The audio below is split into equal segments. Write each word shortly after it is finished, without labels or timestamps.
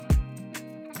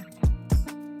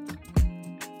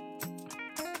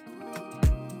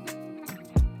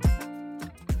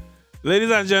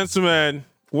Ladies and gentlemen,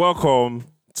 welcome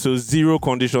to Zero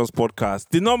Conditions Podcast,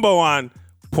 the number one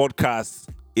podcast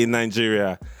in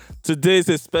Nigeria. Today is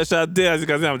a special day. As you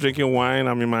can see, I'm drinking wine.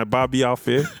 I'm in my Barbie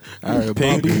outfit. Pink,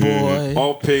 Barbie boy.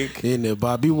 All pink. In the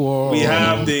Barbie world. We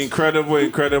have the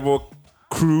incredible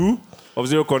crew of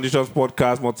Zero Conditions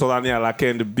Podcast. Motolani Alake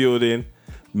in the building.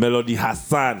 Melody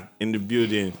Hassan in the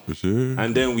building. Sure.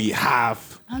 And then we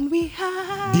have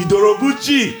the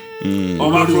Dorobuchi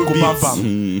of Afrobeats.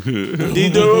 The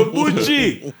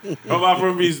Dorobuchi of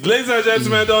Afrobeats. Ladies and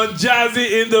gentlemen, Don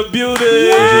Jazzy in the building.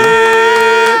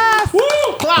 Yes. Woo!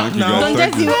 Clap now. Don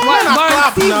Jazzy,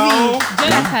 clap TV. now.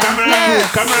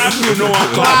 Camera crew, no one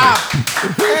clap.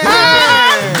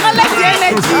 I like the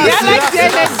energy.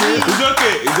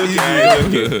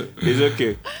 It's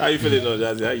okay. How you feeling, Don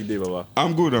Jazzy? How you doing, Baba?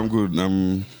 I'm good.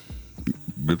 I'm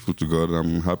grateful to God.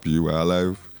 I'm happy we're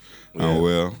alive and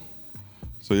well.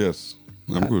 So yes,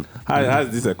 I'm good. How is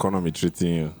this economy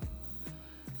treating you?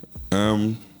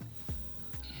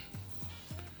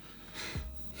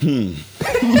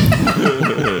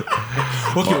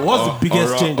 Okay, what's the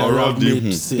biggest change that you've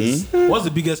made since? What's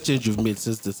the biggest change you've made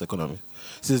since this economy?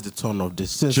 Since the turn of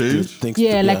this? Since change? Things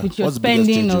Like with your what's the biggest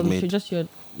spending change or you've with made? just your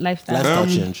lifestyle. Lifestyle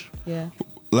change. Yeah.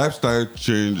 Lifestyle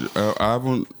change. I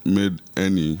haven't made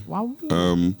any. Wow.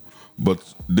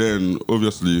 But then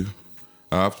obviously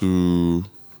I have to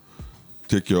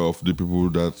take care of the people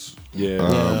that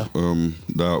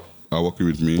that are working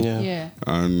with me. Yeah.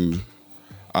 And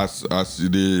as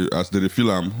they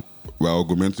feel we're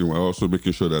augmenting, we're also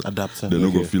making sure that Adapting. they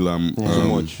don't go feel too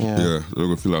much. Yeah, they don't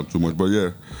go feel too much. But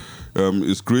yeah,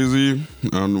 it's crazy,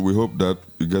 and we hope that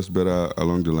it gets better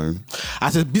along the line.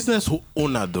 As a business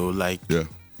owner, though, a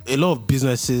lot of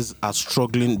businesses are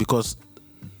struggling because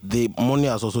the money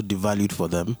has also devalued for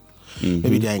them. Mm-hmm.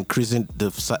 Maybe they're increasing the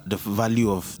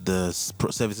value of the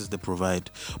services they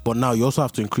provide, but now you also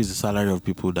have to increase the salary of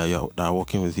people that are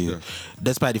working with you,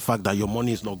 despite the fact that your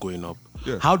money is not going up.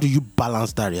 Yeah. How do you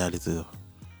balance that reality?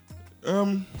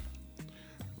 My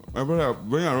brother,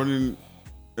 when you're running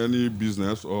any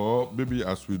business, or maybe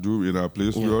as we do in our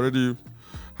place, we already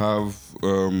have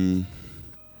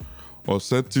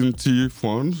uncertainty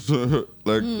funds.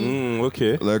 Like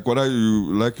whether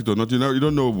you like it or not, you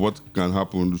don't know what can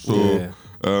happen. So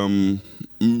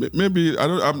maybe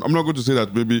I'm not going to say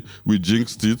that maybe we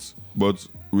jinxed it, but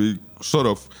we sort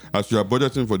of, as you are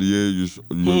budgeting for the year, you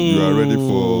are ready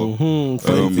for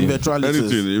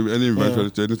eventualities. Any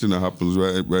eventuality, anything that happens.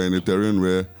 We're in a terrain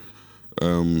where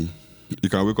you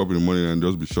can wake up in the morning and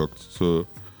just be shocked. So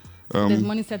there's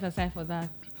money set aside for that.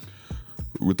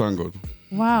 We thank God.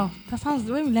 Wow, that sounds.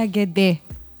 When will I get there?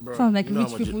 Bro, sounds like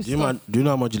rich people stuff. Do you know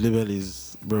how much label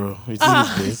is, bro?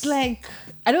 It's like,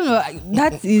 I don't know.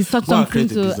 That is such something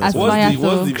to aspire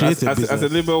to. As a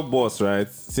label boss, right?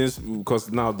 Because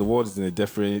now the world is in a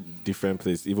different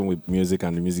place, even with music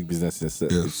and the music business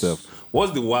itself.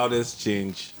 What's the wildest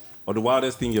change or the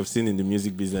wildest thing you've seen in the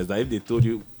music business that if they told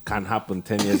you can happen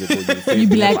 10 years ago, you'd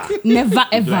be like, never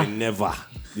ever. Like, never.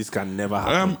 This can never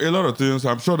happen. A lot of things.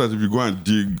 I'm sure that if you go and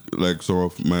dig like some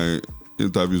of my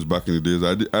interviews back in the days,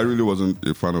 I really wasn't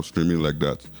a fan of streaming like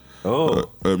that. Oh.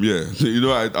 I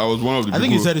was one of the people. I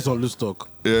think you said it's on Loose Talk.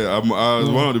 Yeah, I was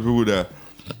one of the people that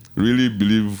really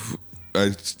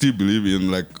I still believe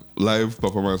in like live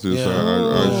performances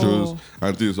and shows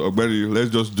and things. Benny, let's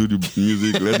just do the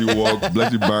music, let it work,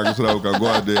 let it bang so that we can go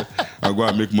out there and go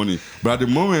and make money. But at the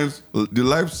moment, the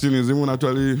live scene is even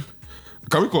actually...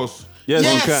 Can we curse? Yes,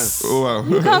 you can. Oh, wow.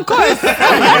 You can curse.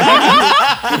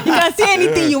 You can say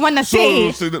anything you want to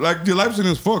say. So, like, the live scene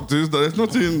is fucked. There's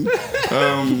nothing...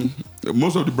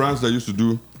 most of the brands that used to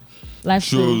do live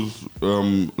shows,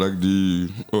 like the...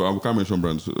 I can't mention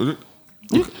brands.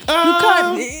 You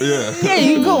can't. Yeah,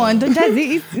 you go on. Don't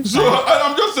Jazzy. So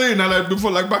I'm just saying that like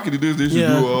before, like back in the days, they used to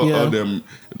do all them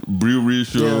brewery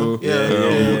show,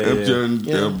 MTN,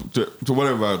 to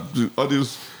whatever, all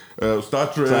these Star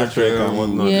Trek and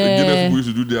whatnot. Guinness people used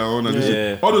to do their own,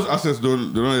 and all those assets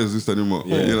don't exist anymore.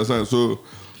 You understand? So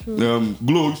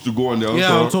Glow used to go on their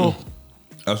own tour.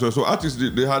 As well. So artists,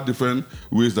 they had different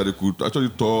ways that they could actually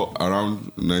tour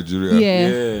around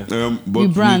Nigeria.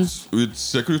 But with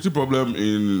security problem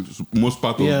in most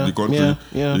part of the country,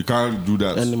 you can't do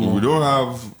that anymore. We don't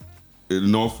have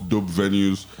enough dope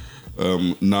venues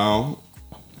now.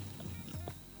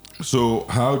 So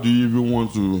how do you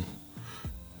want to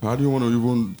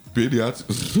even pay the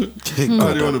artist? How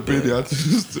do you want to pay the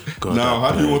artist? Now,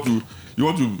 how do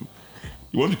you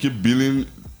want to keep billing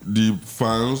the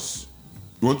fans?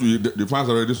 The fans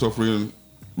are already suffering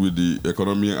with the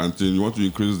economy and things. You want to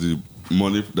increase the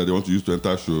money that they want to use to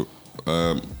enter show.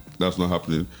 that's not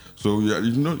happening. So you're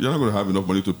not going to have enough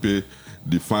money to pay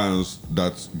the fans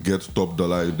that get top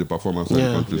dollar if they perform outside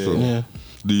the country. So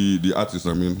the artists,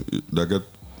 I mean, they get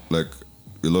like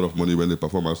a lot of money when they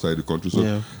perform outside the country.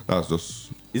 So that's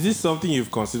just. Is this something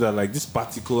you've considered, like this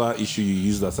particular issue you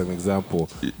used as an example,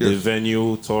 the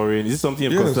venue touring? Is this something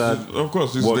you've considered? Of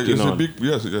course, it's a big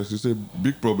it's a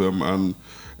big problem. And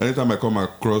anytime I come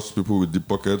across people with deep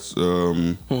pockets,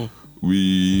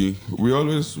 we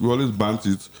always band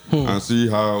it and see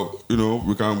how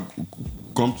we can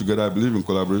come together. I believe in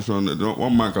collaboration.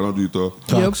 One man cannot do it all.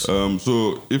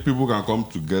 So if people can come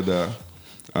together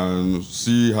and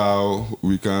see how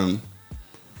we can.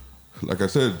 Like I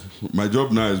said, my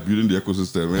job now is building the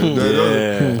ecosystem.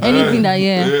 Anything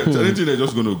that's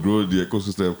just going to grow the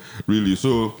ecosystem, really.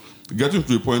 So getting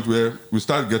to a point where we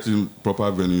start getting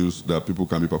proper venues that people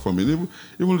can be performing. Even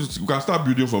we can start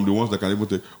building from the ones that can even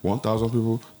take 1,000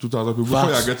 people, 2,000 people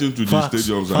before you're getting to the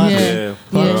stadiums.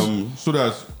 So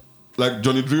that. Like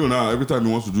Johnny Drill now, every time he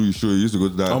wants to do his show, he used to go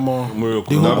to that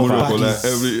Miracle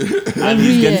every and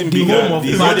he's getting bigger.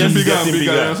 His audience is getting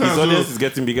bigger. His audience is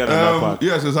getting bigger than that part.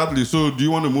 Yes, exactly. So do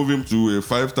you want to move him to a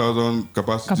 5,000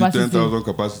 capacity, 10,000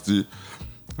 capacity?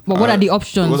 But what are the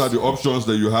options? What are the options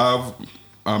that you have?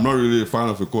 I'm not really a fan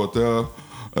of a hotel.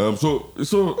 So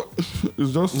it's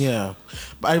just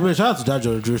But I mean, shout out to that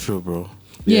Johnny Drill show, bro.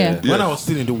 When I was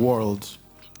still in the world.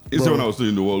 It's when I was still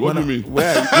in the world. What do you mean? Where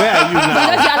are you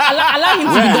now? Allow him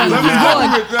to be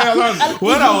done.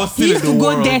 When I was still in the world. He used to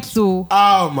go there too.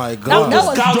 Oh my God. That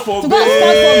was scout for babe.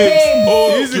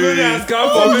 He used to go there and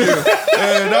scout for babe.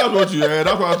 That's what you.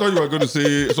 That's why I thought you were going to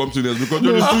say something else because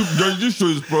this show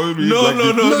is probably no.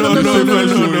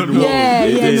 Yeah.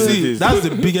 That's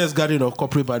the biggest gathering of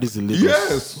corporate bodies in Lagos.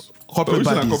 Yes. Corporate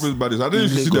bodies. I didn't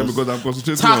see them because I'm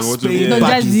concentrating on watching.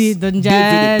 Don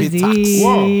Jazzy.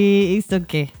 Wow. It's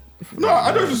okay. No,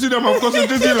 I don't see them. I'm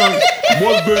concentrating on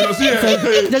what's going on.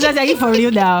 Don Jazzy, are you for real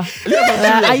now?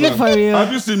 Yes, are you for real?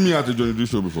 Have you seen me at a Johnny D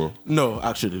show before? No,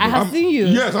 actually. I have seen you.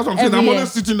 Yes, that's what I'm saying. I'm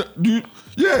always sitting.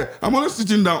 I'm always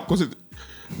sitting down because.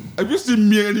 Have you seen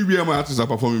me anywhere my artists are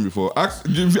performing before? Anytime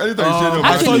you see them,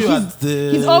 I saw you at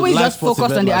the. He's always just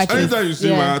focused on the artist. Anytime you see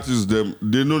my artists,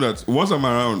 they know that once I'm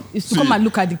around, it's to come and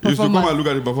look at the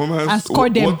performance. And score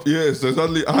them. Yes,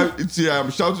 exactly. I'm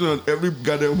shouting on every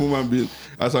goddamn human being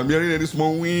as I'm hearing any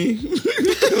small wing.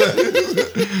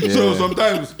 So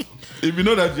sometimes. If you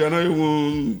know that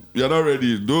you're not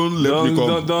ready, don't let me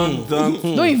come.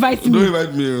 Don't invite me. Don't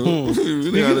invite me.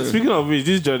 Speaking of which,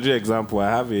 this Georgia example, I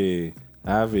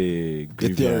have a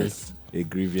grievance. A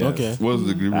grievance. Okay. What's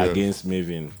the grievance? Against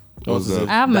Maven. What's that?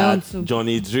 I have my own too.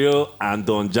 Johnny Drill and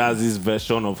Don Jazzy's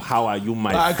version of How Are You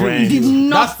My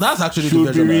Friend that's actually should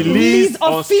the be released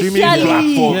on streaming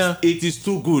platforms. Yeah. It is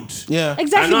too good. Yeah. I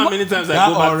Exactly. know how many times I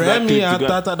go back to that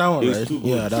clip that one, it's right? too good.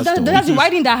 Yeah, that's why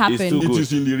didn't that happen? It's too good. It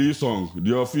is in the real song,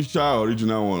 the official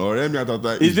original one. Or Remy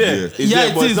Atata is there. It's it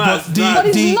is, but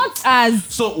it's not as.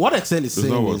 So what Excel is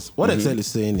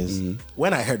saying is,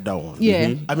 when I heard that one,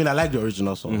 I mean, I like the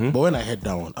original song, but when I heard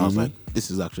that one, I was like, this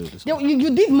is actually this one.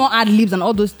 You did more ad libs and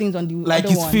all those things on the like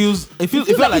other it one. feels like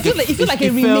a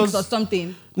remix or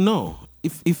something. No,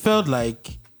 it felt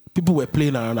like people were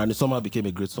playing around and it somehow became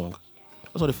a great song.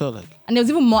 That's what it felt like. And there was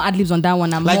even more ad libs on that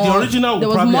one. And like more, the original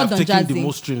would probably have taken Jazzy. the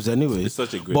most streams anyway. It's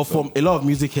such a great but song. from a lot of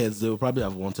music heads, they would probably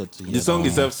have wanted to hear the song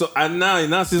itself. So and now it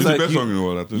seems it's like the best song in the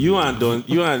world.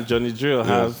 You and Johnny Drill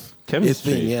have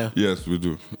chemistry. Yes, we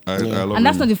do. I love and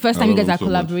that's him. not the first time you guys are so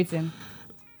collaborating.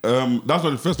 That's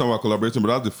not the first time we're collaborating, but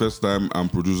that's the first time I'm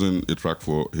producing a track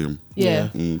for him. Yeah.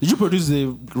 Did you produce the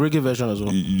reggae version as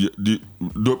well?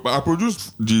 I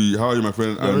produced the How Are You My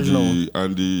Friend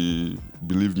and the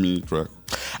Believe Me track.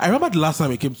 I remember the last time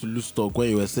you came to Loose Talk when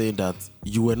you were saying that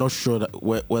you were not sure that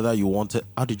whether you wanted.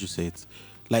 How did you say it?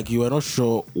 Like you were not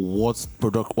sure what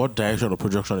direction of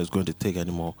production is going to take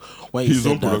anymore. When you His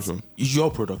said own production. It's your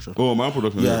production. Oh, my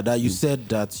production. Yeah, that you said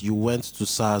that you went to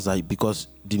SARS because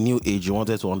the new age you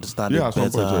wanted to understand it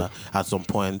better at some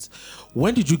point.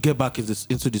 When did you get back into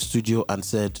the studio and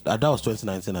said that was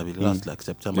 2019? I believe last like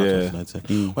September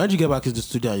 2019. When did you get back into the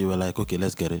studio and you were like, okay,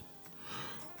 let's get it?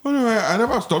 Well, no, I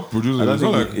never stopped producing. It's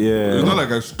not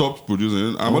like I stopped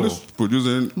producing. I'm always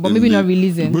producing. But maybe not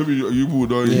releasing. Maybe you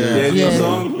would not hear.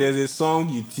 There's a song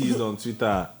you teased on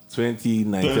Twitter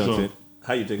 2019.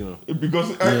 How you taking it?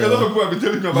 Because a lot of people have been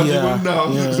telling me about it now.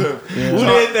 Who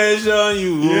they tension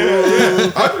you?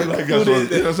 I feel like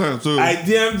that's so I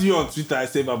DM'd you on Twitter. I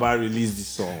said, Baba, release this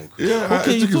song. Yeah,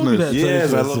 okay, you told me that.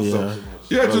 Yes, I love the song.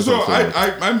 Yeah, so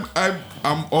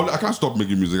I can't stop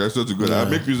making music. I swear to God, I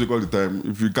make music all the time.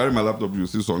 If you carry my laptop, you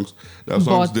see songs. There are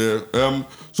songs there.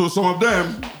 So some of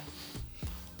them,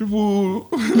 people,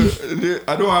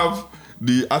 I don't have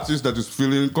the artist that is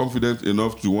feeling confident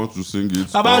enough to want to sing it.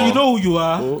 About you know who you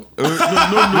are. No. But here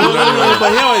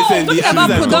what saying, talking about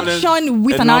production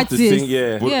with an artist. Sing,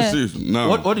 yeah. But see,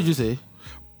 now, What did you say?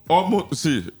 almost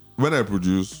see when I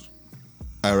produce,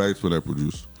 I write when I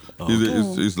produce.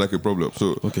 It's like a problem.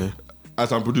 So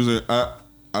as I'm producing,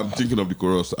 I'm thinking of the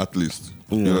chorus at least.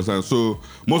 You understand? So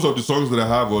most of the songs that I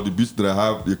have or the beats that I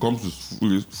have, they come to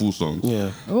full songs.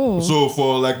 Yeah. So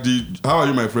for like the How Are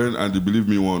You My Friend and the Believe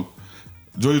Me one,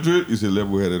 Joey Dre is a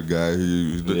level-headed guy.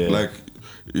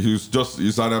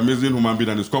 He's an amazing human being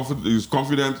and he's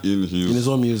confident in his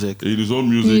own music. In his own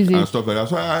music and stuff like that.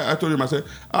 So I told him, I said,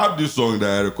 I have this song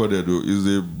that I recorded though. It's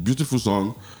a beautiful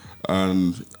song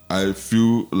and I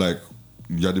feel like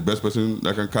you're the best person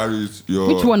that can carry it.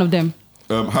 Which one of them?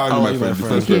 How Are You My Friend? The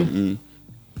first one.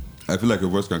 I feel like a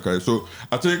voice can carry it. So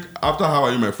I think after How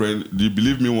Are You My Friend, the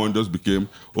Believe Me one just became,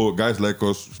 guys like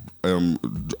us,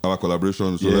 our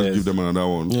collaboration, so let's give them another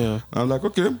one. Yeah. I'm like,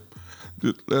 okay,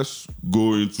 let's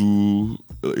go into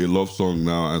a love song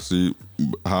now and see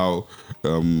how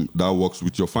that works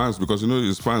with your fans, because you know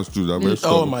it's fans too. They're very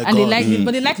stubborn. Oh my god! And they like,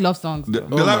 but they like love songs. They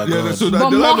like, so but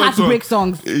they more like heartbreak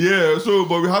songs. Yeah, so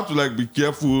but we have to like be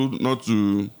careful not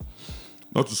to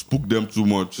spook them too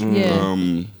much.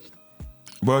 Yeah.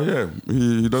 But yeah,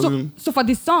 he doesn't. So for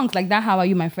the songs like that, How Are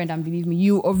You My Friend and Believe Me,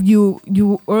 you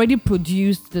already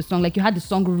produced the song, like you had the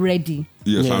song ready.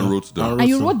 Yes, and wrote them. And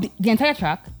you wrote the entire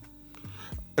track?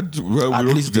 Well,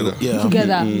 we wrote together.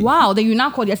 Together. Wow. Then you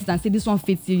now call the artist and say this one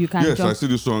fits you. You can Yes, jump. I see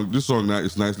this song. This song now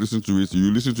is nice. Listen to it.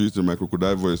 You listen to it in my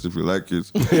crocodile voice if you like it.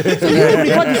 So you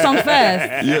record the song first?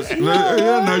 Yes.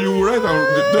 Yeah, now you write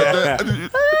down.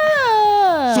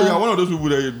 So you're one of those people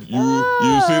that you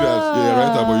say that you're a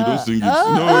writer, but you don't sing it. No,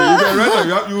 you're a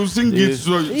writer. You sing it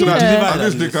so that at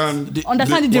least they can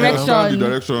understand the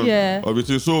direction. Of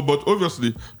it. So, but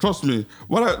obviously, trust me.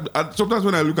 Sometimes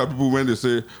when I look at people when they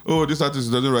say, "Oh, this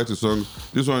artist doesn't write a song.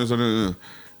 This one is."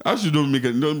 Actually, doesn't mean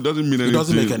anything.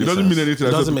 It doesn't mean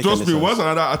anything. Trust me. Once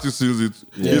another artist sings it,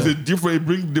 it's a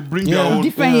different. They bring their own.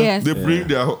 They bring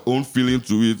their own feeling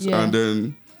to it, and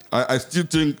then I still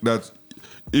think that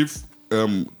if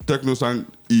techno sang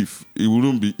If, it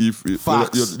wouldn't be If.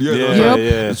 Facts. So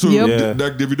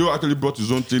like Davido actually brought his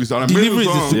own thing. It's an amazing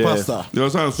song. Delivery is a superstar. You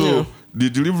understand? So the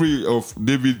delivery of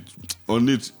David on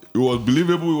it was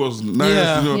believable. It was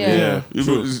nice.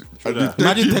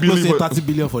 Imagine Techno say 30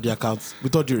 billion for the accounts.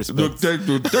 With all due respect.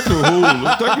 Techno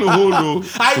hold though.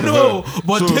 I know,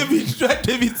 but so,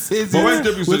 David says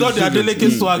it with all their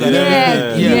delicate swag and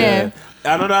everything.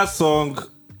 Another song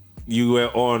you were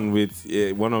on with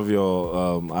one of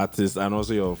your artists and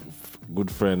also your good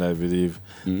friend, I believe,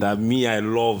 that I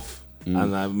love.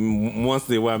 And once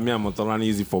they were, me and Motolani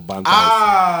use it for banter.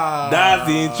 That's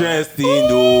interesting,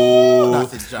 though.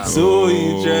 That's a jam. So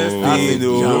interesting,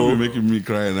 though. You're making me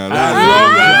cry now. I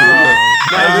love that.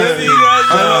 That's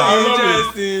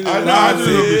interesting. That's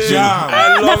a jam.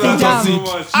 I love that so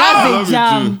much. That's a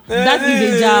jam. That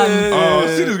is a jam.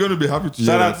 Sid is going to be happy to hear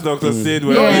that. Shout out to Dr. Sid. He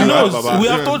knows. We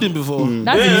have told him before.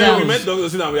 That's a jam. We met Dr.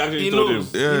 Sid and we actually told him.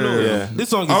 Yeah. This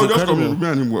song is incredible. Me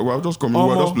and him, we were just coming. We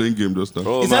were just playing game just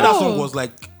now. He said that song was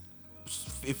like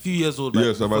a few years old.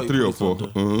 Yes, about 3 or 4. That's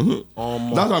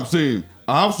what I'm saying.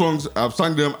 I have songs, I've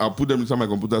sang them, I put them inside my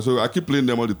computer, so I keep playing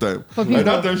them all the time. And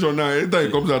that tension now, anytime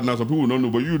it comes out now, some people don't know,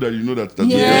 but you know that.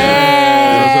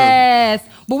 Yes.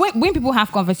 But when people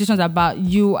have conversations about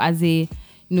you as a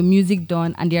music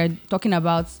don, and they're talking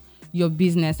about your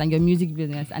business and your music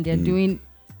business, and they're doing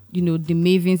the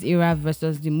Mavins era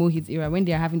versus the Mohits era, when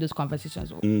they're having those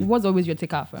conversations, what's always your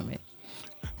takeout from it?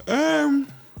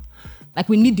 Like,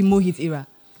 we need the Mohits era.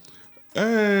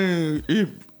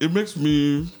 It makes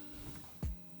me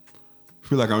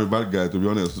feel like I'm a bad guy, to be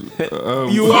honest. You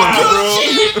are, bro.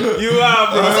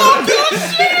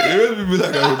 It makes me feel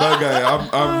like I'm a bad guy.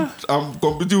 I'm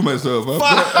competing with myself.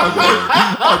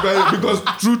 Because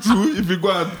true, if you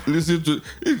go and listen to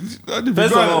it,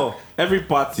 first of all, every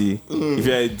party, if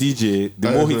you're a DJ, the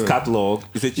Mohit catalog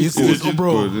is a cheat code.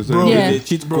 Bro. It's a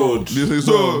cheat code.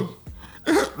 So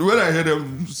when I hear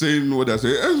them saying what they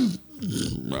say,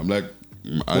 I'm like,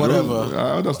 whatever.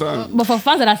 I understand. But for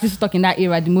fans that are still stuck in that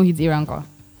era, the Mohits era, encore.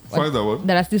 Fans that what?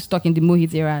 That are still stuck in the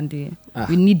Mohits era, and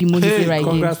we need the Mohits era again.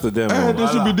 Congrats to them. They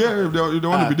should be there if they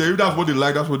want to be there. If that's what they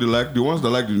like, that's what they like. The ones that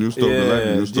like the new stuff, they like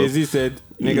the new stuff. Jay-Z said,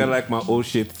 nigga like my old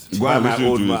shit. Go and my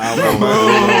listen to my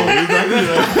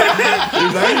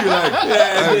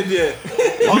it.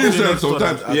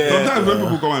 Sometimes when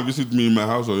people come and visit me in my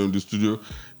house or in the studio,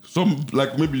 some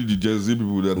like maybe the Gen Z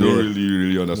people that don't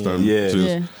really understand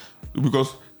things.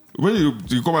 Because when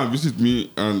you come and visit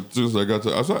me and things like that,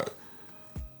 I saw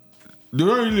they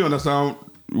don't really understand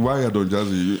why you're Don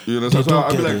Jazzy. You understand? So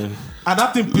I'll be like, and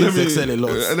that thing pays Excel a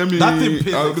lot. Let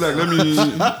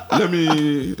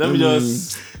me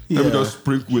just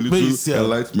sprinkle a little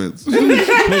enlightenment.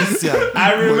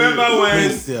 I remember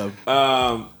when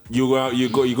you were on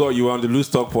the Loose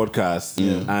Talk podcast,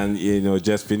 and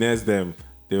just finesse them.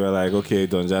 They were like, okay,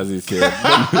 Don Jazzy is here.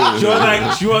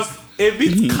 She was a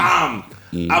bit calm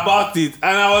about it,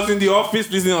 and I was in the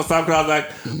office listening on SoundCloud. I was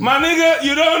like, my nigga,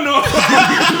 you don't know.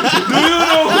 Do you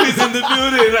know who is in the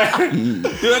building? Like,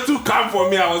 they were too calm for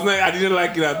me. I didn't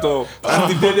like it at all.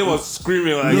 And the baby was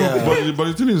screaming like, but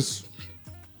the thing is,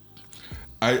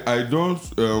 I don't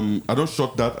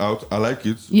shut that out. I like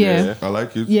it. Yeah. I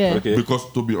like it. Yeah. Okay.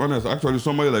 Because to be honest, actually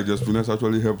somebody like Jess Finesse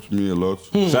actually helped me a lot.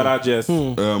 Shout out Jess.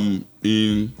 There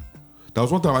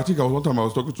was one time I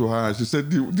was talking to her and she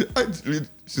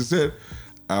said,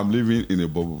 I'm living in a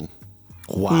bubble.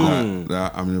 Wow. I'm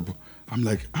in a bubble. I'm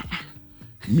like,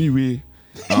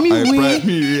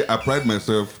 I pride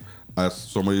myself as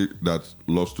somebody that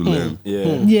loves to learn.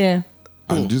 Yeah.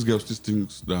 And this girl still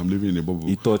thinks that I'm living in a bubble.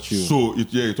 He taught you. So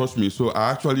it touched me. So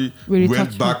I actually Really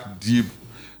went back deep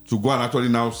to go and actually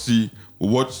now see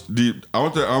what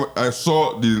I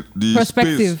saw the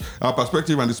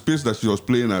perspective and the space that she was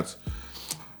playing at.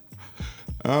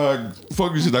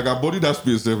 Fuck this shit, I can body that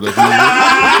space. So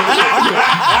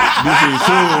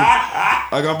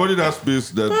I can body that space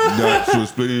that she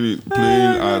was playing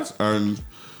at,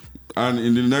 and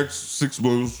in the next 6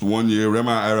 months, 1 year,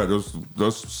 Rema Ira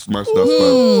just smashed that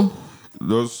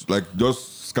spot.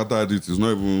 Just scattered it. It's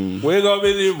not even. Wake up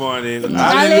in the morning.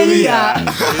 Hallelujah.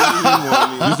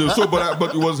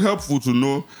 But it was helpful to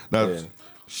know that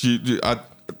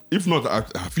if not,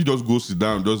 if you just go sit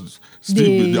down, just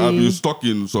still I'll be stuck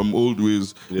in some old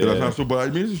ways. So, but I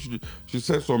mean, she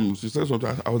said something.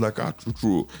 I was like,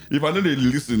 true. If I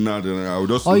didn't listen now, then I would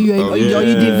just. Or you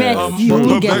vex. You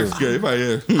not get. vex, if I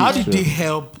hear. How did they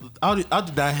help? How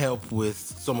did that help with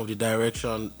some of the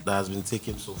direction that has been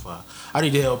taken so far? How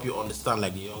did they help you understand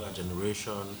like the younger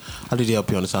generation? How did they help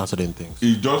you understand certain things?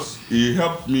 It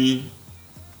helped me.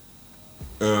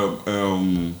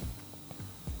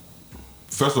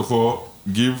 First of all,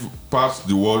 pass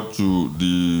the word to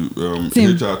the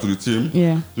HR, to the team,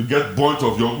 to get bunch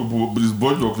of young people in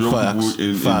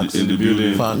the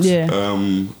building.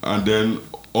 And then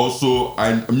also,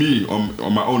 on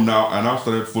my own now, I now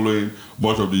started following a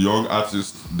bunch of the young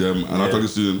artists, and actually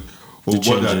seeing what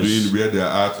they're doing, where they're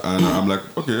at, and I'm like,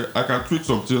 okay, I can tweak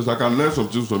some things, I can learn some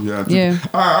things from here.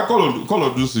 I called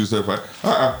Odusi.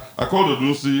 I called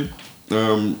Odusi.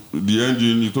 The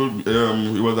engine, he told me,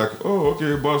 he was like, oh,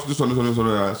 okay, boss, this one.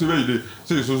 See where you did?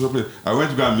 See the social place. I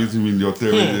went to go and meet him in the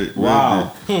hotel. There's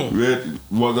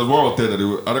one hotel that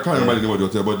I can't remember the name of the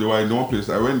hotel, but they were in one place.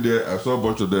 I went there, I saw a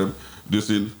bunch of them.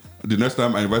 The next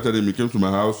time I invited him, he came to my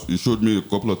house. He showed me a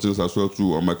couple of things as well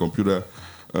too on my computer.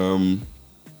 And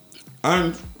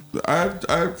I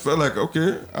felt like,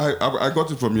 okay, I got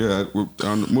it from here.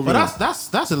 And moving on.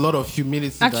 That's a lot of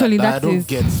humility Actually, that I don't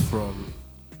get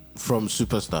from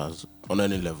superstars on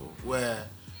any level, where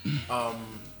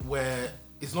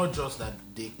it's not just that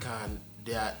they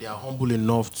are humble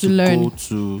enough to learn. go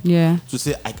to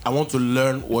say I want to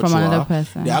learn what from you another are.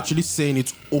 person. They're actually saying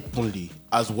it openly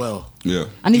as well. Yeah,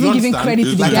 and even giving credit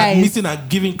to the guys. Admitting and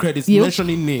giving credits,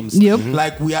 mentioning names.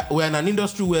 Like we're in an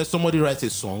industry where somebody writes a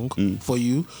song for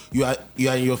you. You are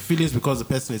in your feelings because the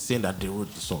person is saying that they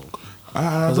wrote the song.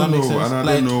 I don't know, and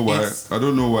I don't know why. I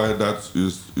don't know why that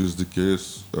is the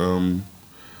case. I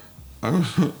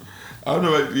don't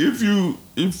know.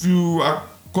 If you are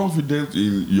confident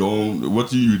in your own, what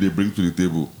they bring to the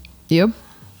table. Yep.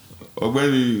 Or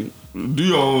when you do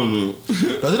your own.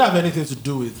 Does it have anything to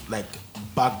do with like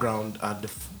background and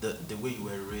the way you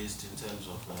were raised in terms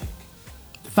of like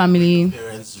the family?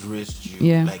 Parents raised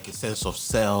you, like a sense of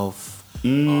self,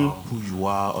 who you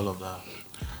are, all of that.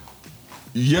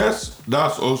 Yes,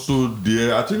 that's also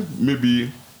there. I think maybe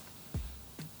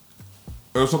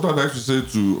sometimes I used to say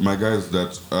to my guys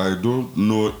that I don't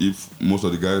know if most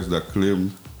of the guys that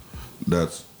claim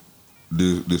that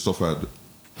they suffered,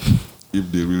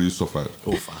 if they really suffered.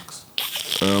 Oh, facts.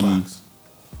 Facts.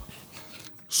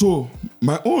 So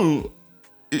my own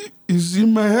is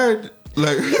in my head.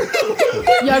 Like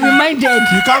you're reminded.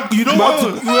 You don't want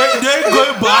to. They're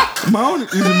going back. My own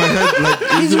is in my head. Like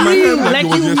it's in my head like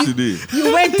it was yesterday.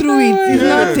 You went through it. It's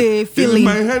not a feeling. It's in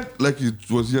my head like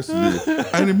it was yesterday.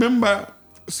 I remember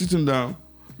sitting down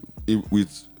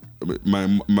with my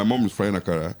mom is frying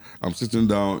akara. I'm sitting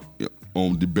down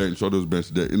on the bench, all those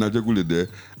benches there in Ajagule there,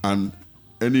 and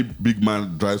any big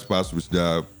man drives past with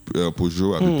their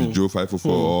Peugeot, Peugeot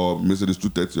 504 or Mercedes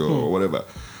 230 or whatever,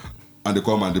 and they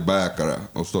come and they buy akara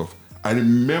or stuff. I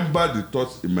remember the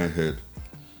thoughts in my head.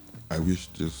 I wish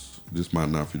this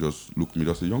man now, if he just look me,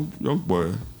 just a young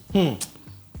boy.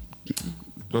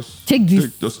 Just take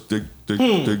this.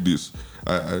 Take this.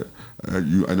 I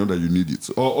know that you need it,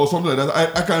 or something like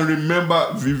that. I can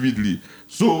remember vividly.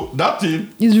 So that thing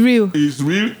is real.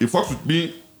 It fucks with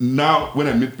me now when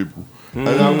I meet people.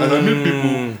 As I meet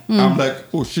people, I'm like,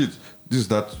 oh shit, this is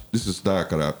that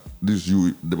akara. This is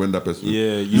you when that person.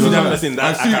 Yeah, you see that person.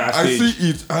 That I see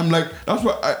it. I'm like, that's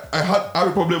why I have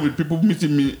a problem with people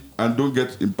meeting me and don't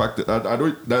get impacted. I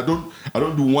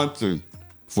don't do one thing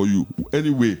for you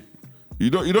anyway. You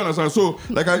don't understand. So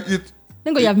like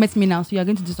Thank God you have met me now, so you are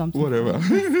going to do something. Whatever.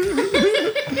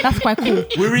 That's quite cool.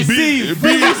 We receive.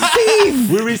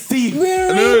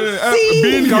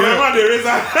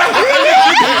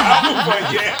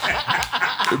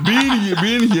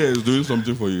 Being here is doing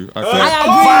something for you. I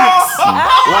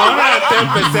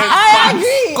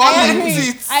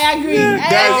agree.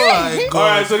 All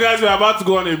right, so guys, we're about to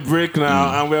go on a break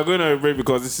now, and we're going on a break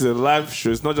because this is a live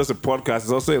show. It's not just a podcast;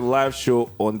 it's also a live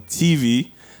show on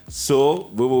TV. So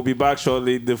we will be back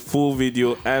shortly. The full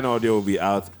video and audio will be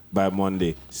out by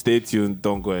Monday. Stay tuned.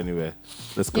 Don't go anywhere.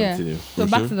 Let's continue. So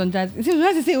back to Don Jazzy. You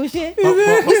want to say Oshe?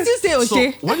 You still say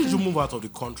Oshe? So when did you move out of the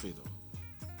country though?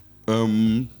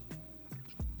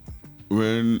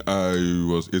 When I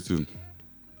was 18.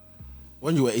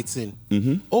 When you were 18?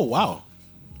 Mm-hmm. Oh wow.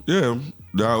 Yeah,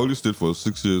 I only stayed for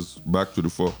 6 years. Back to the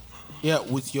 4. Yeah,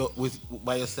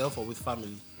 by yourself or with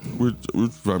family?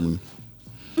 With family.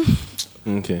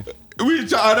 Okay.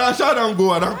 I don't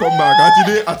go and I come back.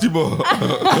 Atibo.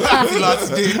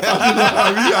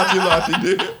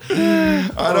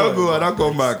 I don't go and I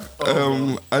come back.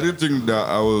 I didn't think that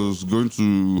I was going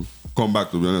to come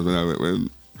back, to be honest,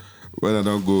 when I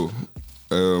don't go.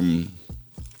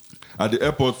 At the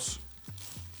airport.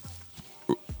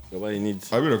 What you need?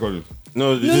 Are we recording?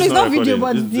 No, it's not video,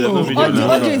 but the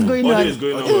audio is going on. Audio is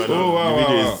going on. Oh, wow. The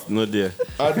video is not there.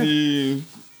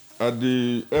 At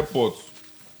the airport,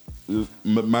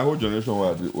 my whole generation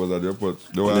was at the airport.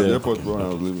 They were at the airport when I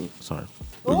was leaving. Sorry.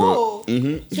 So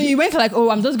you went to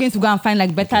I'm just going to go and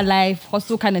find better life,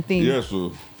 hustle kind of thing. Yeah,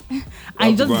 so.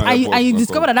 And you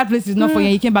discovered that place is not for you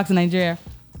and you came back to Nigeria.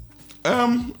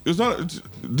 It's not,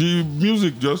 the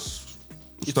music just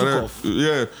started. Took off.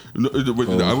 Yeah.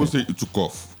 I would say it took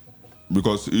off.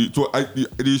 Because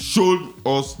it showed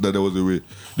us that there was a way.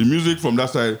 The music from that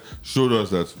side showed us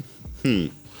that,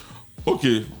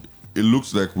 okay, it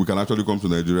looks like we can actually come to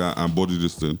Nigeria and body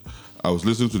this thing. I was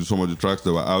listening to some of the tracks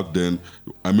that were out then,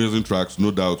 amazing tracks,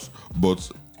 no doubt, but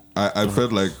I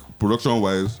felt like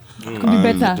production-wise, could be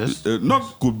better.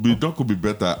 Not could be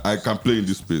better. I can play in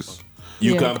this space.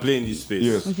 You can play in this space.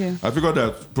 Yes, okay. I figured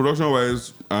that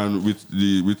production-wise and with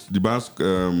the band's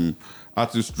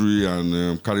artistry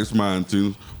and charisma and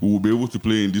things, we will be able to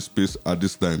play in this space at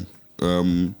this time.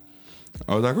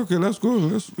 I was like, okay, let's go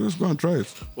and try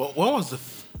it. Well, when was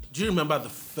do you remember the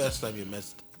first time you met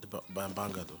the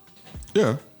Banga though?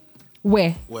 Yeah.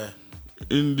 Where?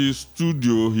 In the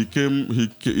studio, he came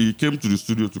to the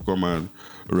studio to come and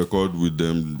record with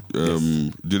them.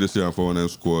 JDC and 419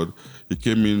 Squad. He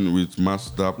came in with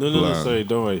master plan. No, sorry,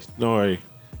 don't worry.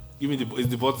 Give me it's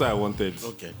the bottle I wanted.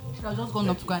 Okay. You have just gone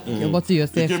up to go and eat your bottle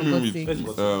yourself. He came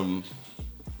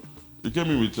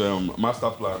in with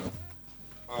master plan.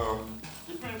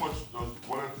 He pretty much just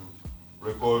wanted to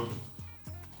record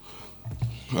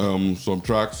some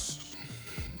tracks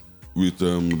with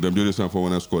them JDC and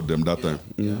 419 Squad them that time.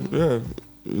 Yeah,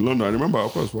 in London. I remember,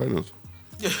 of course, why not?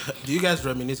 Yeah. Do you guys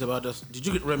reminisce about this? Did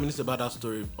you reminisce about that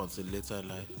story until later in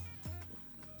life?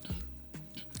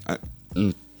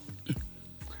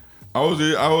 I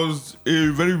was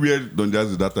a very weird Don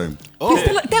Jazzy that time.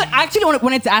 I actually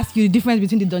wanted to ask you the difference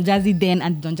between the Don Jazzy then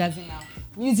and the Don Jazzy now,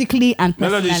 musically and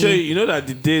personally. Melody, you know that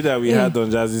the day that we had Don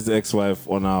Jazzy's ex-wife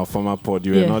on our former pod,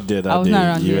 you were not there that day. Not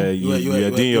around you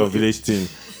were doing your village thing.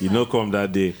 You know, come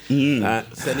that day.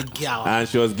 And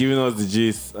she was giving us the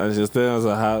gist, and she was telling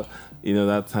us how,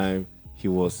 that time he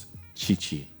was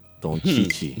Chichi. Don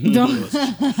Chichi. Don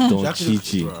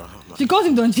Chichi. She calls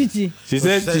him Don Chichi. She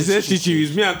said Chichi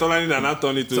is me and Tolani that not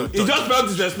Tony too. He just felt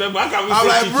disrespectful. How can we I'm say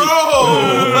like, Chichi? bro.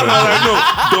 I'm like, no,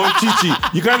 Don Chichi.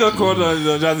 You can't just call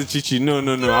Don Jazzy Chichi. No. I'm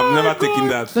never taking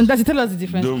that. Don Jazzy, tell us the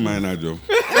difference. Don't mind her, Joe.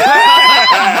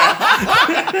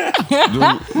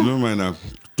 don't mind her.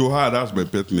 To her, that's my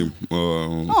pet name.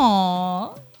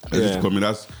 Aww. Just call me.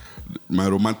 That's my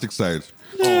romantic side.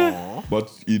 but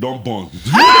he don't born. Don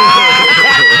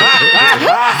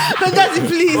Jazzy,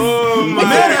 please. Oh my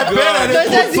God. Don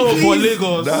Jazzy, for please.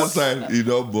 Lagos. That side, he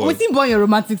don't born. What's he born your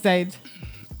romantic side?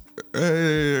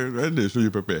 When they show you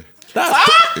prepare.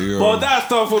 But that's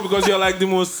tough because you're like the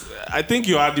most. I think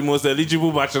you are the most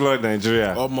eligible bachelor in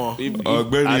Nigeria.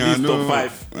 Benny, at least top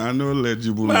 5. I know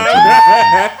eligible.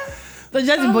 Don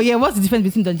Jazzy, but yeah, what's the difference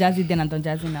between Don Jazzy then and Don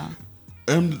Jazzy now?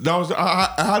 That was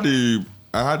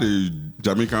I had a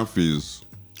Jamaican phase.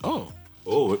 Oh,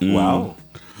 Wow.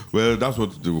 Well, that's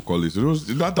what they would call it. It was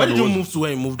that where time. did you move to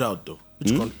when you moved out though?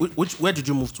 Where did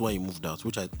you move to when you moved out?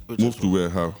 Moved to where?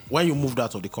 How? When you moved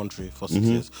out of the country for 6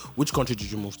 years, which country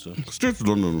did you move to? Straight to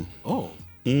London. Oh.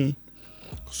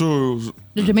 So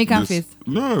The Jamaican phase.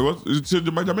 No,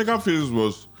 my Jamaican phase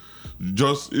was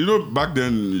just back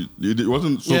then it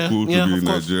wasn't so cool to be in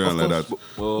Nigeria like that.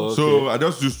 So I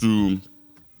just used to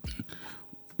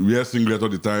wear singlet all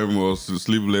the time, or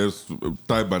sleeveless,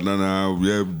 tie bandana,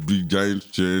 wear big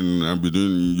giant chain, and be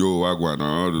doing wagwan and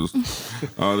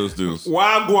all those things.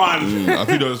 Wagwan. I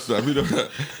feel just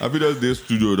the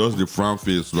studio, just the front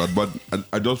face, but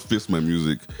I just face my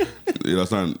music. You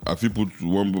understand? I feel put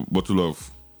one bottle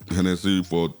of Hennessy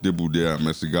for table there and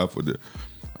my cigar for there.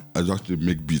 I just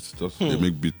make beats. They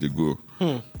make beats, they go.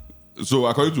 So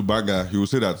according to Baga, he would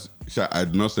say that I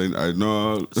did not send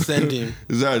him.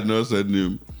 He said I did not send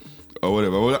him or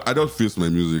whatever. Well, I just face my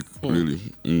music, really.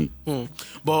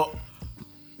 But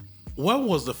what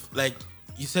was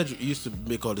you said you used to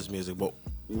make all this music, but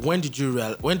when did you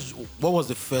realize? What was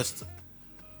the first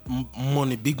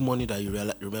big money that you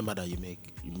remember that you made?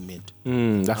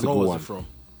 That's a good one. Where was it from?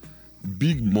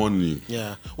 Big money.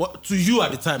 Yeah. What to you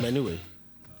at the time anyway?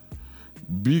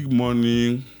 Big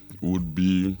money would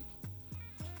be.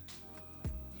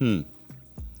 What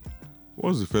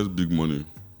was the first big money?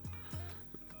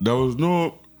 There was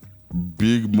no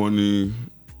big money.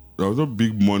 There was no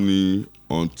big money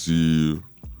until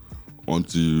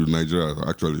Nigeria,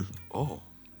 actually. Oh.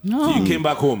 No. So you came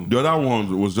back home. The other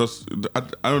one was just I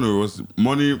don't know. It was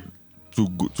money to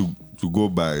go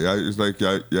by. Yeah, it's like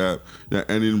you're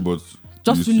earning, but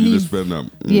just to you live. spend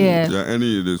them. Yeah. You're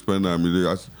earning, they spend them.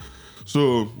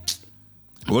 So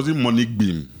it wasn't money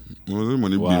beam. It wasn't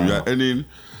money beam.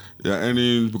 You're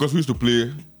earning because we used to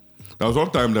play. There was one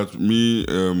time that me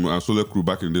and Solo Crew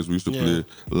back in the days we used to play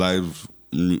live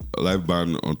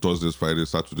band on Thursdays, Fridays,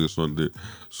 Saturdays, Sunday.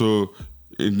 So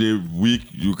in the week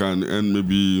you can earn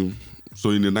maybe,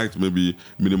 so in the night maybe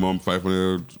minimum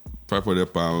 500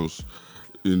 £500.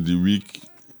 In the week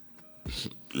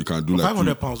you can do like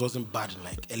 £500 wasn't bad in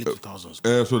like early 2000s.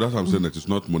 so that's what I'm saying, that it's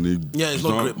not money. Yeah, it's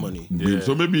not great money.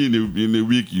 So maybe in a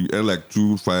week you earn like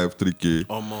 2, 5, 3K.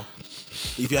 Or more.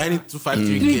 If you're earning 2, 5,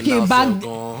 3K now, back.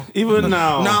 Even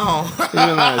now.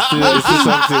 It's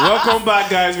something. Welcome back,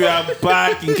 guys. We are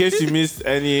back. In case you missed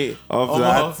any of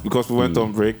that, because we went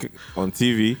on break on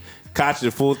TV. Catch the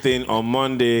full thing on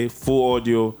Monday. Full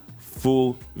audio,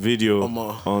 full video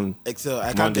on Excel. I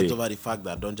can't Monday. get over the fact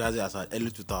that Don Jazzy as at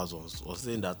early 2000s was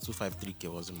saying that 253K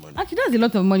wasn't money. Actually, that's a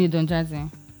lot of money, Don Jazzy.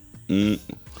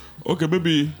 Okay,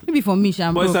 maybe for me,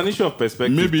 Shambo. But it's an issue of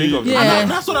perspective. Maybe. Think of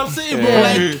That's what I'm saying,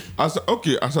 bro. As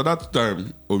at that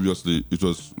time, obviously it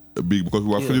was big because we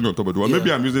were feeling on top of it. Well,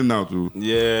 maybe I'm using now to.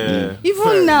 Yeah.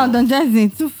 Even now, Don Jazzy,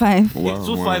 2.5. Wow,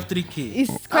 253K.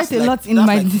 It's quite a lot in my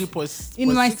my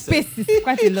 3.6. space. It's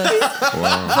quite a lot.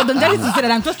 For Don Jazzy to say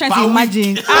that, I'm just trying to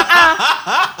imagine.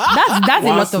 That's a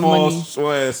lot of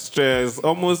money. Stress,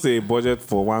 almost a budget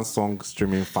for one song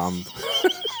streaming farm.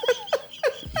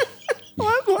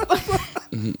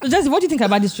 Jazzy, what do you think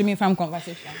about the streaming farm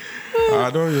conversation? I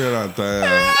don't hear that.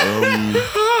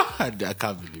 I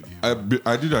can't believe you.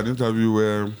 I did an interview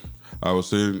where I was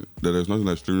saying that there's nothing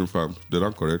like streaming farm. They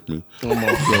don't correct me.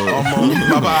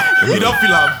 Baba, you don't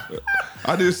feel up.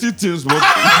 I didn't see things, but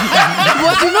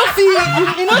But you don't see,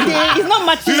 it's not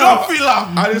matching. You don't feel up.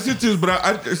 I didn't see things. But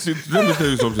let me tell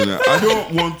you something. I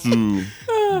don't want to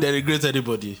denigrate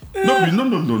anybody. No, it's not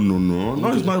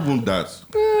even that.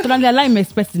 So then they're letting him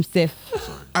express himself.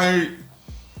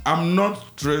 I'm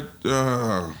not Take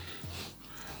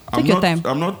your time.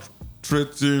 I'm not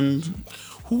threatened.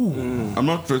 I'm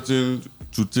not threatened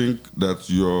to think that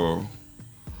you're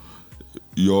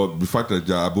the fact that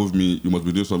you're above me, you must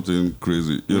be doing something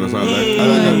crazy. You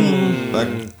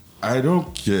understand? I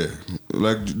don't care.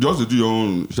 Like, just to do your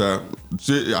own.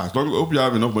 Say, I hope you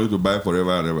have enough money to buy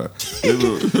forever and ever.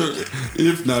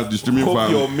 If not, the streaming Hope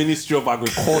farm. your Ministry of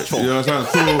Agriculture. You understand?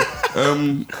 So,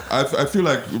 I feel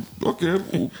like, okay,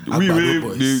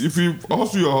 if you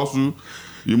hustle your hustle,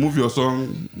 you move your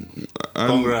song,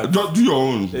 and just do your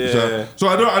own. Yeah. So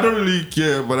I don't really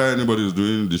care whether anybody is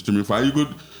doing the streaming farm.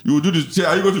 You will do this. Say,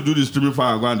 are you going to do the streaming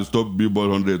file and go and stop Billboard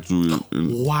 100 to?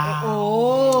 Wow.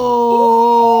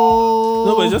 Oh.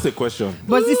 No, but it's just a question.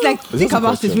 But it's like, think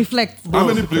about it, reflect. How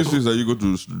many places are you going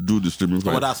to do the streaming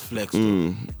file? Oh, that's flex.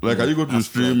 Like, are you going to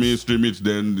stream it,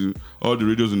 then all the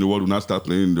radios in the world will not start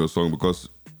playing your song because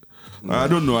I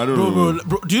don't know.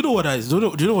 Bro, do you know what that is? Do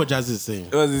you know what Jazzy is saying?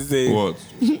 What's he saying? What?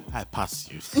 I pass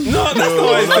you. No, that's not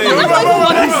what he's saying. That's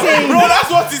what he's saying. Bro,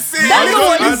 that's what he's saying. That's not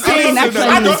what he's saying, actually.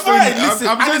 And it's fine. Listen,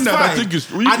 I'm saying that I think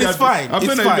it's and it's fine. I'm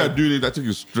saying It's that if fine. you're doing it, I think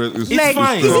it's stress. It's Like,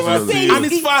 fine. he's even saying, And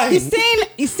it's fine.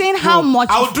 He's saying how much.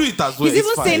 I'll do it as well. He's even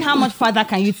It's fine. saying how much further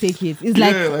can you take it. It's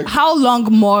Yeah, like how long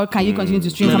more can you continue to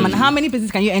stream from, and how many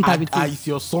places can you enter with it? Is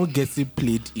your song getting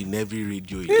played in every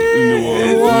radio in in the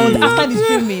world. Well, after the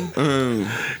streaming,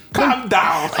 Calm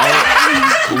down.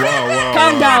 Wow.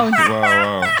 calm down.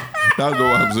 Wow. That's not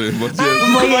what I'm saying, but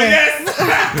yes. But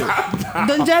yes.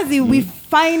 Don Jazzy, we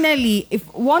finally, if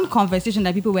one conversation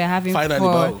that people were having Finally,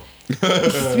 for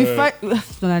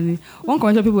one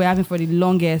conversation people were having for the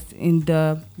longest in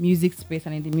the music space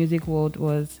and in the music world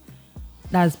was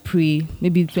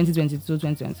maybe 2022,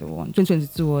 2021.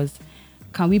 2022 was,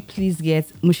 can we please get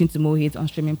Mushin to Mohit on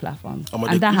streaming platforms?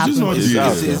 And that happened.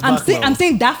 I'm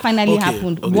saying that finally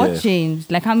happened. Okay. What changed?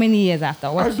 Like how many years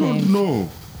after? What I changed? don't know.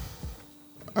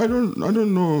 I don't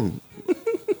know.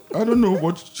 I don't know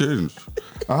what changed.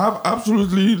 I have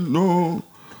absolutely no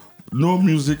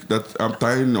music that I'm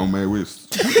tying on my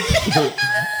waist.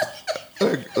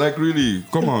 like really,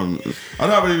 come on. I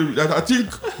don't have any. I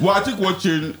think what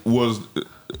changed was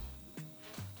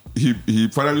he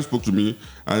finally spoke to me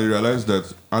and he realized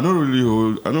that I know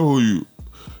who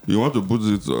you want to put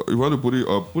it. You want to put it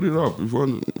up. Put it up. If you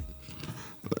want,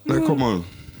 come on.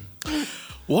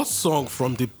 What song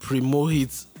from the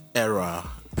Primo-Hits era?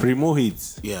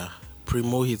 Primo-Hits? Yeah,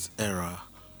 Primo-Hits era.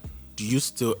 Do you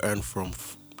still earn from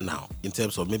now in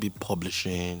terms of maybe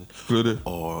publishing? Really?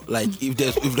 Or like if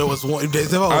there's ever one? Do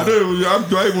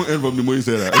I even earn from the Mohit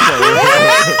era?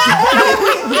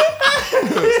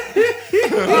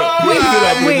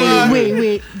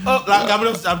 Wait. Oh, like,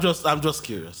 I'm just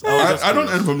curious. I don't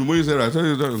earn from the Mohit era. I tell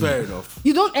you that. Fair enough.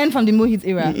 You don't end from the Mohit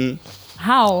era.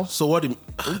 How? So what?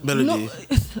 Melody. No.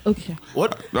 Okay.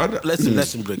 What? Let's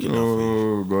him break it down.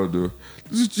 Oh God!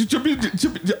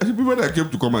 When I came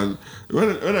to come and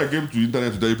when I came to the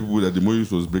internet to tell people that the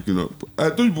Mohit was breaking up, I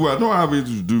told people I don't have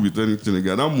anything to do with anything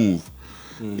again. I move.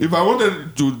 If I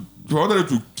wanted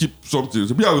to keep something,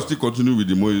 so maybe I will still continue with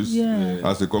the Mohit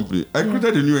as a company. I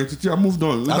created a new entity. I moved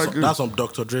on. That's some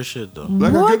Dr. Dre shit, though.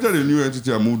 Like I created a new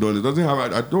entity. I moved on. It doesn't have.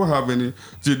 I don't have any.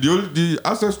 See, the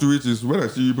access to it is when I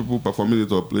see people performing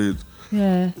it or play it.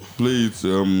 Yeah. Play it,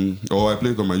 or I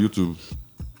play it on my YouTube.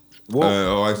 Or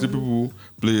I see people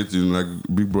play it in like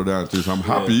Big Brother and things. I'm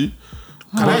happy.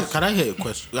 Can I hear a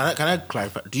question? Can I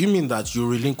clarify? Do you mean that you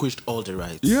relinquished all the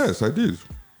rights? Yes, I did.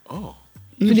 Oh.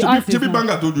 Chibi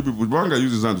Banga told you people. Banga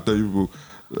used his hand to tell you people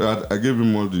that I gave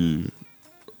him all the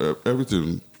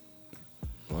everything.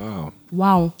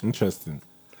 Wow. Interesting.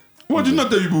 What did not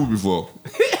tell you people before?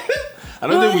 I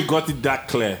don't think we got it that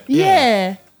clear.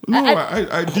 Yeah. No,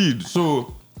 I did.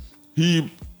 So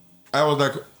I was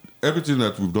like, everything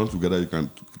that we've done together, you can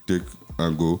take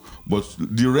and go. But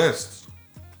the rest,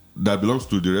 that belongs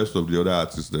to the rest of the other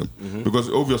artists them. Because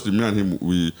obviously me and him,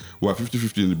 we were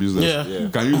 50-50 in the business. Yeah.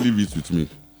 Can you leave it with me?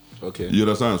 Okay. You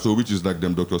understand? So which is like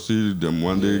them Dr. C, them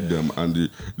One Day, them and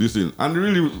this thing. And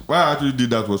really, why I actually did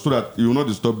that was so that you will not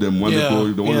disturb them when they go,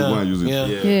 you don't want to go and use it.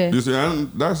 Yeah. This,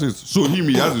 and that's it. So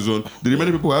he has his own. The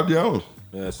remaining people have their own.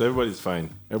 Yeah, so everybody's fine.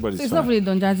 Everybody's So it's fine. not really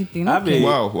Don Jazzy thing. I Okay. mean-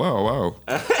 Wow. No,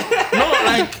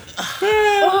 like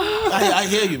I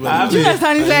hear you, man. You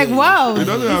understand? It's like, wow. It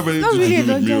doesn't have anything not really to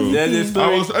do with Don me. Jazzy There's a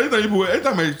oh. story.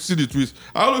 Anytime I see the tweets,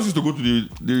 I always used to go to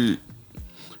the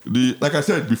like I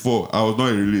said before, I was not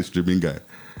a really streaming guy.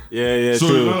 Yeah, So,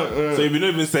 true. you know, So if you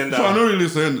don't even send So I that. don't really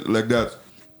send like that.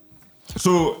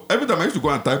 So every time I used to go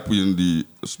and type in the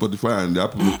Spotify and the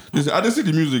Apple, they say, I don't see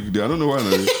the music there. I don't know why. I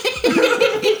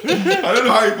don't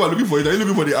know how people are looking for it. Are you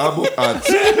looking for the album art?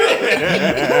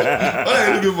 What are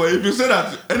you looking for? If you say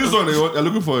that any song they want, you're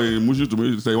looking for a Mushin to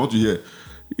me, say you want to hear.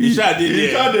 It's at the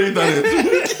internet.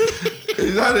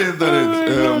 It's at the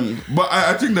internet. But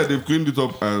I think that they've cleaned it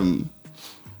up and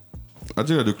they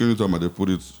put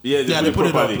it. Yeah, they put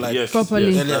it up, up like, yes,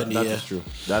 properly. Yes, Yeah. that is true.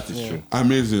 That is true.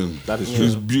 Amazing. That is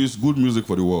It's good music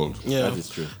for the world. Yeah, That is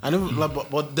true. And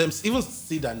but them even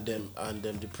Sid and them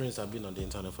the Prince have been on the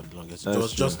internet for the longest. It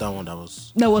was just that one that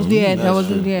was. That was there. That was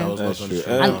there. That was That's not on true. the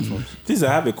streaming platforms. Please,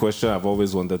 I have a question I've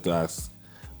always wanted to ask.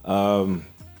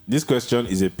 This question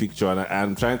is a picture, and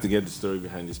I'm trying to get the story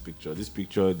behind this picture. This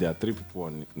picture, there are 3 people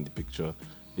in the picture.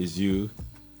 It's you,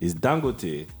 It's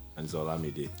Dangote and it's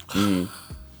Olamide.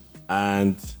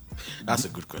 And that's a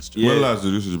good question. Yeah. When last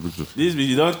did you see the picture? This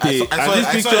you don't take.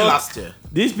 I saw it last year.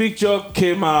 This picture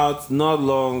came out not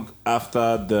long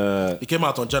after the. It came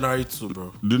out on January 2,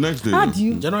 bro. The next day. How do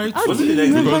you? January 2. Was it the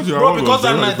next day? Because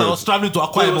that night I was traveling to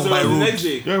Akwa Ibom by road.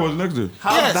 Yeah, it was the next day.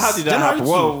 How did that January happen? 2.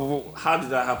 Well, how did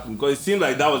that happen? Because it seemed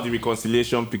like that was the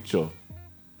reconciliation picture.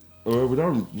 We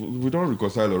don't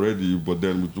reconcile already, but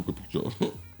then we took a picture.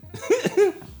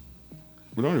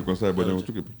 We don't reconcile, but then we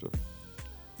took a picture.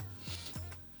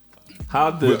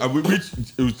 How the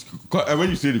when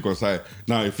you say reconcile,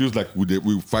 now it feels like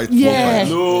we fight. Yeah.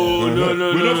 No.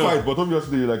 We don't fight, but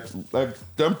obviously like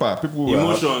temper, people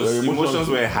emotions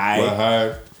were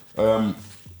high.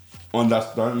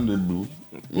 Understandable.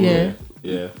 Yeah.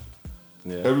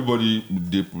 Everybody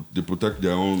they protect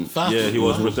their own. Yeah, he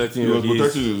was protecting you.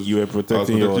 You were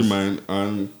protecting yours. Mine,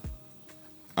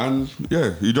 and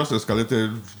yeah, he just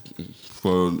escalated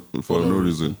for no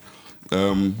reason.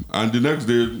 And the next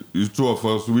day, it's two of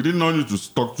us. We didn't want you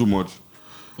to talk too much.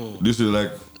 This is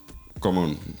like, come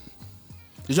on.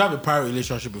 Did you have a prior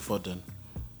relationship before then?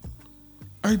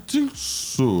 I think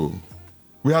so.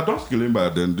 We had done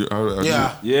Skilimba then.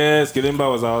 Yeah,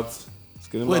 Skilimba was out.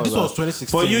 Wait, this was 2016.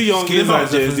 For you young Gen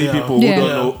Z people who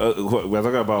don't know, we're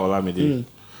talking about Olamide.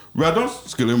 We had done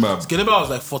Skilimba. Skilimba was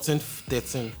like 14,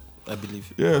 13, I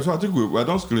believe. Yeah, so I think we had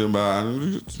done Skilimba.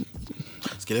 And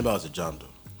Skilimba was a jam though.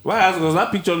 Why? Because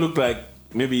that picture looked like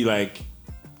maybe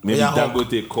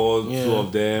Dangote called two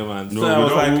of them, and no, so I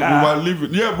was we were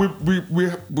leaving. Yeah,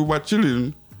 we were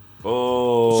chilling.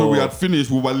 Oh, so we had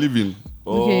finished. We were leaving.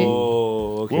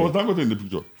 Oh, okay. Well, was Dangote in the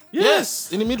picture?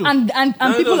 Yes, in the middle. And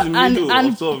people and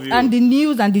the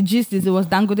news and the gist is it was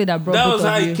Dangote that brought. That was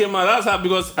how it came out. That's how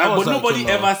but nobody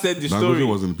ever said the story. Dangote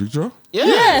was in the picture.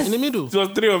 Yes, in the middle. It was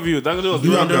three of you. Dangote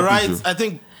was on the right. I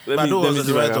think. Bado was on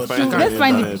the right. Let's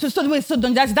find it. So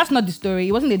Don Jazzy, that's not the story.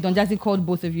 It wasn't a Don Jazzy called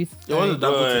both of you. It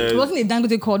wasn't a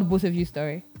Dangote called both of you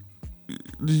story.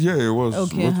 Yeah, it was.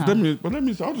 Okay. Let me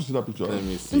see. I want to see that picture. Let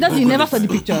me see. You never saw the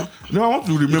picture. No, I want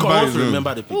to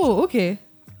remember. The picture. Oh, okay.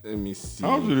 Let me see. I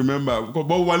want to remember, but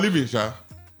we were leaving, Sha.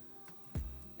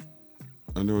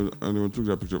 And they took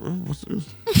that picture. What's this?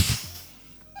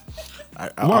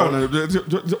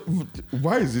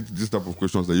 Why is it this type of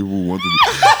questions that you want to be?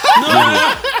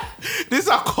 These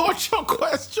are culture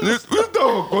questions. This is not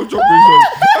a culture question.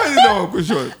 Why is it not a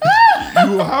question?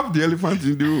 You have the elephant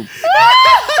in the room.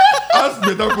 Ask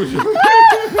better questions.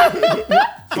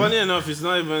 Funny enough, it's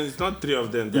not three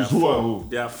of them. There are four.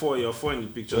 There are four. You're four in the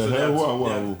picture. So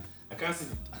I can't see.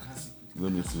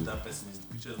 Let me see. That person is the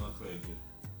picture is not clear again.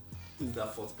 Who's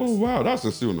that fourth person? Oh wow, that's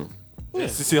a seal, no?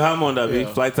 Yes, Cecil Hammond, that big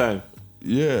flight time.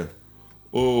 Yeah.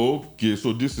 Oh, okay.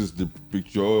 So this is the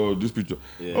picture. This picture.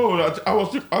 Yeah. Oh, this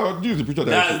is the picture.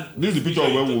 This is the picture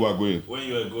when we were going. When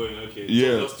you were going, okay.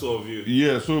 Yeah. So just two of you.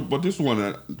 Yeah. So, but this one,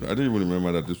 I didn't even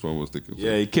remember that this one was taken. So.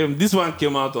 Yeah, it came. This one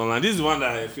came out online. This is one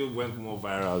that I feel went more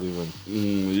viral even.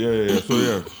 Yeah. So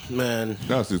yeah, man,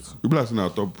 that's it. You blast in our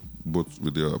top both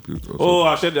with the appeal. Oh,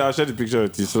 I'll share the picture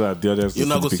with you so that the others can see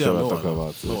the picture I'm talking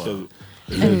about.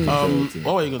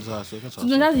 What were you going to ask? So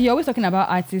you're always talking about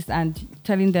artists and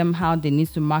telling them how they need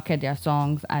to market their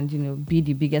songs and be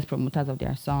the biggest promoters of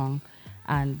their song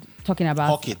and talking about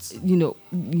hawk it.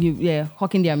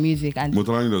 Hawking their music. And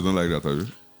Motorani doesn't like that, are you?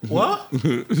 What?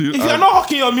 If you're not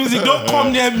hawking your music, don't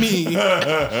come near me.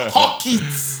 Hawk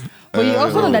it. But you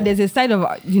also know that there's a side of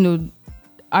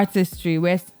artistry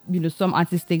where some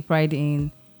artists take pride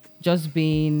in just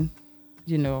being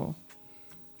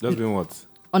just being what?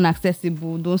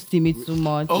 Unaccessible, don't steam it too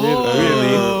much.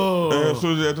 Really?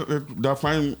 So they're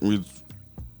fine with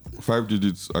 5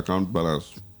 digits account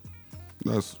balance.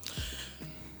 If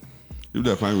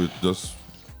they're fine with just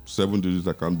 7 digits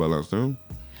account balance, then.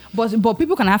 But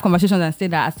people can have conversations and say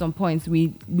that at some points we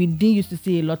didn't used to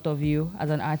see a lot of you as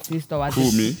an artist or as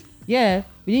me? Yeah,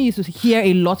 we didn't used to hear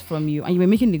a lot from you, and you were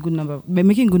making a good number. You were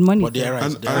making good money. But the era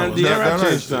changed. The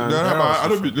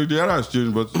era has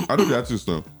changed, but I don't be artist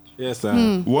now. Yes, sir.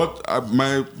 What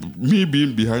me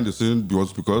being behind the scene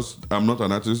was because I'm not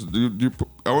an artist.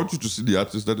 I want you to see the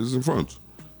artist that is in front.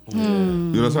 You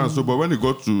understand? So, but when it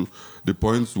got to the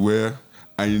points where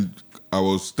I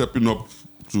was stepping up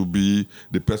to be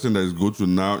the person that is going to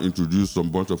now introduce some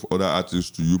bunch of other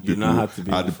artists to you people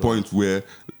at the point where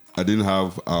I didn't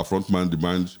have our frontman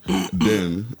demand,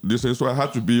 then they say, so I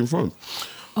had to be in front.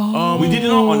 We did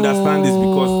not understand this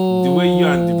because the way you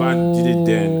and Divan did it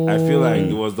then, I feel like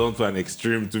it was done to an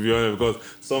extreme, to be honest, because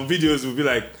some videos will be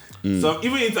like, some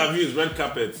even interviews, red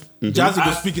carpet. Jazzy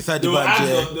will speak inside the band.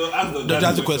 They'll ask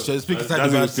the Jazzy question. Speak inside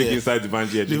the band. Speak inside the band.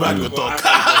 The band will talk.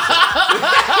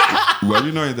 Were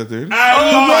you not entertained?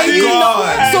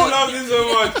 I love this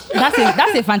so much. That's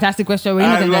a fantastic question. Were you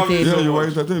not entertained? Yeah, you were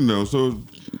entertained now. So,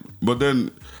 but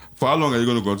then, for how long are you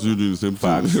going to continue doing the same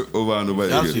thing over and over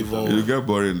again? You get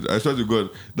boring. I swear to God,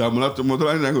 that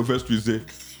Motolani go first tweet say,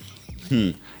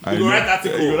 You go write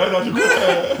article.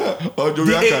 Or the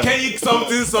archaic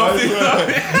something.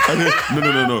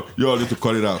 No. You all need to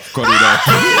cut it out.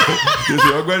 They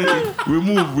say, we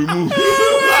move.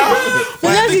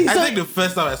 I think the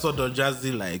first time I saw Don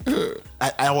Jazzy, like,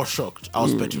 I was shocked. I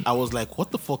was petrified. I was like,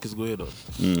 what the fuck is going on?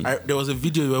 There was a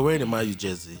video, you were wearing a Man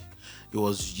jersey. It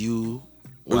was you.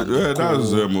 Yeah, that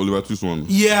was Oliver Twist one.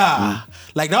 Yeah.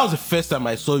 Like, that was the first time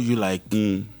I saw you, like,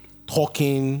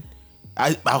 talking.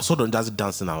 I saw Don Jazzy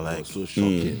dancing. I was like, so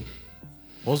shocking.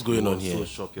 What's going on here? So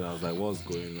shocking. I was like, what's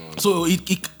going on? So he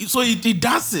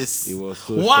dances. It was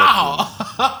so wow.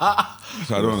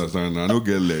 So I don't understand. I don't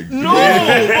get legs. No,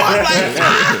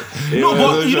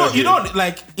 but you know,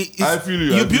 like I feel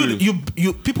you.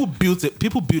 People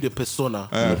build a persona.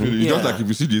 I feel you. Just like if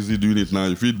you see Jay-Z doing it now,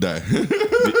 you feel die.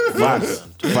 Fast.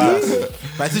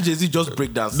 If I see Jay-Z just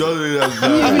break dance.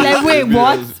 I'm like, wait,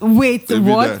 what?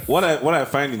 What I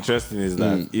find interesting is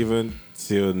that even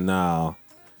till now,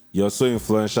 you're so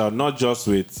influential, not just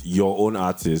with your own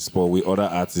artists, but with other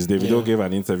artists. Davido gave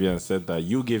an interview and said that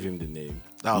you gave him the name.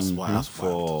 That was wild. That's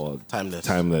for wild.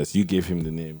 Timeless. You gave him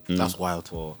the name. That's wild.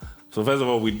 So first of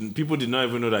all, people did not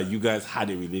even know that you guys had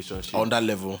a relationship. On that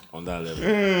level.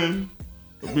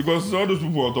 Because all those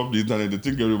people on top of the internet, they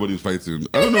think everybody's fighting.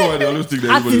 I don't know why they always think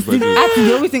that everybody's fighting.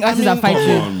 They always think artists are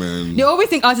fighting. Come on, man. They always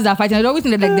think artists are fighting. They always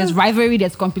think that like there's rivalry,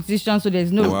 there's competition, so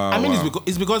there's no.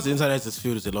 It's because the internet is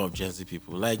filled with a lot of Gen Z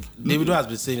people. Like Davido has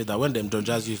been saying it that when Don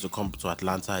Jazzy used to come to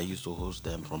Atlanta, I used to host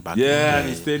them from back. Yeah,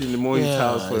 he stayed in the Mohit's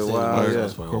house for a while.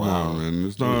 Come on, man.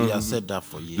 It's not. He has said that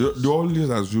for years. They always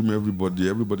assume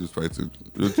everybody's fighting.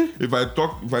 If I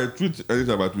tweet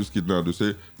anything about Whiskey now, they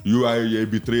say you are a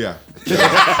betrayer.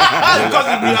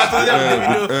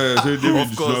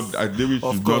 David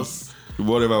should not,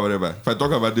 whatever. If I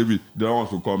talk about David, the other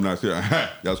ones will come now and say,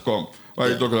 he has come. What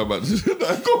are you talking about?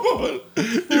 Come on.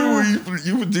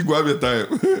 You think we have a time.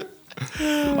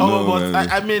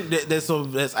 I mean,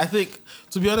 there's I think,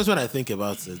 to be honest, when I think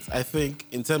about it, I think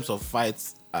in terms of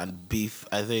fights and beef,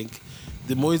 I think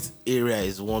the Moist area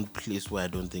is one place where I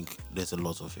don't think there's a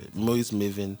lot of it. Moist,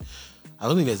 Maven, I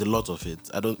don't think there's a lot of it.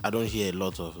 I don't hear a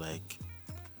lot of like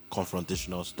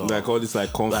confrontational stuff. Like all this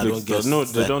like conflict stuff. No,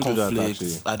 they don't do that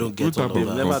actually. I don't get all of that.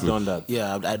 They've never done that.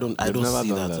 Yeah, I don't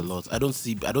see that a lot. I don't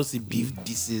see beef.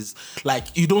 This is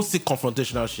like you don't see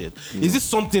confrontational shit. Is this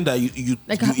something that you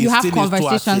have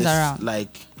conversations around?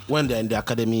 Like when they're in the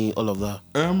academy, all of that.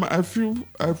 I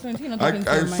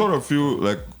sort of feel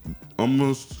like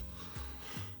almost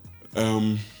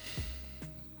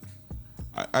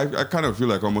I kind of feel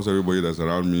like almost everybody that's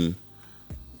around me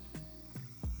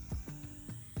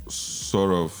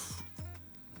sort of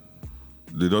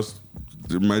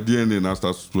my DNA now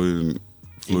starts flowing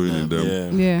in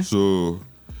them. Yeah. So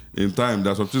in time,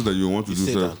 there's some things that you want to do.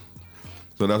 So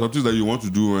there's some things that you want to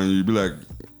do and you be like,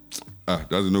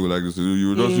 that's no like this.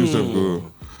 You just yourself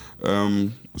go.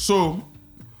 So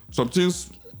some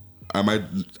things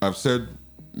I've said,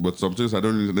 but some things I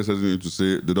don't necessarily need to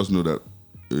say. They just know that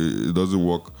it doesn't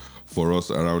work for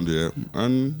us around here,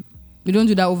 and we don't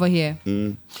do that over here.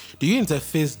 Do you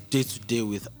interface day to day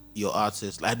with your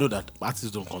artists? I know that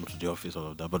artists don't come to the office, all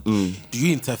of that, but do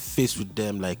you interface with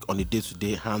them like on a day to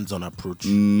day, hands-on approach?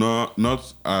 Not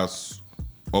as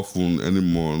often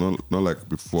anymore. Not like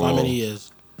before. For how many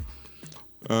years?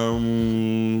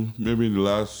 Maybe in the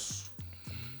last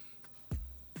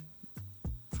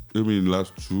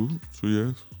 2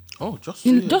 years. Oh, just 2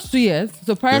 years. Just 2 years.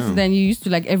 So prior to then, you used to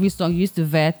like every song. You used to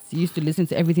vet. You used to listen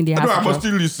to everything they had. I must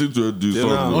still listen to the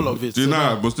song. All of it.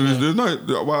 I must still listen.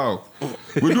 Wow.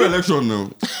 We do election now.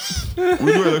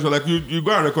 We do election. Like you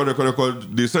go and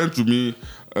record. They send to me.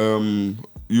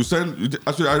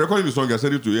 Actually, I recorded the song. I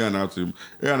sent it to A&R team.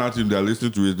 A&R team, they are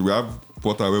listening to it. We have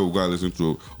portal where we go and listen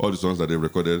to all the songs that they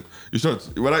recorded. In short,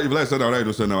 if I send out, I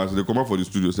don't send out. They come up for the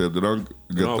studio. Say they don't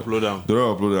upload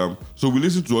them. So we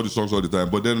listen to all the songs all the time.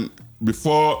 But then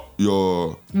before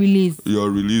your release,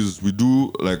 we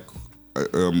do like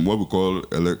what we call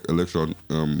election.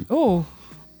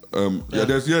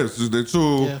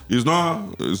 It's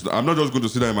not. I'm not just going to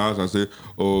sit there in my house and say,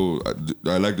 "Oh,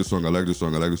 I like this song. I like this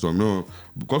song. I like this song." No,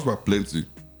 because we're plenty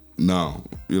now.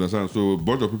 You understand? So a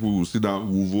bunch of people will sit down,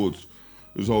 will vote.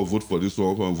 So I'll vote for this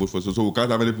one, I'll vote for this. So we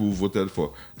can't have many people who voted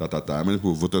for that. How many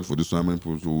people voted for this one? How many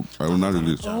people? So I will not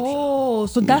release. Oh,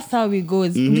 so that's how it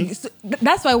goes. So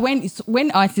that's why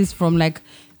when artists from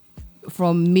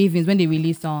Mavens, when they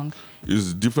release songs,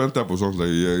 it's different type of songs that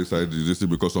you hear inside this thing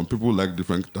because some people like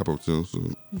different type of things. So.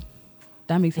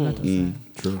 That makes a lot of sense.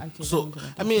 True. Actually, So,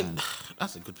 I mean,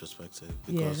 that's a good perspective.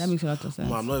 Yeah, that makes a lot of sense.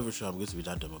 I'm not even sure I'm going to be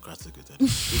that democratic with it.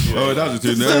 Oh, that's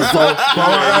the thing.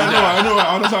 I know,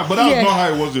 I understand. But that's not how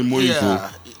it was in Moise.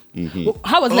 Yeah.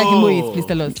 How was it like in Moise? Please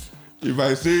tell us. If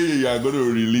I say you are going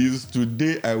to release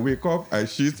today, I wake up, I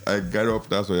shit, I get up,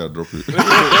 that's why you're dropping.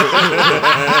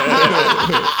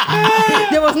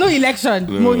 There was no election,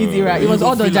 Moise era. It was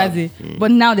all Don Jazzy. But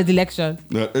now there's election.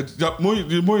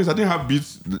 Moise, I didn't have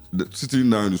beats sitting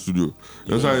down in the studio.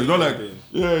 It's not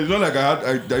like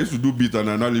I used to do beat and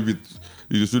I now leave it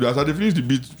in the studio. As I finish the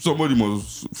beat, somebody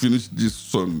must finish this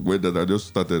song where that I just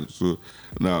started. So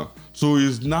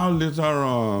it's now later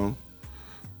on.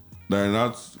 Then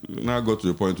now got to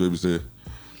a point where we say,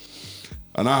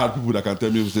 and I had people that can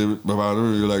tell me, say, Baba, I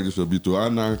don't really like this your beat,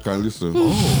 and I can listen.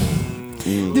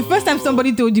 The first time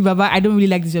somebody told you, Baba, I don't really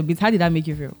like this your beat, how did that make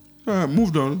you feel? I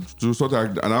moved on to sort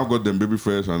of, and I got them Baby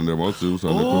Fresh and them also. You see,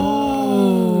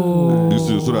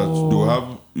 so that they will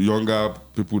have younger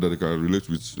people that they can relate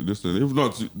with. Listen, if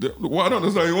not, I don't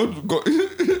understand. You want to go.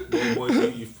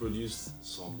 You've produced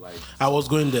some like. I was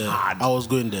going there. Yeah. I was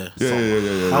going there.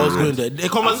 The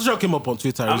conversation came up on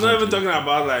Twitter. I'm not even talking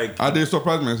about like. They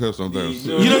surprise myself sometimes.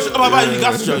 You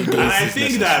got to And I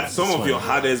think that some of your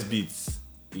hardest beats,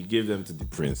 you gave them to the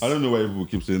Prince. I don't know why people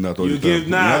keep saying that all the time. You gave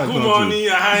good morning,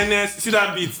 Your Highness. See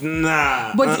that beat?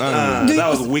 Nah. But that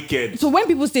was wicked. So when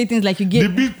people say things like you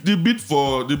give the beat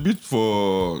for give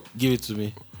it to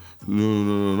me.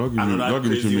 No, not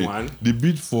give it to me. One. The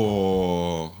beat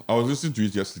for I was listening to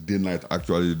it yesterday night.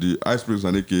 Actually, the Ice Prince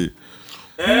and AK.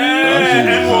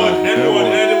 N-word.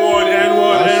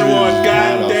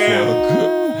 Goddamn.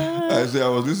 I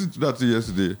was listening to that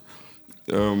yesterday.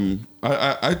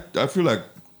 I feel like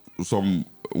some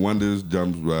one day's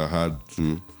jams were hard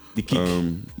too. The kick.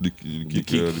 The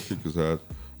kick is hard.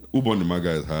 Ubon the Maga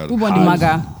is hard. Ubon the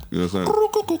Maga. You understand?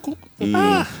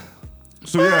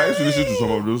 So yeah, I used to listen to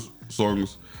some of those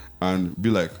songs and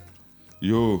be like,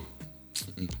 yo,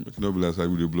 not be like I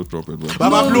will blow trumpet.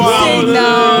 Baba blow out.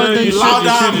 You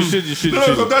should.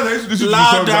 Sometimes I used to listen to the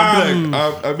songs and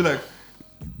I'll be like,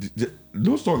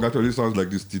 no song actually sounds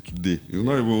like this till today. It's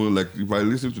not even like if I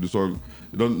listen to the song,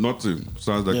 nothing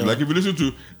sounds like it. Like if you listen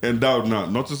to Endowed now,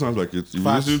 nothing sounds like it. If you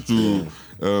listen to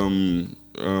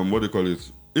what they call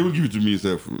it, it will give it to me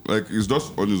itself. Like it's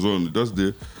just on its own, just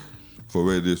there for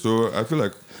where it is. So I feel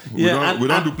like we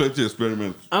don't do plenty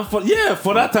experiments. And for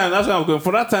that time, that's where I'm going.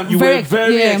 For that time, you were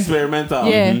very experimental.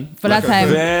 Yeah, for that time.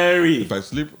 Very. If I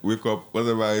sleep, wake up,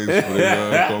 whatever is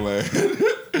come my head.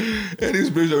 Any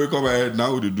inspiration will come my head,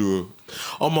 now what do you do?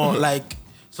 Like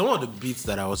some of the beats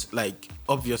that I was like,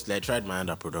 obviously I tried my hand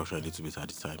at production a little bit at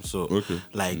the time. So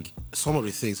like some of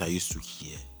the things I used to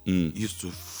hear used to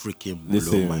freaking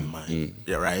blow my mind.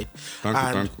 Yeah, right?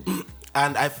 Thank you.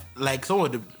 And I like some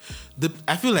of the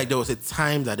I feel like there was a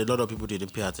time that a lot of people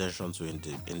didn't pay attention to in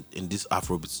this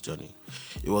Afrobeats journey.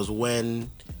 It was when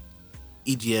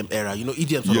EDM era,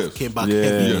 EDM sort of came back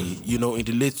heavily, in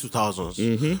the late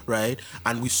 2000s, right?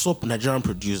 And we saw Nigerian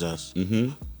producers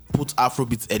put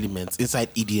Afrobeats elements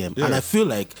inside EDM. And I feel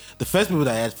like the first people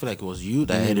that I heard, it was you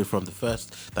that I heard it from the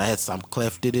first. That I heard Sam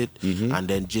Clef did it, and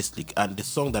then Gislick. And the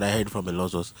song that I heard from a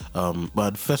lot was,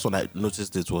 but the first one I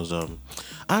noticed it was,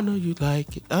 I know you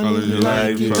like it, I know you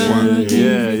like it.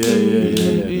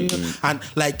 Yeah. And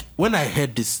like when I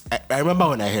heard this, I remember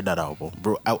when I heard that album,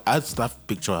 bro. I had that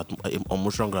picture on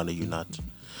Motion Ground at UNAT,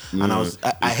 and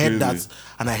I heard that,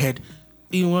 and I heard.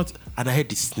 You know what? And I heard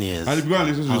the snares. And if you go and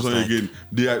listen to the song again,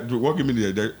 what gave me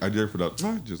the idea for that?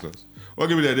 Jesus. What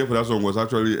gave me the idea for that song was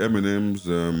actually Eminem's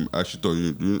I Shit On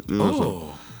You. You know that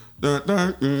song?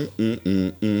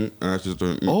 I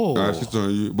Shit On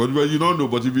You. But you don't know,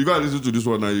 but if you go and listen to this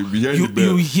one now, you'll be hearing the bell.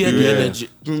 You hear the energy.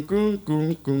 That's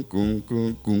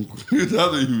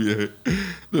what you hear.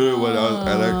 I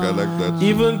like that.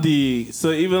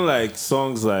 Even like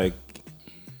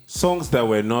songs that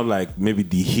were not like maybe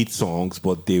the hit songs,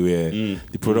 but they were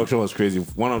the production was crazy.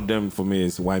 One of them for me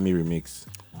is Why Me Remix.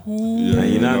 Yeah,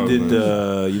 and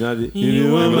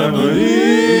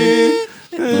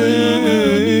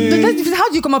how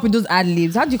do you come up with those ad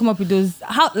libs? How do you come up with those?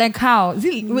 How? Is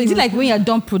it like when you're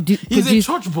done producing? He's a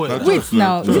church boy. Wait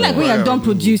now. Is it like when you're done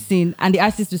producing and the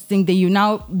artist to sing, then you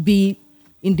now be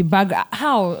in the background?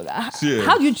 How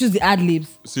do you choose the ad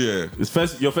libs? Your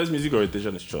first music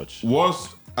orientation is church.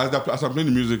 As I'm playing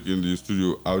the music in the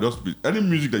studio, I would just be any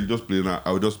music that you just play now.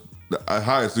 I would just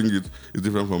how I sing it is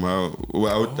different from how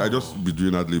I just be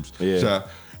doing ad libs. Yeah. So,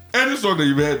 any song that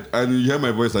you've heard and you hear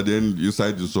my voice at the end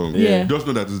inside the song, just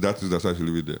know that is that's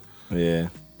actually with there. Yeah.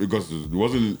 because it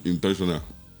wasn't intentional.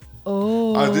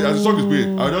 Oh. As the song is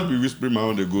playing, I'll just be whispering my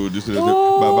own. They go, this is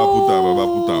Baba Puta.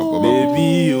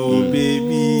 Baby, oh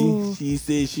baby, she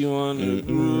say she wanna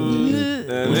groove.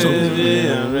 I'm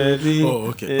ready. Oh,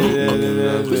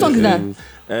 okay. Which song is that?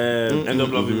 End Up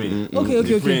Loving Me. Okay.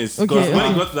 The Prince. Because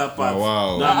when he got to that part,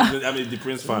 wow. no, I'm a the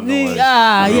Prince fan. No worries.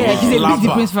 Yeah, he's a Lamba.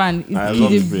 big Prince fan. I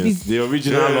love the Prince. The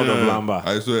original Lord of Lamba.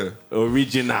 I swear.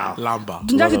 Original. Lamba.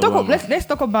 Don Jazzy, let's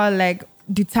talk about like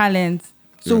the talent.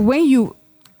 So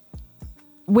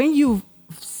when you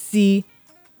see,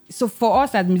 so for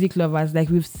us as music lovers, like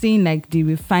we've seen like the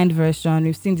refined version,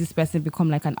 we've seen this person become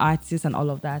like an artist and all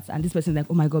of that, and this person like,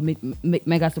 oh my god,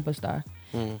 mega superstar.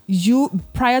 You,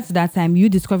 prior to that time, you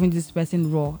discovering this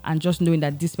person raw and just knowing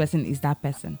that this person is that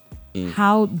person.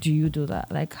 How do you do that?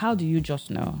 Like, how do you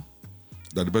just know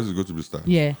That the person is going to be star?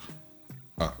 Yeah.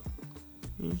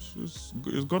 It's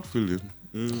gut feeling.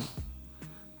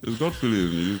 It's gut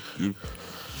feeling. You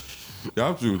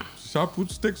have to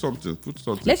put something.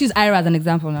 Let's use Ira as an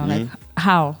example now. Like,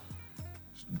 how?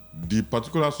 The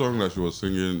particular song that she was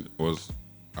singing was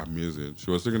amazing.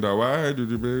 She was singing that, why did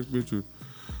you make me to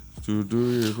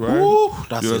do it? Why? Ooh,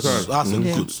 that's You a understand?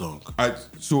 good song.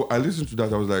 So I listened to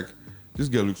that. I was like, this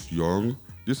girl looks young.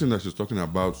 This thing that she's talking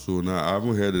about. So now I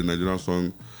haven't heard a Nigerian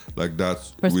song like that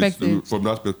from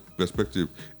that perspective.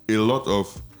 A lot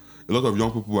of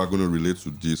young people are going to relate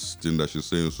to this thing that she's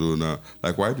saying. So now,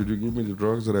 like, why did you give me the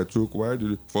drugs that I took? Why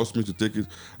did you force me to take it?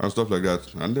 And stuff like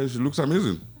that. And then she looks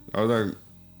amazing. I was like,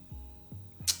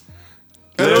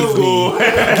 hello,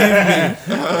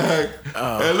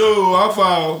 hello, how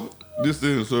far? This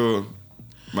thing. So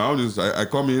my own is, I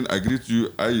come in, I greet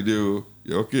you, how you do?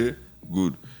 Yeah, okay,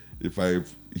 good. If I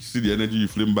see the energy you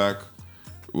flame back,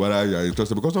 whether you are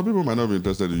interested, because some people might not be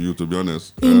interested in you, to be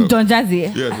honest. In Don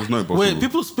Jazzy? Yes, it's not impossible. Wait,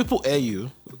 people air you?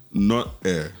 Not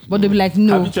air. But they'll be like,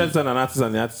 no. Have you tried to sign an artist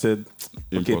and the artist said,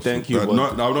 okay, Impossible. thank you. I will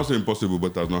not say impossible,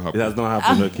 but it has not happened. It has not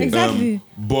happened, okay. Exactly.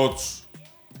 But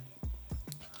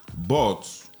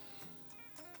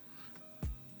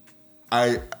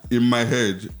in my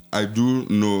head, I do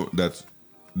know that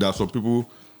there are some people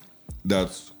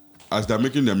that, as they're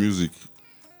making their music,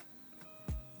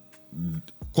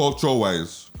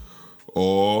 culture-wise,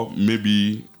 or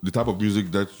maybe the type of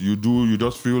music that you do, you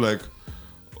just feel like,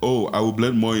 oh, I will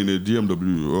blend more in a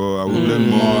DMW, or I will blend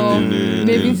more in a...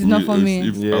 Maybe it's not for me.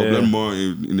 I will blend more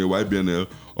in a YBNL,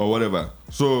 or whatever.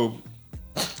 So,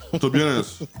 to be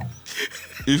honest,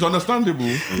 it's understandable.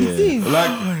 It is.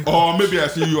 Like, or maybe I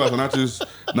see you as an artist,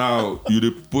 now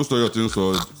you post all your things,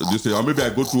 or this, or maybe I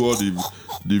go through all the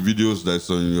videos that's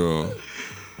on your...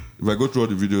 If I go through all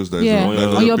the videos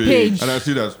that's on your page, and I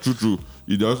see that true,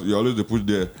 you always put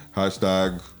there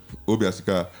hashtag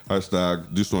Obiasika, hashtag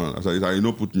this one. I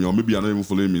know put me, or maybe you're not even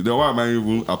following me. Then why am I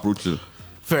even approaching?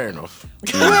 Fair enough.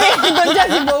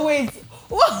 Wait.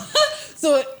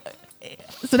 So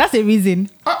that's a reason.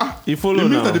 You follow it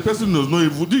means now. that the person knows no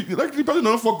evil. Like the person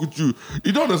don't fuck with you.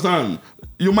 You don't understand.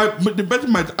 The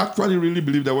person might actually really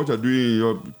believe that what you're doing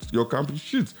in your camp is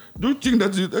shit. Don't think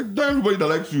that not everybody that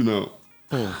likes you now.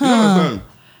 You don't understand.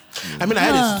 I mean, I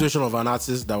had a situation of an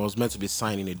artist that was meant to be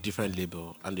signed in a different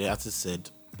label, and the artist said,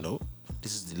 no,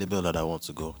 this is the label that I want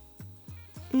to go.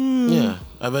 Yeah,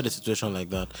 I've had a situation like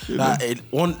that.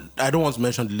 I don't want to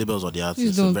mention the labels or the artists.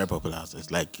 It's a very popular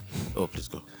artist. Like, oh, please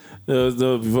go.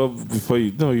 Before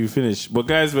you finish. But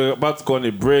guys, we're about to go on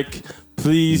a break.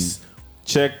 Please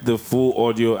check the full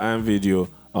audio and video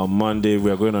on Monday. We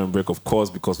are going on a break, of course,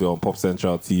 because we're on Pop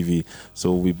Central TV.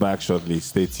 So we'll be back shortly.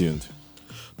 Stay tuned.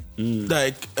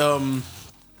 Like,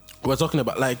 we're talking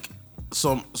about like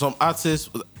some artists.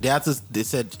 The artists, they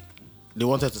said they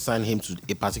wanted to sign him to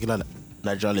a particular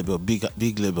Nigerian label,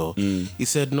 big label. He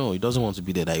said no, he doesn't want to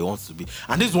be there. That he wants to be.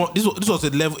 And this was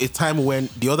a time when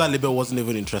the other label wasn't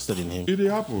even interested in him. It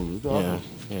happened.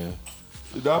 Yeah.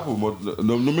 It happened, but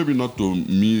no, maybe not to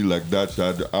me like that.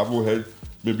 I haven't heard.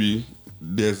 Maybe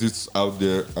there's this out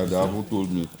there, and they haven't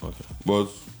told me. Okay. But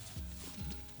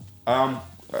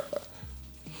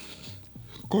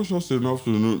conscious enough to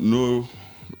know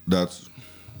that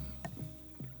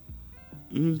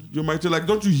you might say, like,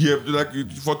 don't you hear, like,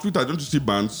 for Twitter, don't you see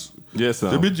bands? Yes, sir.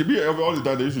 All the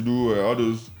time they used to do all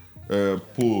those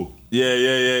poll. Yeah.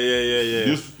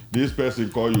 This person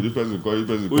call you, this person call you,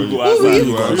 this person call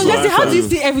you. How do you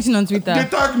see everything on Twitter? They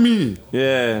tag me.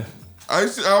 Yeah.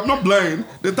 I'm not blind.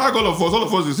 They tag all of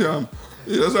us, they say,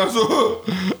 you know, so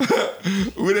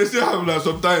when they say that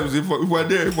sometimes, if we're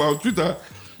there, if we're on Twitter,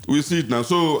 we see it now.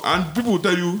 So, and people will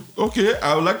tell you, okay,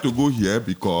 I would like to go here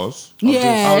because.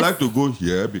 Yes. I would like to go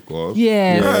here because.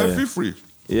 Yes. Feel free.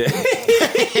 Yeah.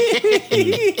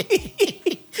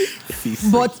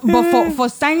 but for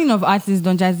signing of artists,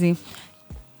 Don Jazzy,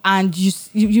 and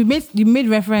you made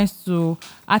reference to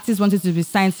artists wanting to be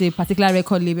signed to a particular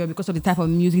record label because of the type of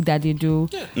music that they do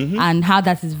and how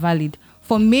that is valid.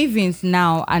 For Mavins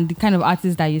now and the kind of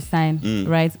artists that you sign,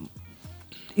 right?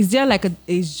 Is there like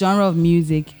a genre of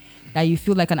music that you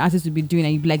feel like an artist would be doing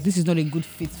and you'd be like, this is not a good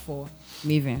fit for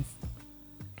Mavins?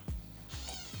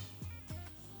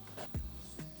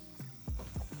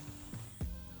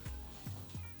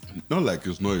 Not like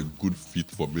it's not a good fit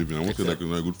for Maven. I won't say like it's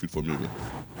not a good fit for Maven.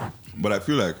 But I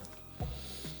feel like,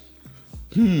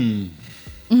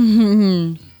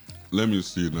 let me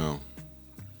see now.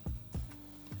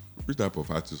 Which type of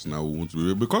artist now we want to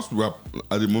be? Because we are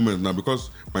at the moment now, because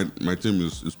my team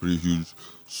is pretty huge,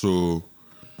 so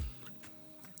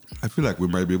I feel like we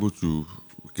might be able to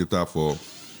cater for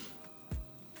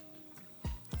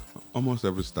almost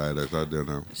every style that's out there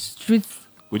now. Street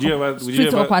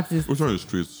hop artists. Which one is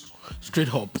streets? Street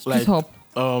hop. Street hop.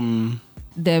 Them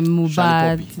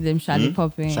Mubad, them Shali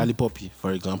Poppy. Shali Poppy,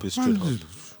 for example, is street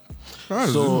hop.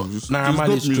 So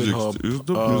Naramali is street hop. It's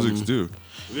dope music still.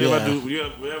 Will you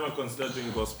ever consider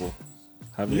doing gospel?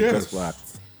 Having a gospel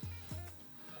act?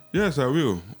 Yes, I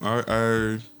will.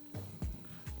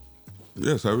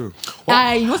 Yes, I will.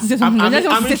 You want to say something?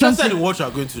 I'm interested in what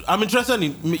you're going to. I'm interested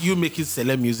in you making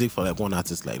select music for like one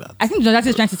artist like that. I think Don Jazzy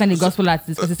is trying to sign a gospel artist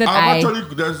because he said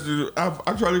I've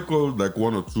actually called like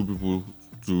one or two people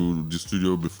to the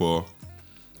studio before,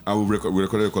 and we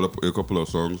recorded a couple of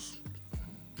songs.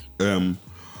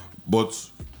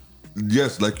 But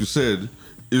yes, like you said,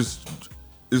 it's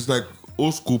like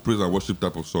old school praise and worship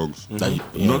type of songs.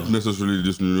 Not necessarily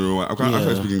this new one. I can't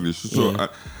actually speak English, so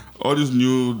all this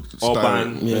new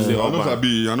urban, style.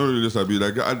 I know really sabi.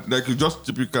 Like it's just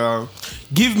typical.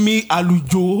 Give me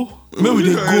Alujo. Maybe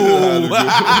they go.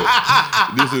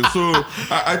 So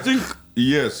I think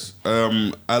yes.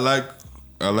 I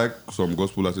like some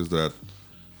gospel artists that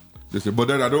they say, but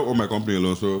then I don't own my company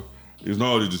alone, so it's not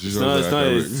all the decisions.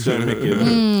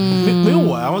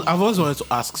 Meanwhile, I've always wanted to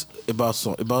ask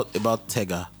about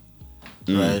Tega,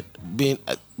 right? Being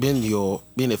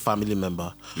a family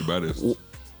member. The baddest.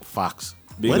 Facts.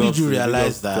 When did you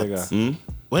realize that?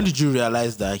 When did you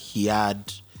realize that he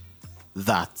had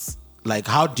that? Like,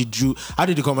 how did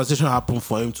the conversation happen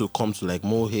for him to come to like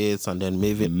more hits and then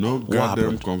maybe no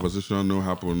goddamn conversation, no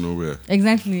happen nowhere.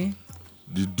 Exactly.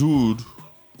 The dude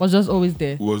was just always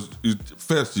there.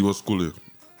 First he was schooling,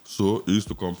 so he used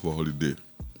to come for holiday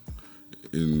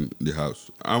in the house.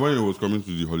 And when he was coming to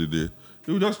the holiday,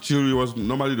 he would just chill. He was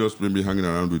normally just maybe hanging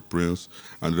around with Prince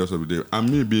and the rest of the day. And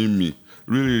me being me,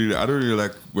 really, I don't really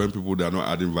like when people that are not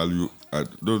adding value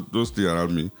don't stay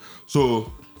around me.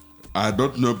 So I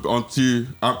don't know until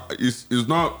it's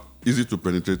not easy to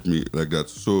penetrate me like that.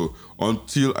 So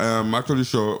until I am actually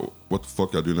sure what the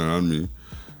fuck you're doing around me,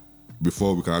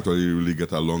 before we can actually really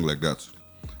get along like that.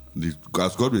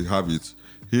 As God will have it,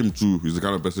 him too is the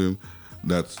kind of person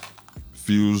that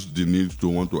feels the need to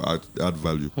want to add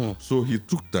value. So he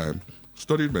took time,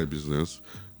 studied my business,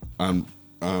 and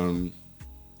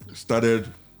started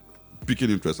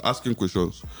picking interest, asking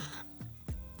questions.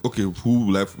 Okay,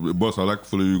 who left? Boss, I'd like to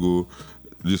follow you go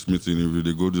this meeting. If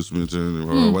they go this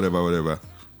meeting, whatever.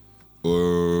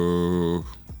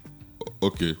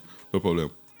 Okay, no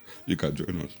problem. You can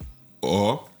join us.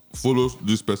 Or follow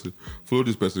this person.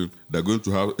 They're going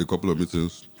to have a couple of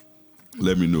meetings.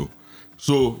 Let me know.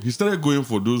 So he started going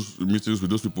for those meetings with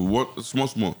those people.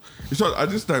 Small. In short, at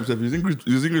this time, his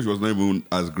English was not even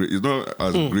as great. It's not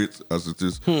as great as it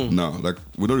is now. Like,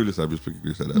 we don't really speak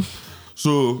English like that.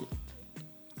 So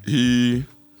he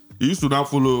used to now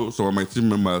follow some of my team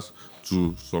members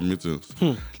to some meetings.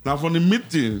 Now, from the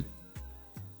meeting,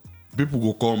 people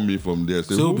go call me from there.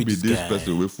 Say, who be this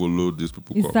person? We follow these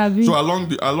people. So along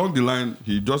the line,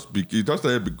 he just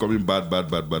started becoming bad.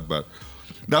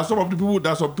 There are some people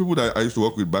that I used to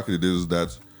work with back in the days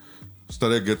that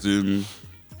started getting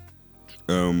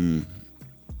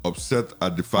upset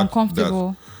at the fact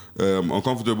uncomfortable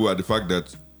at the fact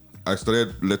that I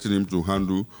started letting him to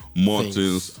handle more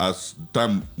things as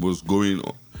time was going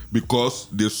on, because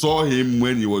they saw him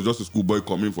when he was just a schoolboy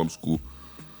coming from school.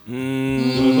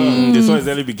 They saw his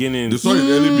early beginning. They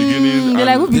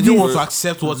didn't want to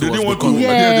accept what they was didn't becoming.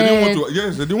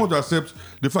 they didn't want to accept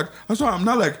the fact. And so I'm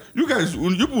not like, you guys,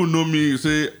 when you people know me,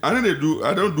 say, I don't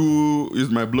do,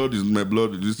 it's my blood.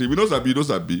 You see, we don't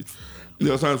sabi. You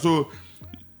understand? So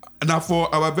now for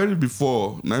our very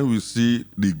before, now we see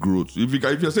the growth.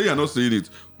 If you're saying you're not saying it,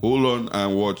 hold on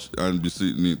and watch and be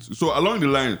seeing it. So along the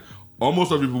line,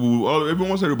 almost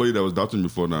everybody that was doubting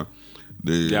before now,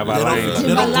 They have aligned.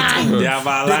 They have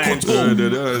aligned. They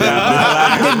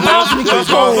bow to the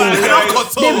control.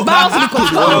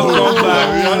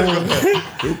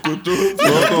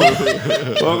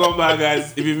 Welcome back,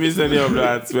 guys. If you missed any of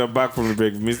that, we're back from the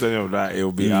break. If you missed any of that,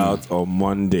 it'll be out on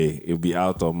Monday.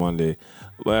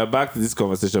 But back to this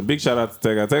conversation. Big shout out to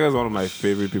Tega. Tega is one of my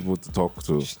favorite people to talk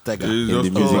to in the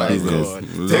music business.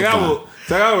 Tega will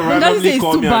randomly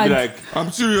call me and be like, I'm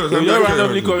serious. He'll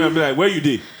randomly call me and be like, where you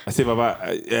did? I say,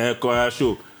 Baba,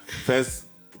 show. First,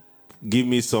 give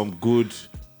me some good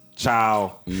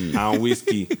chow and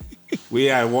whiskey. We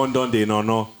I want done they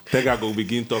no. Tega go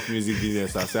begin talk music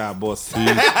business. I say, boss.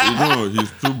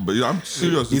 He's too bad. I'm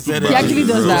serious. He actually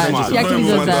does that.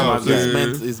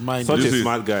 His mind. Such a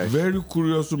smart guy. Very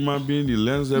curious human being. He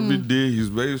learns every day. He's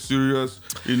very serious.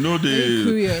 Very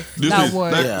curious. That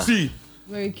word. Like, see.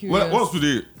 Very curious. What's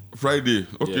today? Friday.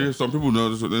 Okay, some people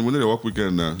know. So when they work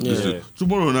weekend now.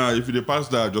 Tomorrow now, if they pass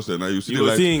that, just now you see the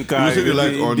light. You see the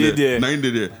light on the 9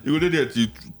 day there. You go there till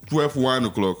 12, 1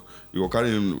 o'clock. You go carry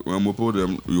him, mopo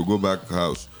them. You go back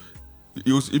house.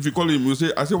 If you call him, you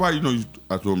say, I say, why you not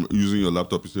at home using your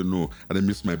laptop? He say, no, and I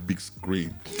miss my big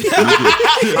screen.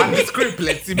 And the screen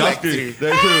plenty black three. And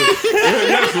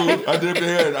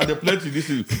the plenty this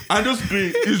is. And the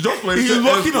screen is just for He's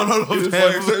working on all of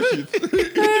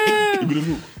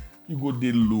them. You go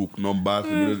they look numbers.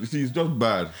 You see, it's just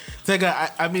bad. Tega,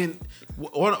 I mean,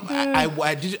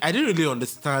 I didn't really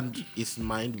understand his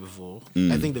mind before.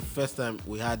 I think the first time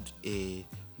we had a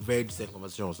very decent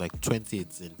conversation was like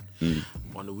 2018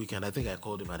 on the weekend. I think I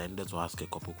called him and I needed to ask a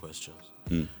couple questions.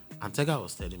 And Tega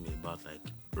was telling me about like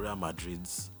Real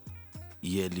Madrid's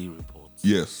yearly reports.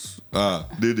 Yes.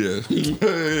 They did.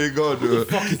 Hey, God. Who the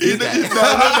fuck is this guy?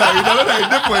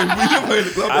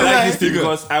 I like this thing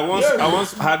because I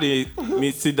once had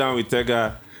me sit down with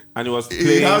Tega and he was playing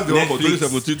he has the one for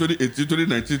Netflix. 2017, 2018,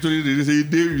 2019, 2020.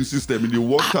 They in system. They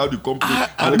worked out the company.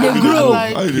 How they grow.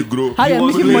 How they grow. How He they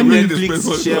was making doing money.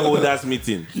 Netflix shareholders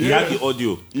meeting. He had the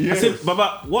audio. Yes. I said,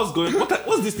 Baba, what's going?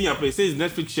 What's this thing I play? He says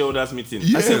Netflix shareholders meeting. I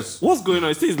Yes. said, what's going on?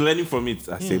 He says he's learning from it.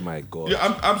 I say, my God.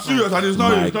 Yeah, I'm serious, and it's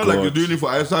not like you're doing it for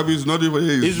eye service. It's not even for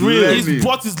It's real. His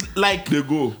bot is like They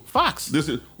go. facts. They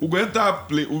say we go enter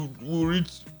plane. We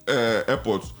reach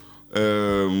airport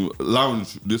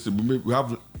lounge. They say we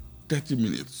have 30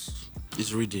 minutes.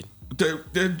 He's reading.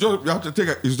 They just we have to take.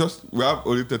 It's just we have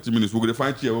only 30 minutes. We're gonna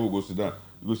find chair where we go sit down.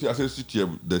 We go see. I say sit chair.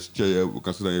 There's chair here. We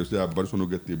can sit down here. Say, but this one no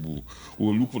get table. We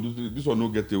will look for this one no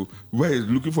get table. Where he's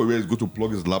looking for where he's going to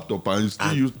plug his laptop and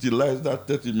still utilize that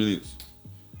 30 minutes.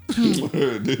 Yeah.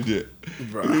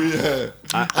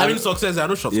 I mean, success. I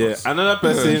know shortcuts. Yeah, another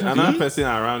person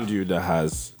around you that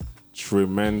has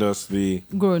tremendously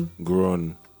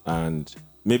grown and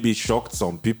maybe shocked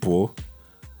some people,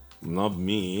 not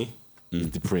me, is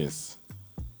the Prince.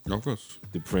 Of course.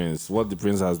 The Prince. What the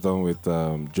Prince has done with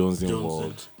Jones in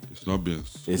World. It's not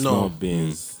beans. It's not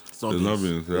beans. It's not It's not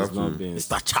beans. beans. It's not beans.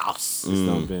 Mr. Charles. It's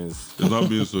not beans. It's not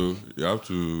beans. So you have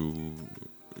to.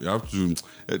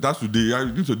 That's today.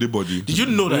 You need to day body. Did you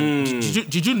know that?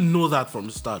 Did you know that from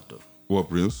the start though? What,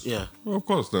 Prince? Yeah. Well, of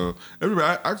course.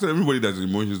 Everybody, actually, everybody that's in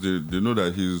emotions, they know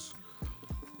that he's.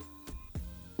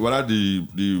 Whether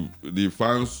the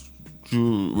fans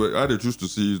choose, whether they choose to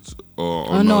see it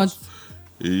or not.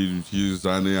 He's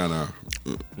an Anna.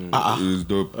 He's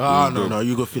dope. No,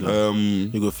 you go feel it.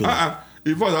 You go feel it.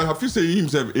 In fact, I feel saying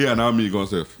himself A&R me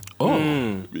himself. Oh.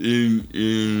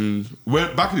 In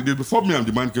well, back in the day before me and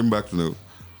the man came back to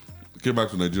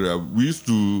Nigeria, we used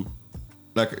to,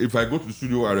 like, if I go to the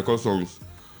studio and record songs,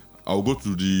 I'll go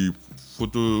to the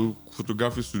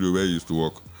photography studio where he used to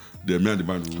work. The man, the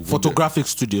band. Photographic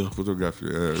studio. Photography.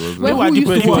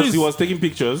 He was taking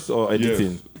pictures or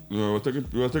editing. Yes. No,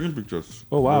 we were taking pictures.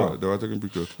 Oh wow, they were taking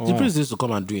pictures. The Prince used to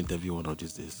come and do interview one of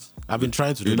these days. I've been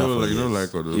trying to do that for years. You don't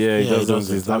like all those. Yeah, he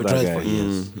doesn't. He's not that guy. For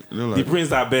years. The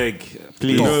Prince, I beg,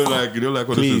 please. You don't like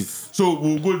all please. those. So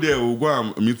we'll go there. We'll go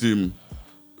and meet him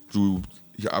to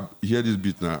hear this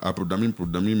beat now.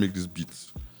 Produmin make this beat.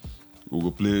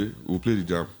 We'll play the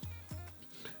jam.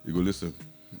 You go listen.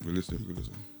 When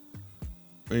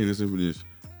you listen finish,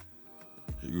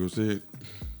 you go say,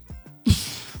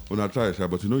 when I try,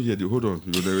 but you know hear the hold on.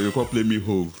 You can't play me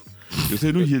Hove. You say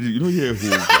you don't hear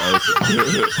Hove.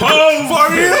 Home for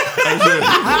real?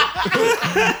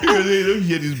 You don't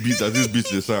hear this beat as this beat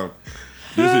the sound.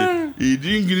 They say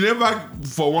he never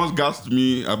for once gassed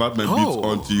me about my beats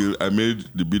until I made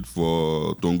the beat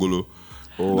for Tongolo.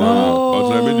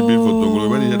 Until I made the beat for Tongolo.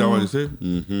 When he hear that one, he say,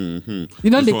 You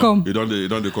don't they come. You don't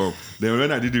they come. Then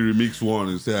when I did the remix one,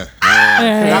 he said,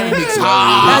 That remix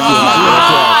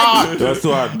hard.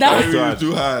 was too hard. That was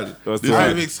too hard. It was too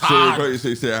hard. It's hard. So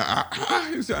he say,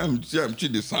 I'm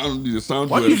cheating the sound.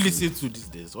 What do you listen to these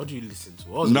days? What do you listen to?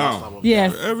 What's now? the last time of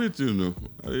Yes. Everything, no.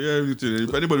 Yeah, everything.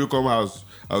 If anybody will come house,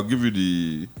 I'll give you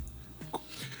the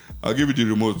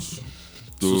remote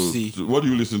to see. What do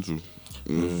you listen to?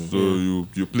 So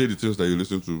you play the things that you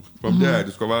listen to. From there, I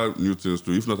discover new things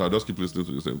too. If not, I'll just keep listening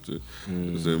to the same thing,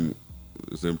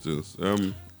 the same things.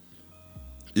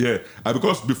 Yeah,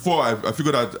 because before I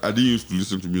figured out I didn't used to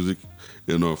listen to music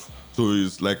enough. So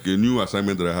it's like a new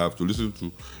assignment that I have to listen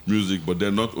to music, but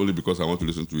then not only because I want to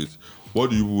listen to it. What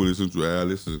do you people listen to? I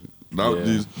listen. Now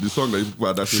the song that you people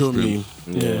are dashing Show me.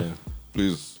 Yeah.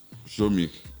 Please show me.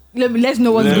 Let's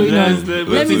know what's going on.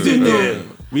 Let me to know.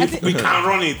 We can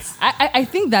run it. I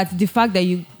think that the fact that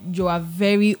you are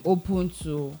very open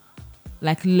to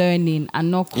like learning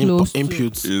and not close to Is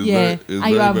inputs.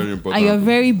 very important. And you're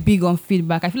very big on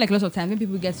feedback. I feel like lots of times when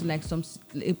people get to like a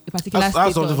particular That's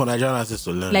status, something for Nigerian artists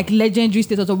to learn. like legendary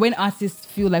status, or when artists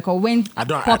feel like, or when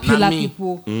popular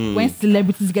people, when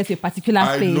celebrities get to a particular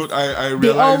phase, they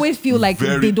always feel like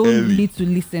they don't need to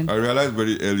listen. I realized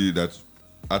very early that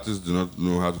artists do not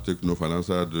know how to take no for an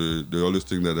answer. They always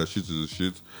think that their shit is a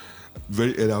shit.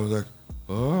 Very early, I was like,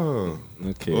 oh,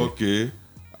 okay.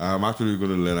 I'm actually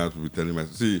going to learn how to be telling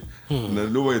myself. See,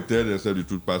 nobody tell themselves the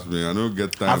truth past me. I don't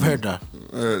get time. I've heard that.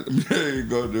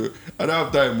 I don't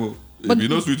have time. If you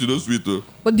know sweet, you know sweet.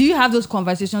 But do you have those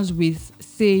conversations with,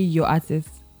 say, your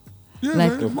artists? Yeah,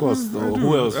 like, of course.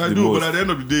 Who else? I do, but at the end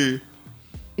of the day,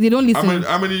 they don't listen.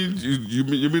 How many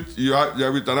you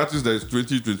are with an artist that is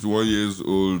 20, 21 years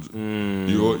old.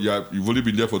 You've only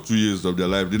been there for 2 years of their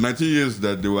life. The 19 years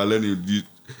that they were learning.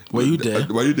 Were you there?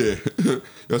 Were you there?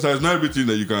 It's not everything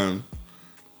that you can.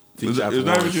 It's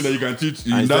not everything that you can teach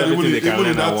in that, even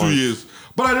in that 2 years.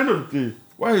 But at the end of the day,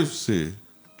 why you say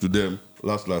to them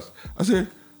last? I say,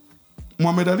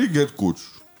 Muhammad Ali get coach.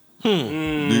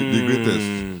 The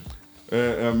greatest.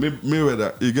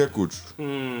 Mayweather, he get coach.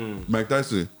 Mike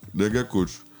Tyson, they get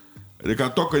coach. They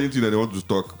can talk anything that they want to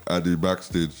talk at the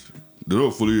backstage. They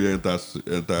don't follow you enter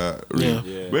ring.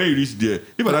 Yeah. When you reach there,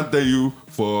 if I don't tell you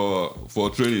for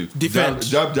training,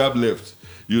 jab left.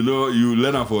 You know, you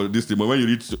learn how for this thing, but when you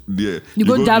reach there, you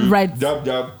go jab right.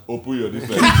 Jab, open your this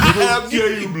leg. They go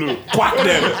tear you blue. Quack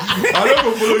them. I don't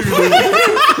go follow you.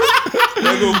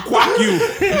 They go quack you.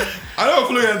 I don't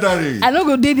follow you entering. I don't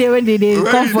go there when they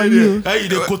come for you. Hey,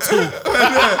 they go too.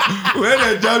 When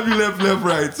they jab you left,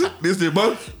 right. This thing,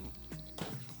 but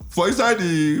for inside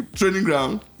the training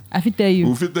ground, I fit tell you.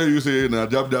 We fit tell you say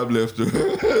jab left. So you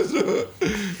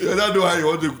don't know how you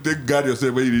want to take guard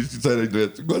yourself when you reach inside the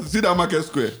net. Because see that market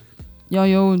square. You're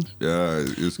your own. Yeah,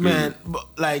 it's crazy. Man, but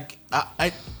like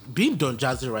I being Don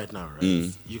Jazzy right now,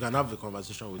 right? You can have a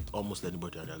conversation with almost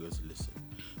anybody and they're going to listen.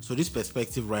 So this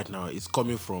perspective right now is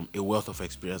coming from a wealth of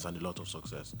experience and a lot of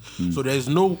success. So there's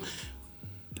no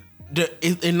a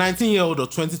 19-year-old or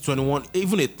 20, 21,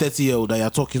 even a 30-year-old that you're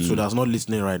talking to that's not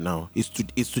listening right now is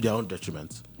to their own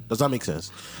detriment. Does that make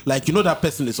sense? Like, you know that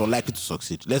person is unlikely to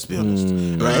succeed. Let's be honest,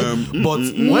 right? But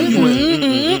when you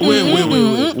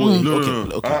wait. No.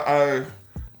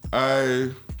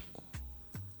 Okay.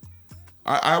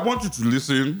 I want you to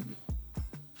listen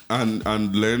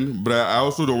and learn, but I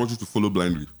also don't want you to follow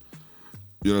blindly.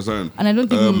 You understand? And I don't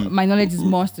think my knowledge is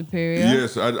more superior.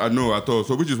 Yes, I know at all.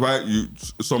 So which is why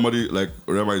somebody like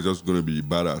Rema is just going to be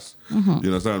badass. You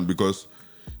understand? Because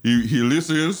he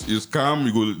listens, he's calm,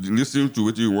 you go listen to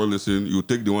what you want to listen, you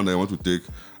take the one that you want to take,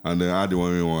 and then add the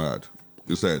one you want to add.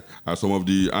 You said. And some of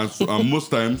the and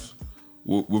most times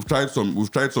we've tried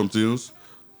some things.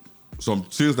 Some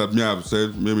things that may have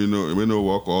said maybe it may not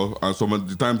work, and some of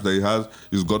the times that he has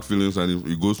his gut feelings and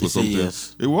he goes for something,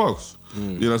 it works.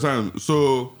 You understand?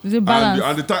 So there's a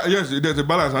balance. Yes, there's a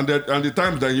balance, and the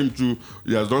times that him too,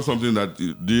 he has done something that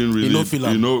didn't really,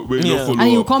 follow.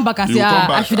 And you come back and say,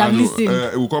 I should have listened.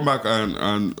 We'll come back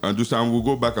and do something. We'll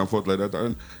go back and forth like that,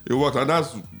 and it works. And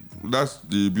that's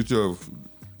the beauty of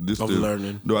this thing.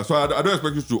 Learning. So I don't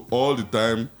expect you to all the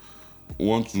time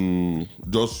want to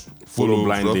just follow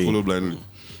blindly.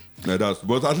 Like that,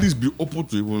 but at least be open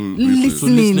to even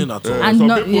listening at all. And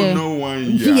some people know one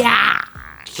year. Yeah.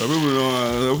 Some people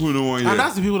know one year. And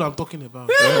that's the people I'm talking about.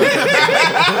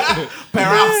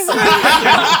 Perhaps.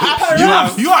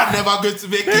 You are never going to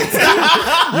make it.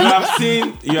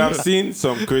 You have seen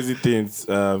some crazy things.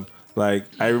 Like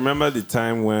I remember the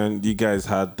time when you guys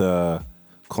had the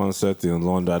concert in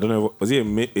London. I don't know, was it a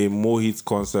Mohit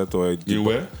concert or in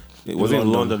where? It was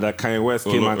in London that Kanye West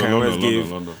came and Kanye West gave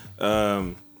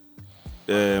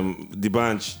the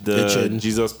bunch, the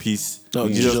Jesus Peace. No,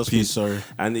 Jesus Peace, sorry.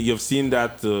 And you've seen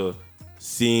that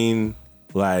scene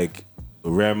like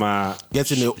Rema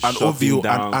getting an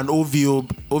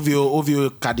OVO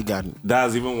cardigan.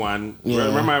 That's even one.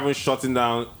 Yeah. Rema even shutting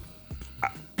down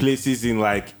places in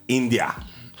like India.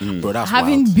 Bro, that's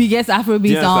having wild. biggest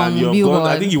Afrobeats on Billboard.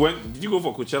 I think you went. Did you go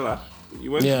for Coachella?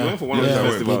 You went for one of the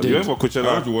festivals. You went for Coachella.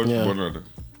 I went to watch Bonner.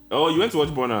 Oh, you went to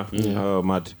watch Bonner. Oh,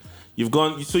 mad. You've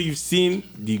gone. So you've seen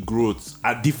the growth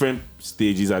at different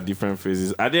stages, at different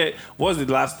phases. What's the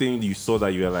last thing you saw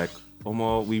that you were like,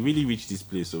 "Oh, we really reached this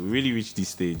place. So we really reached this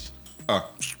stage." But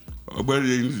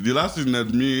the last thing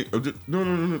that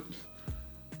no.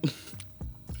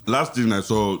 Last thing I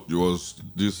saw was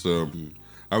this.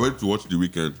 I went to watch The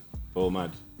Weeknd. Oh,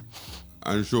 mad!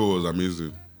 And the show was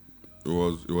amazing. It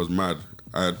was mad.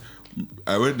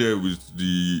 I went there with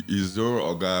his own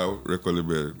Oga record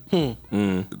label,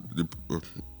 the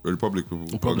Republic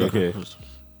people. Okay.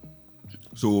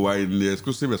 So we were in the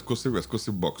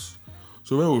exclusive box.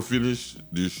 So when we finished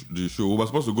the show, we were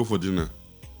supposed to go for dinner.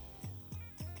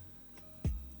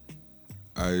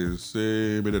 I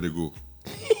say, where did they go?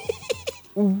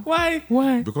 Why?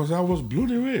 Because I was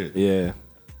blown away. Yeah.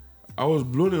 I was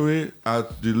blown away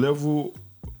at the level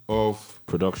of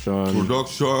production,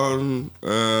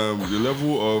 the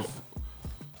level of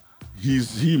he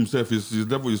himself, his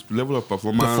level of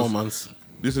performance.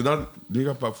 This is that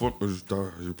nigga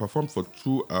performed for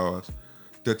 2 hours,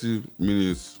 30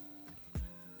 minutes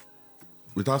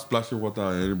without splashing water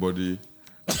on anybody.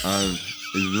 And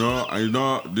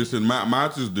this is my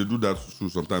artists, they do that too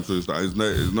sometimes. So it's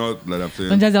not like I'm saying.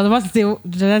 Don Jazzy, I was about to say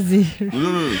Jazzy.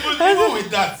 No. Even with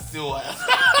that, still.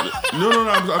 No,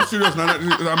 I'm serious.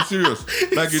 I'm serious.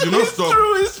 Like it did not stop.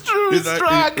 It's true. It's true.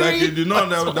 Like it did not.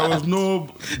 There was no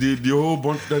the whole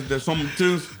bunch. There's some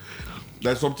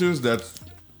things that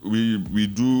we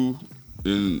do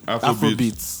in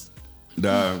Afrobeats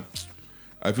that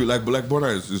I feel like Bonner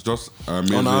is just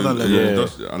amazing. On another level. Yeah.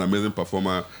 Just an amazing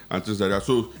performer and things like that.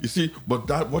 So you see, but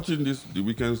that watching The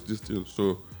Weeknd's this thing,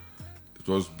 so it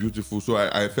was beautiful. So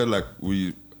I felt like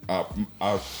we are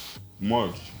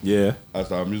much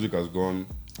as our music has gone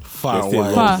far.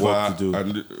 To do.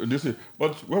 And this is,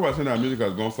 but when we're saying our music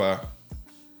has gone far,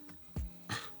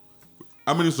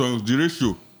 how many songs? The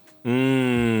ratio.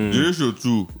 The ratio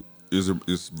too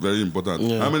is very important.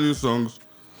 Yeah. How many songs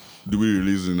do we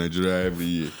release in Nigeria every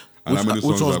year? And how many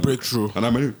songs break through? And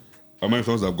how many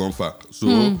songs have gone far?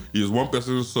 So is one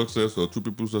person's success or two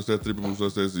people's success, three people's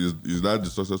success, is that the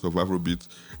success of Afrobeat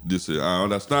this year? I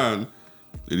understand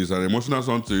it is an emotional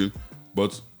something,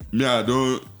 but me,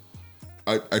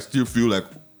 I still feel like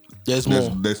there's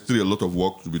still a lot of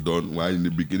work to be done. We're in the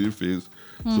beginning phase.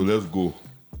 So let's go.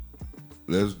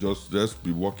 Let's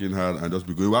be working hard and just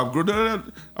be going.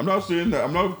 I'm not saying that.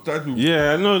 I'm not trying to.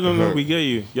 Yeah, no. We get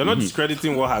you. You're not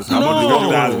discrediting what has happened. The work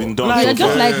that has been done. Like, you're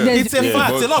just like this. It's a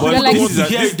fact. A lot of people like, want to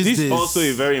hear this is also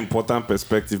a very important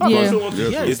perspective. Yeah.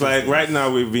 It's like right now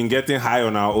we've been getting high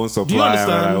on our own supply. Do you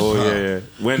understand?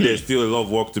 Yeah. When there's still a lot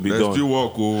of work to be done. There's still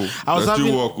work.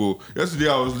 Yesterday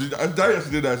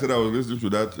I said I was listening to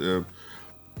that.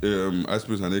 Ice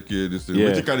and AKA this thing.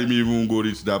 Which can't even go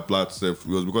reach that plat self. It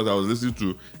was because I was listening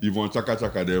to Yvonne Chaka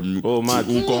them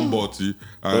Unkomboti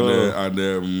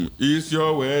and it's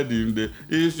your wedding day.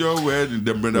 It's your wedding.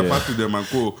 Them Brenda Party them and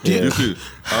co. You see,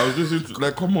 I was listening to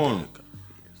like come on.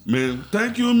 Man,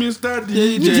 thank you, Mr.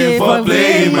 DJ, for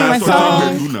playing my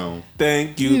song. Now.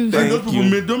 Thank you. Don't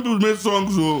people make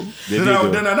songs, so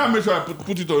then I made sure I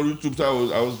put it on YouTube.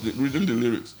 So I was reading the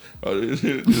lyrics. I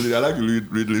like to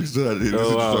read lyrics so that they listen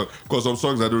to songs. Because some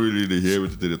songs I don't really hear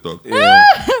what they talk. Yeah.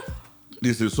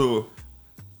 This is so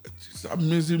it's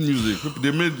amazing music.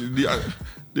 They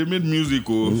made music.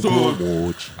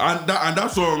 So and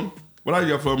that song. Whether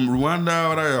you're from Rwanda,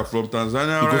 whether you're from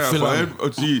Tanzania,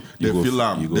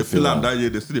 they feel them that year.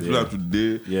 They still feel them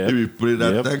today. Yeah. They will pray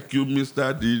that thank you,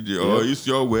 Mr. DJ, or it's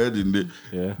your wedding. They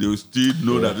will still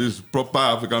know that this is proper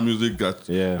African music that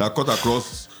cut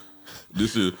across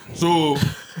this. So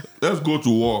let's go to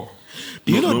war.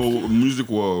 Music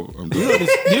war. Do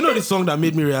you know the song that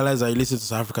made me realize I listen to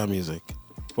South African music?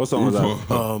 What song was that?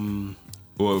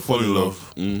 Fall in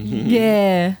Love. Mm-hmm.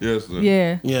 Yeah. Yes.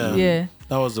 Yeah.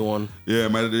 That was the one. Yeah,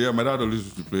 my dad always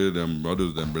used to play them.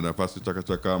 Others than Brenda Fassi, Chaka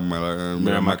Chaka,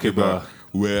 Mira Makeba.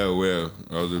 Well,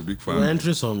 I was a big fan. We're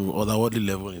entering some otherworldly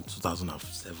level in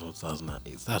 2007,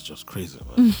 2008. That's just crazy,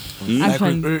 man. Like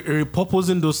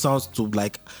repurposing those sounds to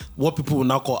like what people will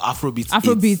now call Afrobeats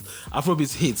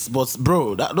hits. But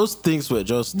bro, those things were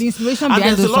just the inspiration and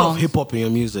behind there's those a lot songs. of hip hop in your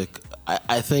music.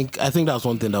 I think that's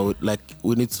one thing that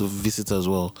we need to visit as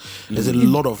well. There's a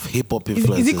lot of hip hop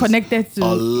influences. Is it connected to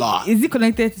a lot? Is it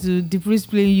connected to the Bruce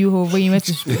playing you when you went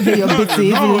to play your beat for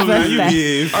the first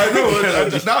time? I know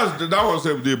that was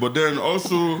same day, but then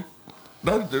also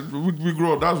we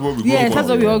grew up. That's what we grew up. Yes, that's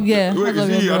what we all. Yeah, Wait,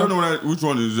 I don't know which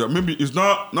one is. Maybe it's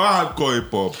not hardcore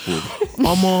hip hop.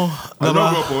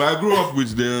 I grew up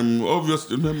with them.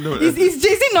 Obviously, is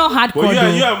it not hardcore?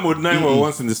 Well, you and Mode 9 were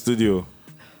once in the studio.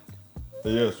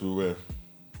 Yes, we were.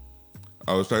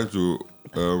 I was trying to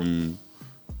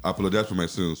apologize for my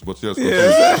sins, but yes.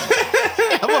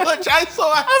 Apologize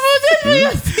for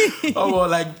your sins.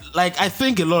 Like I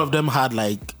think a lot of them had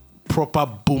like proper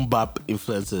boom bap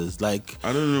influences. Like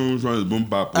I don't know which one is boom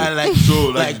bap. Like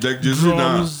Jay-Z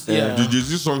now. The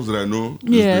Jay-Z songs that I know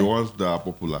is the ones that are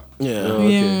popular. Yeah.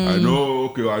 Okay. I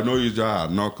know it's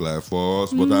just knock like for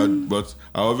us, but I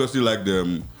obviously like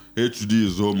them. HD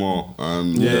Zomo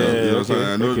and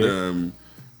I know them.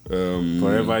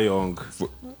 Forever Young.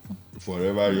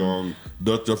 Forever Young.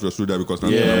 Dutch of your shoulder because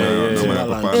my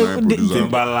papa producer.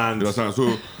 Timbaland.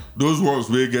 So those ones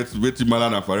we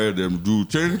Timbaland and Pharrell them do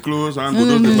change clothes and go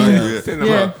those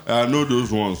the I know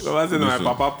those ones. So I said my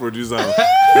papa producer.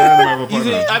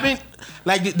 I mean,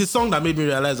 like the song that made me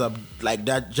realize that like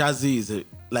that Jazzy is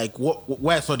like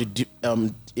where I saw the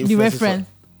reference.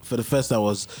 For the first time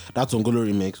was that Tongolo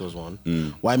remix was one.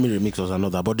 Why Me remix was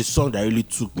another. But the song that really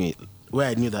took me, where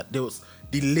I knew that there was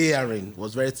the layering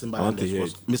was very Timbaland.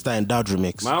 Was Mr. Endowed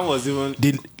remix. Man was even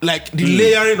the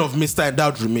layering of Mr.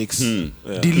 Endowed remix.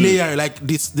 The layering, like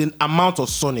the amount of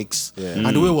sonics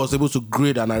and the way it was able to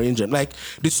grade and arrange them. Like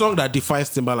the song that defines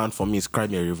Timbaland for me is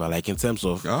Crea-ri-vi-ri. Like in terms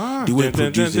of the way it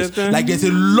produces. Like there's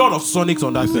a lot of sonics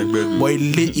on that thing, but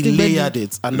it layered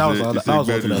it, and that was one thing I saw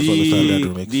Mr.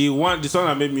 Endowed remix. The song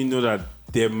that made me know that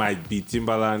there might be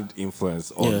Timbaland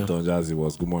influence on Don Jazzy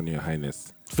was Good Morning, Your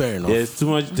Highness. Fair enough. There's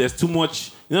too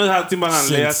much. You know how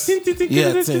Timbaland layers?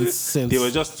 There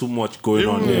was just too much going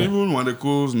on there. Even when the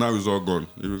calls now is all gone.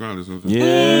 If you can't listen to it.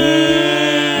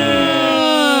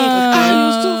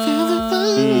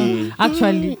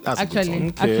 Actually, that's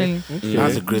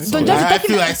a great So song. I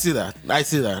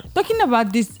see that. Talking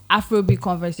about this Afrobeat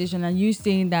conversation and you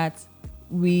saying that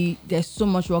there's so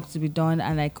much work to be done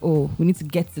and like we need to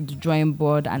get to the drawing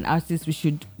board and artists we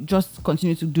should just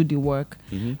continue to do the work.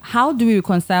 How do we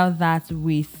reconcile that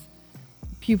with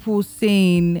people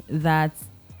saying that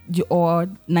or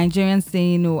Nigerians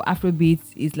saying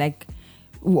Afrobeats is like,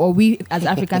 or we as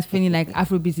Africans feeling like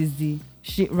Afrobeats is the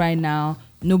shit right now,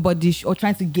 nobody or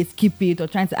trying to gatekeep it or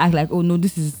trying to act like no,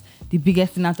 this is the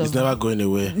biggest thing out of it's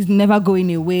never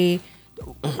going away.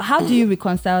 How do you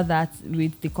reconcile that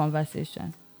with the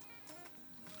conversation?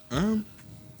 What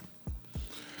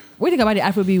do you think about the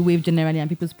Afrobeat wave generally and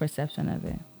people's perception of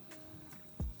it?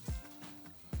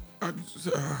 I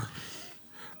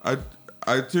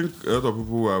think a lot of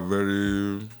people are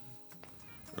very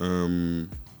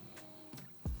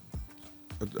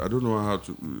I don't know how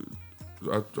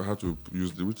to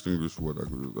use which English word I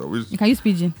could use. Can you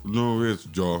speak Pidgin? No, it's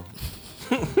jaw.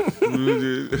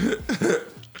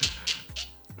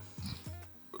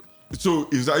 So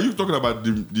are you talking about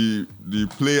the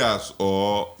players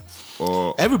or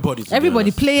everybody?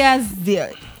 Everybody, players,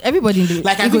 everybody in the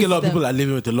I think a lot of people are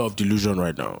living with a lot of delusion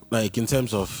right now. Like in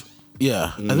terms of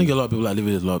I think a lot of people are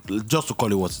living with a lot, just to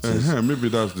call it what it is. Maybe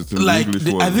that's the thing. Like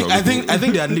I think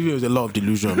they are living with a lot of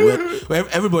delusion where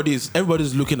everybody's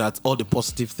looking at all the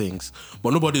positive things,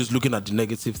 but nobody is looking at the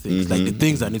negative things, like the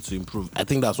things that need to improve. I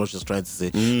think that's what she's trying to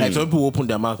say. Like some people open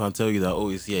their mouth and tell you that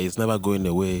it's never going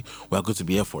away. We're going to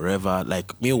be here forever.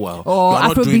 Like meanwhile,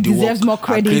 Afrobeat deserves more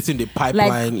credit. Creating the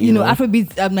pipeline. Like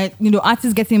Afrobeat,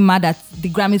 artists getting mad at the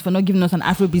Grammys for not giving us an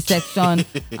Afrobeat section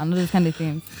and all those kind of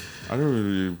things. I don't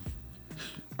really.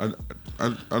 I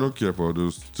don't care for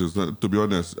those things, to be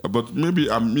honest. But maybe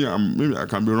maybe I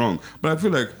can be wrong. But I feel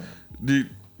like the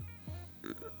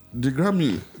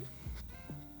Grammy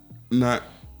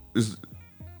is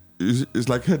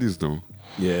like Headies now.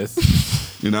 Yes.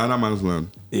 In another man's land.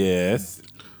 Yes.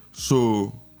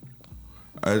 So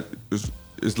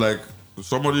it's like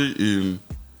somebody in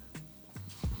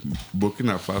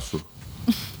Burkina Faso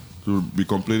to be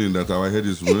complaining that our head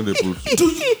is when they put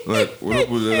I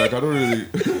don't really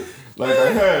like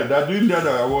I heard that during the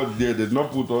other awards there they did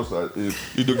not put us they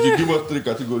give us 3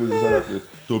 categories inside that place.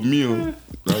 To me,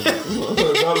 that's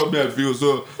what I feel.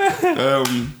 So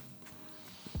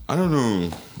I don't know,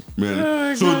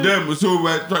 man.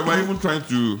 We're even trying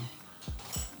to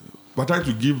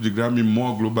give the Grammy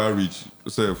more global reach.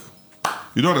 You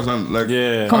don't understand? Like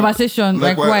conversation,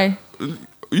 like why?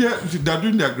 Yeah, they're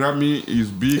doing their Grammy. Is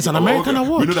big. It's an American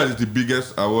award. We know that it's the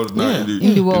biggest award now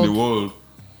in the world.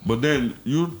 But then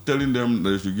you telling them that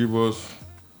they should give us.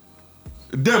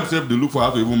 Themselves, they look for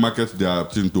how to even market their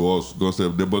thing to us. But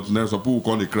then some people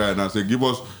come and cry and say, give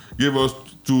us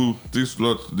 2-3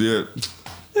 slots there.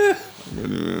 Yeah,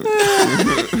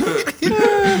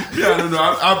 I don't know.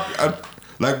 I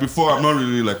like before, I'm not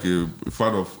really like a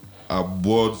fan of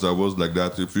awards. I was like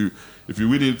that. If you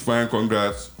win it, fine,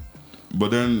 congrats.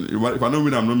 But then if I don't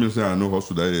win, I'm not saying I know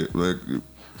hustle that like.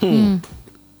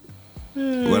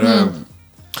 But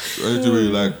anyway,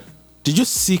 like. Did you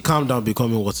see Calm Down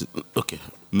becoming what? Okay.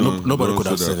 Nobody could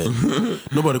have seen it.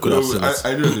 Nobody could have seen it.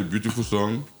 I know it's a beautiful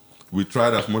song. We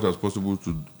tried as much as possible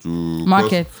to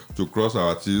market, cross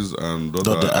our T's and dot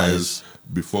our I's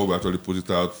before we actually put it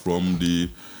out from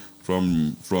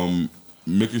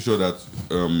making sure that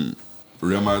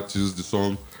Rema teased the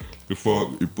song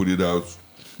before he put it out,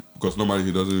 because normally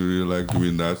he doesn't really like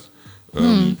doing that.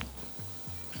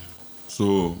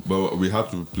 So, but we had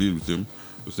to plead with him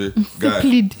to say, guy.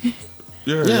 Plead.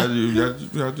 Yeah.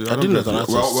 We're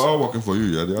all working for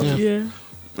you. Yeah.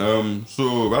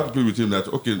 So we had to play with him that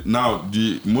okay. Now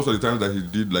most of the times that he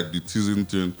did like the teasing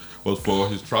thing was for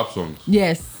his trap songs.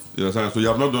 Yes. You understand? So you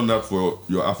have not done that for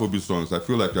your Afrobeat songs. I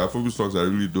feel like your Afrobeat songs are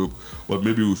really dope, but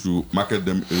maybe we should market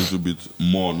them a little bit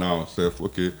more now. So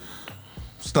okay,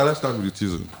 let's start with the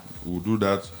teasing. We'll do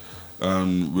that,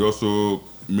 and we also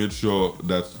made sure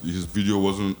that his video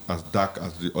wasn't as dark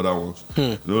as the other ones.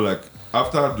 You know, like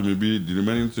after maybe the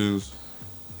remaining things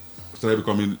started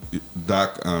becoming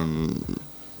dark and.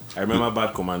 I remember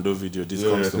Bad Commando video. This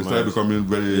comes to mind. Started becoming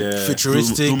very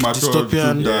futuristic, too mature,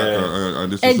 dystopian, too dark,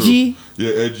 and edgy.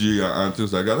 Edgy and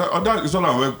things like that. That is all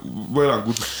well and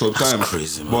good sometimes. That's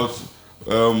crazy, man. But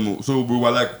so we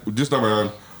were like, this time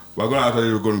around, we're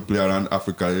going to play around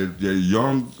Africa. A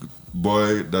young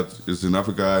boy that is in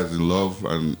Africa, is in love,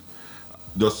 and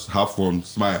just have fun,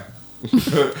 smile, and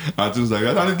things like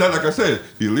that. And then, like I said,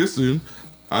 he listened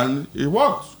and it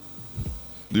worked.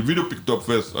 The video picked up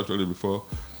first, actually, before.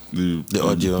 The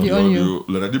audio.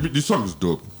 Like, the song is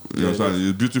dope. You understand?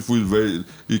 It's beautiful. It's very.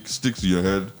 It sticks in your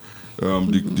head.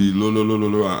 The lo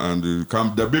and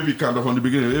the baby calm down from the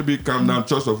beginning. Baby calm down.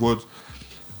 Choice of words.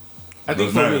 I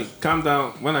think for me, Calm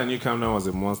Down. When I knew Calm Down was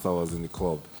a monster, I was in the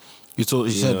club. You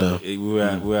said that we were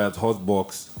at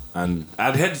Hotbox, and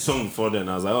I'd heard the song before then.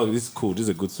 I was like, oh, this is cool. This is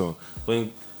a good song. But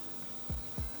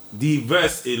the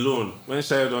verse alone, when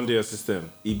Shia don't do your system,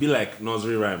 it be like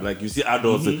nursery rhyme. Like you see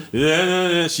adults,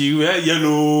 she wear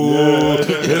yellow,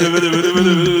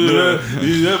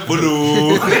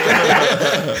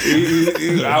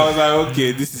 I was like,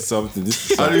 okay, this is something.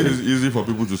 I think it's easy for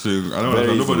people to sing. I don't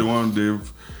know, nobody want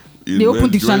they open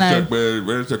dictionary.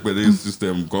 When check by this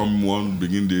system, come one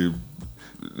begin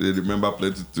they remember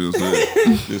plenty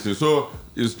things. So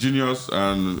it's genius,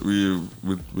 and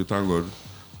we thank God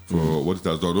for what it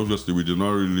has done. Obviously, we did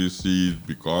not really see it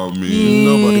becoming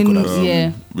nobody could have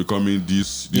seen becoming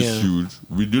this huge.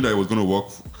 We knew that it was going to work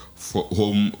for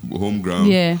home ground.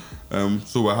 Yeah.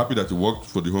 So we're happy that it worked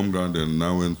for the home ground and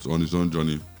now went on his own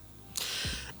journey.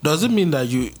 Does it mean that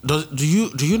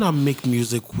do you now make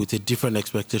music with a different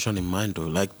expectation in mind though?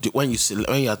 Like when you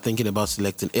are thinking about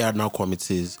selecting A&R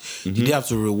committees, did they have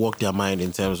to rework their mind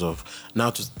in terms of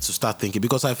now to start thinking?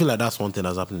 Because I feel like that's one thing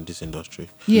that's happened in this industry.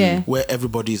 Yeah. Where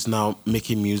everybody is now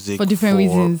making music for different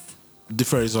reasons.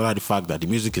 Different reasons are the fact that the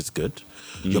music is good.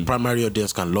 Your primary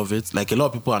audience can love it. Like a lot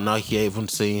of people are now here even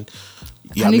saying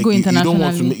you are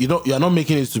not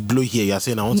making it to blow here. You are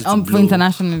saying I want it to blow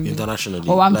internationally.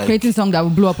 Or I'm creating songs that will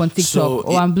blow up on TikTok.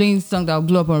 Or I'm playing songs that will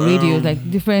blow up on radio.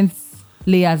 Like different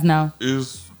layers now.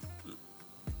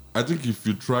 I think if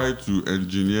you try to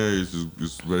engineer it,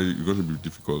 it's going to be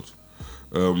difficult.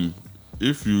 By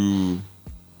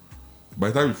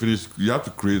the time you finish, you have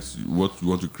to create what you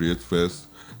want to create first.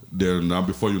 Then now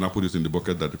before you now put it in the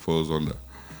bucket that it falls under.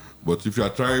 But if you are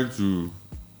trying to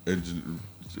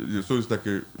engineer, so it's like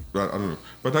I don't know.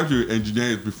 By the time you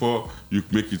engineer it before you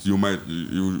make it, you might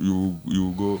you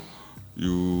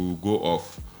go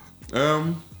off.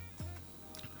 But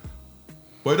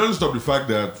it doesn't stop the fact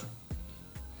that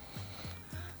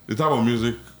the type of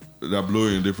music that blow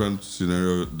in different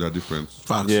scenarios, they're different.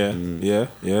 Facts. Yeah.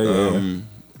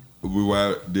 We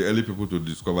were the early people to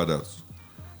discover that.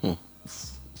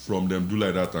 From them do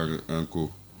like that and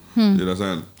co. You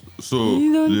understand? So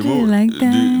the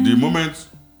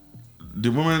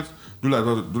moment do like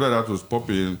that was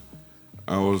popping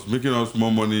and was making us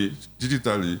more money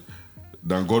digitally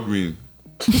than Godwin.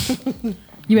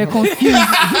 You were confused.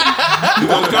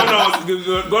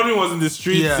 Godwin was in the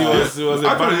streets. Yeah. He was a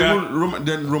banger.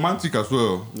 Then Romantic as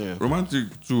well. Yeah. Romantic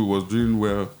too was doing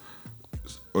well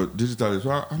digitally. So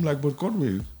I'm like, but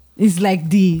Godwin. It's like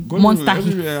the monster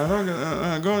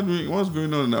hit. Godwin, what's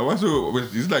going on now? Why so?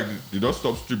 It's like they don't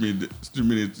stop streaming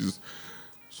it.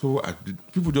 So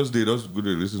people just go to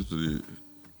listen to the.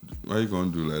 Why you gonna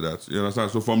do like that? You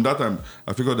understand? So from that time,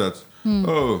 I figured that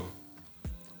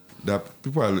that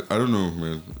people are, I don't know,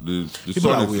 man. The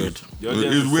people are weird.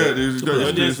 It's weird.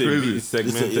 It's crazy. It's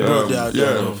segmented.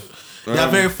 They are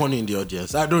very funny in the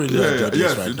audience. I don't really like the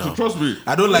audience right now. Trust me.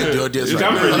 I don't like the audience right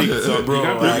now. You can't predict, bro.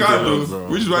 You can't do.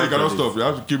 Which is why you cannot stop. You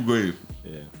have to keep going.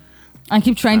 Yeah. And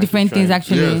keep trying different things,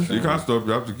 actually. Yes, you can't stop.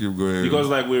 You have to keep going. Because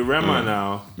like with Rema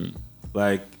now,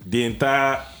 like the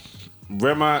entire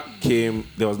Rema came,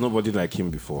 there was nobody like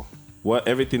him before.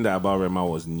 Everything that about Rema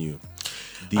was new.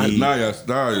 And now it's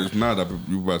now that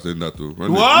people are saying that too.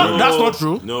 What? That's not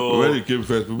true. No. When he came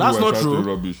first, people That's were not trying true. to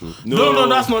rubbish. No,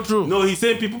 that's not true. No, he's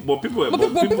saying people were People were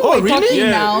really? talking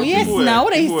Yeah, now. Yes, people were- now.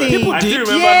 What are you people were- saying? I still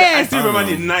remember. Yes. I still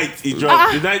remember the night he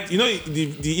dropped. The night, you know,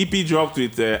 the EP dropped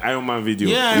with Iron Man video.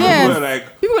 Yeah. Yes.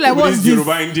 People were like, what's this?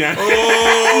 Yoruba Indian.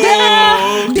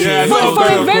 Yeah,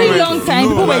 for a very long time,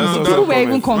 people were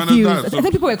even confused. I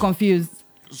think people were confused.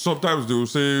 Sometimes they will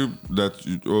say that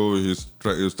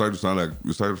he's trying to sound like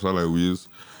Wiz.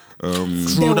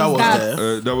 True, that was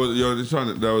there. That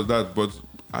was that, but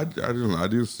I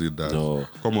didn't see that. No.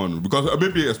 Come on, because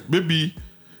maybe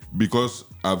because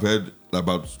I've heard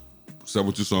about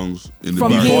 70 songs in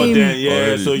From the back. him. Then, yeah,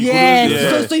 Already. so you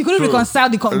Yes, couldn't. so you couldn't reconcile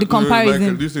the comparison.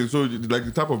 Like this thing, so like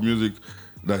the type of music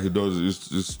that he does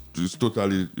is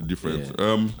totally different.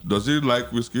 Yeah. Does he like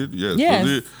Wizkid? Yes.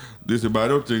 Yes. Does he? But I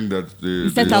don't think that He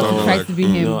set out to try to be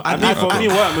him. No, I mean, for me,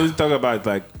 what I'm going to talk about is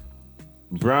like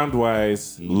brand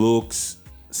wise, looks,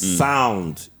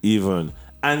 sound, even.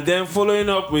 And then following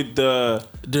up with the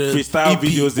freestyle EP.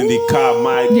 videos in the car,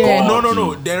 my Yeah. God.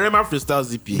 No. The Rema Freestyle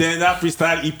ZP. Then that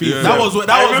freestyle EP. Yeah. That was I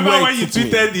where remember it when you took me.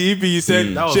 tweeted the EP, you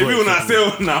said, That was Shebi where it una took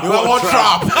say una You want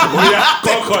trap?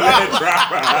 Collect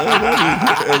trap.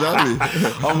 Exactly.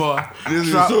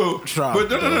 Trap.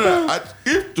 But no.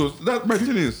 If to that, my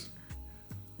thing is,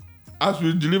 as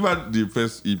we delivered the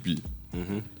first EP,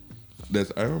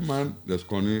 there's Iron Man, there's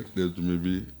Connie, there's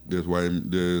maybe there's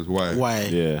Y. Why?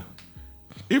 Yeah.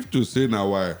 If to say now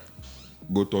why,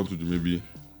 go turn to the maybe,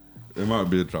 it might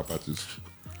be a trap artist.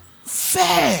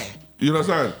 Fair. You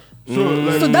understand?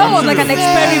 So that was like an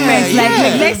experiment.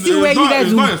 Like, let's see where you guys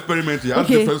It's will. not experiment. He has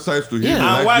Okay. different sides to him. Yeah. He And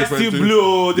likes why different still things.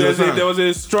 blue? You There understand? was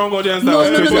a strong audience that No, was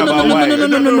talking about why.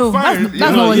 no. Fine. That's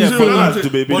not what Yeah, he's saying. That's the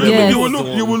baby. But Yes.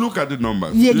 you will look at the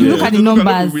numbers. Yeah, you look at the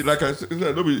numbers. Like I said,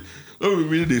 don't be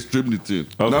really they stream the thing.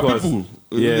 Of Now course. people,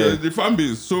 Yeah. the fan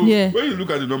base. So Yeah. when you look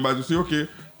at the numbers, you say, okay,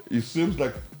 it seems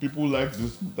like people like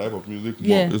this type of music more.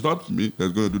 Yeah. It's not me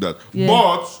that's going to do that. Yeah.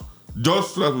 But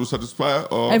just so that will satisfy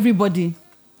Everybody.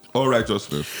 all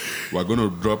righteousness, we're going to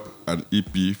drop an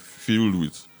EP filled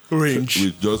with Range.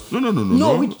 With just no.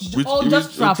 No,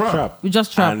 just trap. Trap. We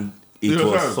just trap. And You it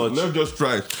was understand? such. Let's just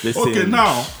try it. Listen. Okay,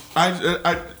 now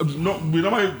we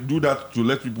normally do that to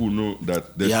let people know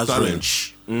that there's He has talent.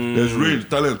 range. There's range,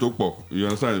 talent, okpo. You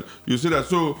understand? You see that.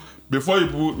 So before you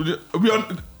put,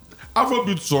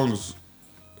 Afrobeat songs.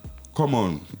 Come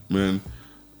on, man.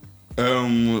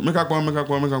 Make a pom.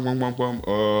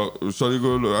 Sorry,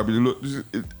 go.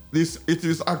 It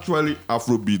is actually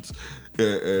Afrobeat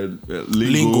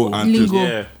lingo and Lingo.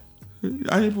 Yeah.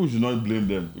 and people should not blame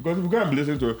them because if you can't be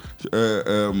listening to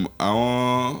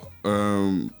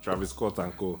Travis Scott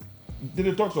and co.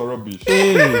 they talk so rubbish.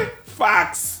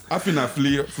 Facts. Afina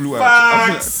flew out.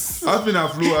 Facts. Afina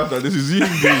flew out. And this is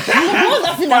English. Who's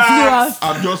laughing at you?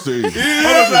 I'm just saying.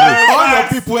 All your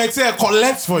people except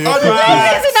collect for your people.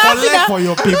 Collect for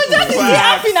your people.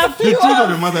 The truth of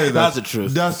the matter is That's that the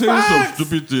truth. they are saying some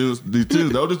stupid things.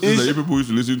 The other things that you people used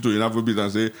to listen to in Afrobeat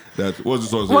and say that what's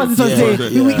this one saying? What's this one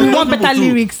saying? You want better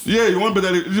lyrics. Yeah, you want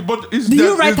better lyrics. But it's Do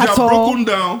you write at all? broken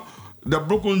down. They're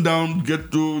broken down,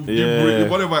 get to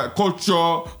whatever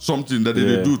culture, something that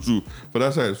they do too for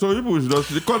that side. So people should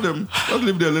just call them, just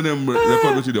leave them, let them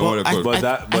record what they want to record.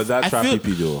 But that trap EP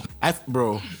though.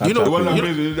 Bro, You know what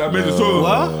amazing? So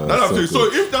What? that's what I'm saying. so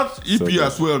So if that EP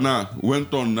as well now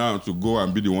went on now to go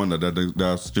and be the one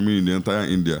that's streaming in the entire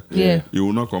India, Yeah. you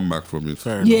will not come back from it.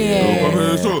 Fair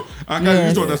Yeah. So and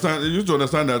guys, you used to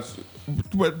understand that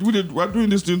we're doing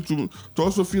this thing to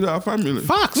also feed our family.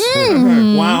 Facts.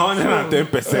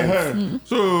 110%.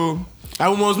 So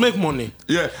And we must make money.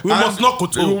 yeah, We must not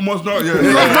control. We must not. Yeah.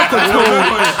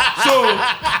 So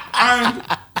and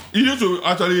you need to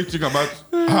actually think about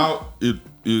how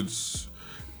it's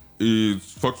it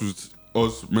fucks with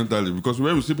us mentally, because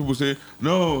when we see people say,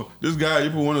 no, this guy,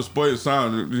 people want to spoil his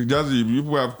sound. Jazzy,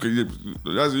 people are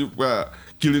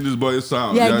killing this boy's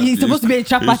sound. Yeah, he's supposed to be a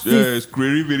trap artist. Yeah, it's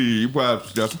Crea-ri-vi-ri. People are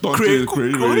stunting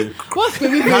Crea-ri-vi-ri. What's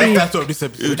Crea-ri-vi-ri? That's of this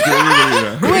episode. It's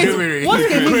Crea-ri-vi-ri. Wait, what's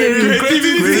Crea-ri-vi-ri?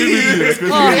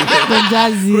 Oh, Don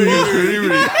Jazzy.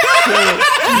 Crea-ri-vi-ri.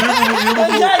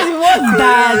 Don Jazzy, what's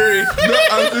that?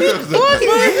 What's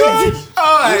Crea-ri-vi-ri?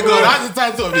 Oh my God, that's the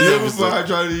title of this episode.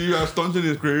 Actually, you are stunting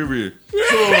his Crea-ri-vi-ri.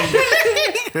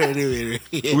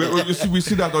 So we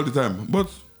see that all the time, but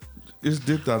it's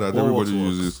data that everybody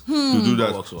uses to do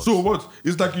that. So what?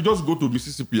 It's like you just go to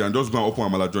Mississippi and just go and open a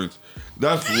Amala joint.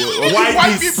 That's what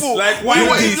white people. Like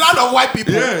white people. A lot of white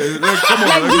people. Yeah, like come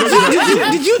on.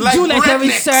 Did you do like a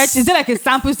research? Is it like a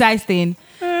sample size thing?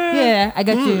 Yeah, I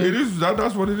got you. It is.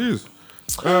 That's what it is.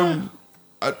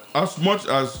 As much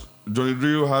as Johnny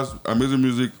Drill has amazing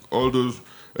music, all those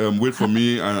Wait For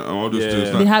Me and all those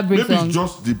things. The heartbreak songs. Maybe it's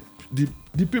just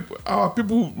the people, our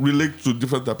people relate to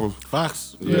different type of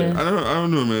facts. Yeah. I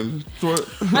don't know, man. So,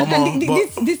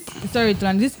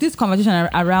 this conversation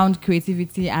around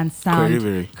creativity and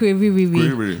sound,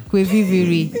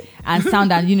 Crea-ri-vi-ri, and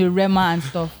sound, and Rema and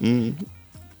stuff.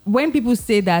 When people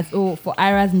say that, for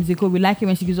Ira's music, we like it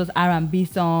when she gives us R&B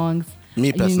songs.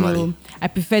 Me personally, I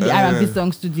prefer the R&B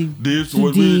songs to the.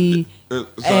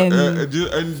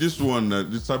 And this one,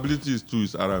 the stability is too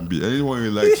is R&B. Anyone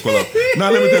you like, call up.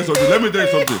 Now let me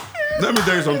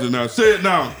tell you something. Now say it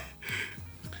now.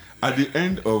 At the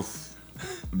end of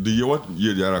the year, what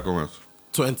year the era comes out?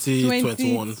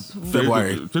 2021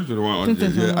 February. 2021.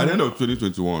 Yeah. At the end of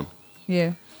 2021.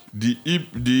 Yeah.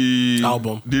 The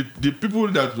album. The people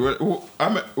that who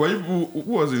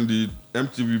was in the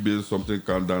MTV based something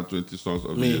countdown 20 songs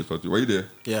of the year. Were you there?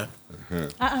 Yeah.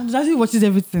 Jazzy watches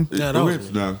everything. Yeah,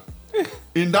 wait now.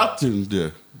 In that thing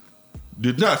there,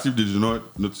 did not as if they did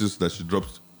not notice that she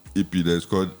dropped EP that is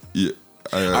called the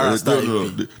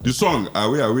song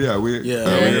Away.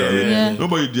 Yeah.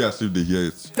 Nobody did as if they hear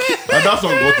it. And that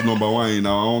song got to #1 in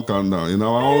our own countdown, in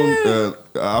our own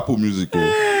Apple Music.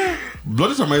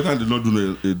 Bloody Samaritan did not do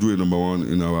a #1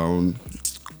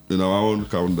 in our own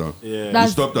countdown. Yeah. We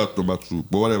stopped at #2,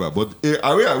 but whatever. But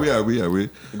Away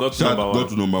got to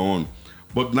 #1.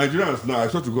 But Nigerians now, I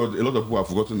swear to God, a lot of people have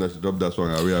forgotten that she dropped that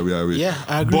song Away. Yeah,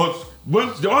 I agree. But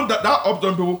once they want that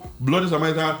uptown people, Bloody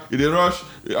Samaritan, they rush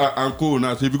and cool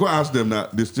now. So if you go ask them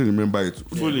that, they still remember it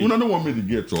fully. You don't want me to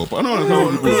get up. I don't understand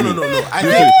what people No. I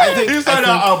think inside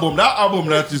that album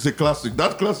that is a classic.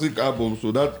 That classic album,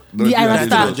 so that the Ira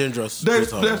Star.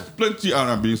 There's plenty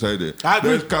R&B inside there. I agree.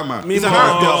 There's Kama. It's an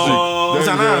R&B album. It's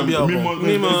an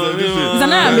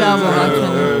R&B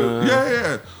album.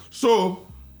 Yeah. So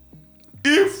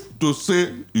if to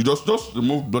say you just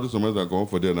remove Bloody Samaritan and go on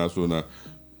for there now, so now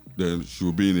then she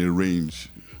will be in a range.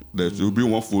 There will be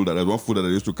one folder. There's one folder that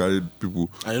used to carry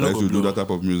people that should do that type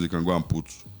of music and go and put.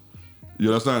 You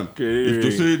understand? If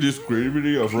to say this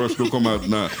Crea-ri-vi-ri of Rush to come out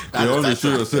now, you want to show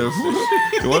yourself.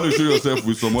 You want to show yourself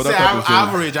with some other type of song.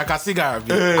 Average, I can see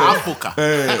R&B. Africa.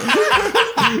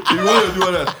 You want to do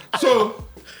all that. So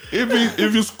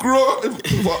if you scroll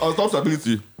on top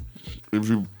stability. If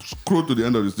you scroll to the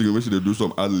end of the thing, make sure they do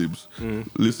some ad libs.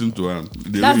 Listen to her.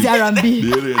 That's the R&B.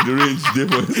 The range, the range there.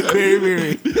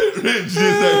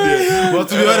 But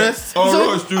to be honest,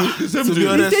 to be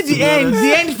honest, you said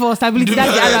the end for stability.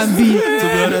 That's the R&B. To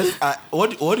be honest,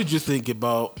 what did you think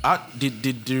about?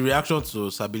 Did the reaction to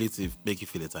stability make you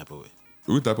feel a type of way?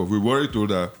 What type of way? We already told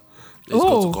her. It's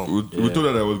going to come. We told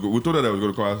her that was good. We told her that was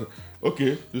going to come.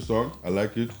 Okay, this song, I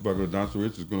like it. But I'm going to dance to it.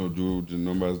 It's going to do the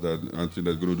numbers that Auntie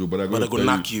that's going to do. But I'm going to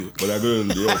knock you. But I'm going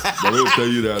to tell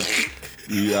you that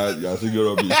you are singing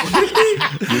rubbish.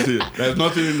 You see, there's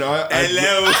nothing in there.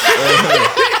 Hello.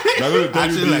 I'm going to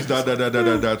tell you this,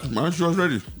 that. Man, she was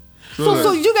ready.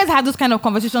 So you guys had those kind of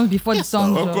conversations before the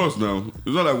song? Of course, now.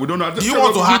 It's not like we don't know. Do you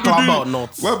want to hackle about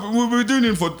nuts? Well, we've been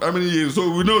doing it for how many years, so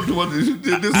we know what this is.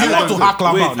 I want to hackle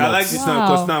about nuts. I like this now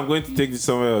because now I'm going to take this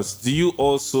somewhere else. Do you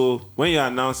also, when you're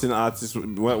announcing artists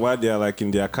while they are like in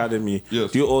the academy, do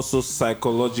you also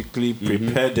psychologically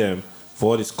prepare them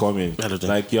for what is coming?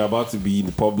 Like you're about to be in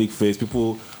the public face,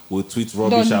 people will tweet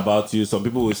rubbish about you. Some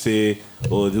people will say,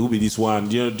 "Oh, there will be this one."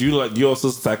 Do you also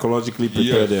psychologically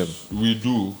prepare them? We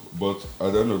do, but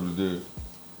at the end of the day,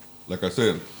 like I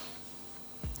said,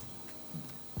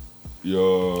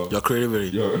 your Crea-ri-vi-ri.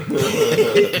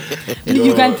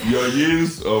 Your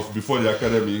years of before the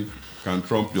academy can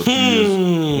trump your 2 years.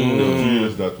 Your 2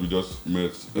 years that we just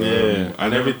met.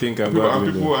 And everything can go.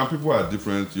 And people are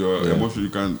different. Your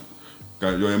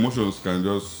your emotions can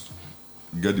just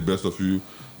get the best of you.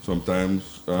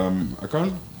 Sometimes I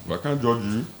can't judge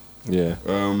you. Yeah.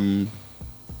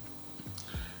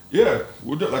 Yeah,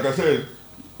 like I said,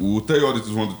 we'll tell you all this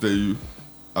is want to tell you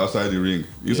outside the ring.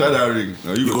 Inside that ring,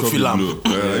 you go feel it. You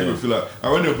go feel it.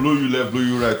 And when they blow you left, blow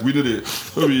you right, we did it.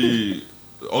 Maybe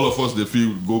all of us they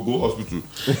feel go hospital.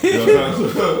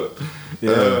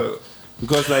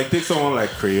 Because like take someone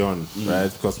like Crea-ri,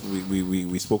 right? Because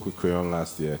we spoke with Crea-ri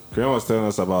last year. Crea-ri was telling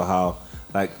us about how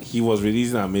like he was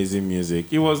releasing amazing music.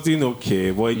 He was doing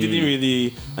okay, but he didn't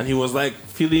really, and he was like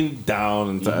feeling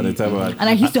down at the time. And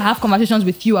I used to have conversations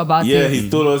with you about it. Yeah, he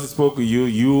told us he spoke with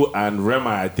you and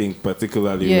Rema, I think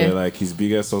particularly were like his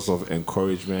biggest source of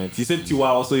encouragement. He said Tiwa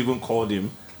also even called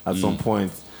him at some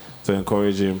point to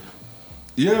encourage him.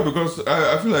 Yeah, because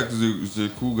I feel like he's a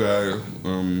cool guy.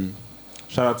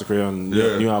 Shout out to Crea-ri,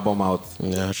 new album out.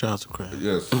 Yeah, shout out to Crea-ri.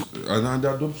 Yes, and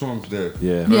there are dope songs there.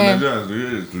 Yeah. Nigerians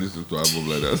really listen to albums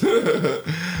like that.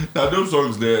 There are dope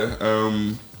songs there.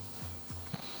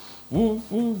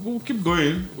 We'll keep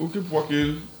going. We'll keep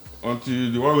working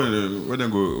until the one when they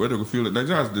go feel it.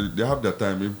 Nigerians they have their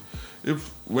time.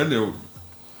 When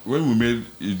we made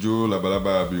Ijo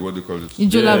Labalaba, what they call it?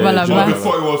 Ijo Labalaba.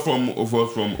 Before it was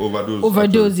from Overdose.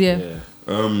 Overdose, yeah.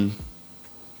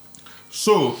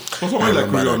 So for somebody like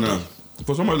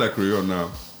Crea-ri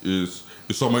now, is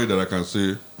somebody that I can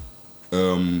say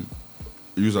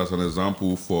use as an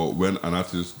example for when an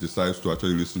artist decides to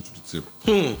actually listen to the tape.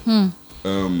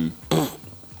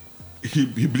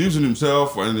 He believes in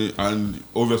himself and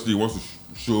obviously he wants to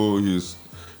show his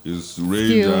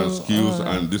range and skills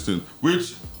and this thing,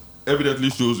 which evidently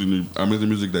shows in the amazing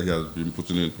music that he has been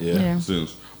putting in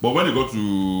since. But when it got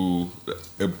to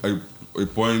a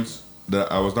point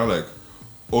that I was not like,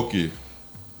 okay,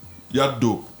 you're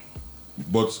dope,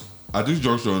 but at this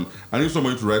junction, I need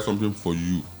somebody to write something for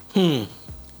you. I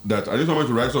need somebody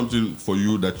to write something for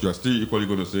you that you are still equally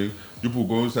going to sing. People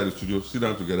go inside the studio, sit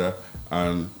down together,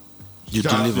 and you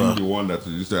deliver the one that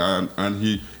you say. And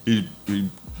he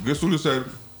gracefully said,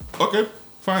 okay,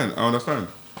 fine, I understand.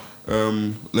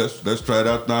 Let's try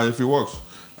that now if it works.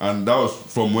 And that was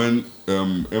from when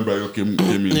Embryo came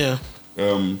in. Yeah.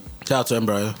 Shout out to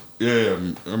Embryo. Yeah,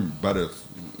 baddest.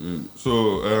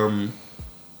 So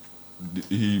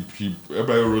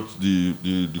Embryo wrote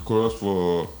the chorus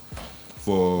for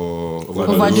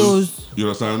Overdose. You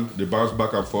understand? They bounce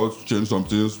back and forth, change some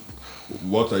things.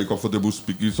 What are you comfortable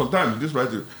speaking? Sometimes this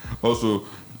writing also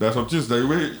there are some things that the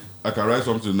way I can write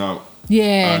something now.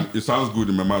 Yeah. And it sounds good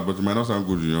in my mouth, but it might not sound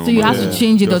good in your own. So you have to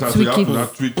change it or tweak it. You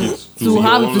have to tweak it to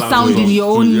have it to sound in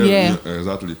your own,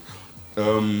 exactly.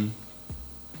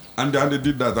 And they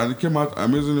did that, and it came out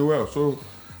amazingly well. So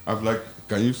I'm like,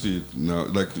 can you see it now?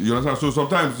 Like, you understand? So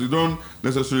sometimes you don't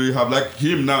necessarily have like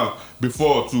him now.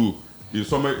 Before too, he used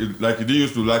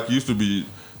to be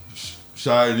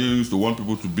shy. He used to want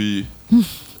people to be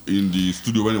in the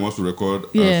studio when he wants to record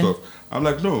and stuff. I'm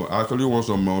like, no, I actually want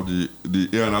some of the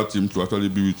A&R team to actually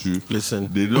be with you. Listen,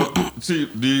 they don't see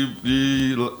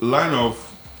the line of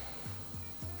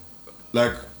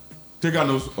like Tega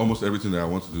knows almost everything that I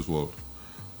want in this world.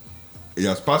 He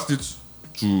has passed it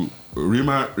to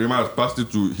Rima. Rima has passed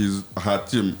it to her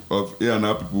team of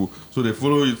A&R people, so they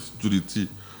follow it to the T.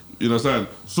 You understand?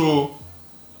 So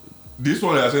this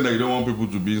one they are saying that you don't want people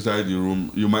to be inside the room.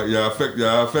 You are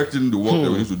affecting the work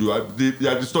that we need to do. They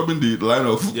are disturbing the line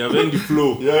of. They are having the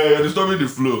flow. You're disturbing the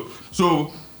flow.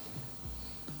 So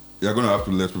you're gonna have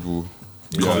to let people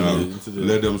be around.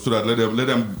 Let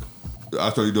them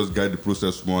actually just guide the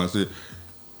process more and say.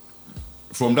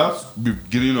 From that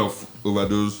beginning of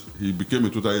Overdose, he became a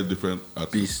totally different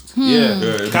artist.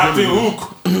 Captain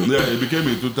Hook. He became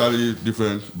a totally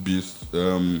different beast.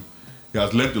 He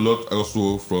has learned a lot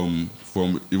also from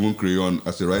even Crea-ri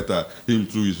as a writer. Him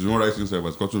too, his own writing self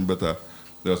has gotten better.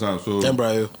 So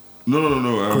Embryo.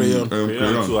 No. Crea-ri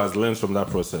too has learned from that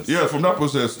process. Yeah, from that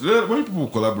process. When people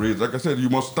collaborate, like I said, you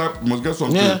must get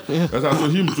something. Yeah. So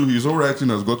him too, his own writing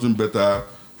has gotten better.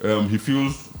 He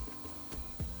feels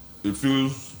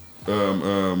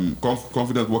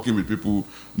confident working with people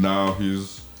now.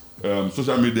 His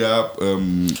social media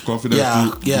confidence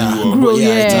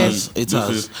it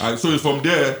has. So it's from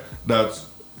there that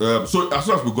so as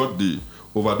soon as we got the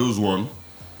Overdose one,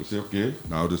 we say okay,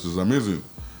 now this is amazing.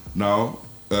 Now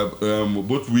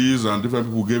both Wiz and different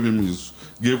people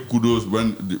gave kudos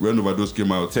when Overdose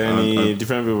came out. And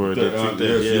different people.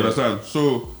 You understand?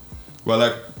 So we're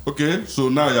like, okay, so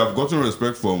now you have gotten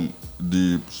respect from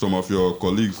some of your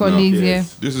colleagues now.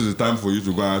 Yes. This is the time for you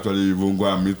to go and actually even go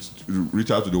and reach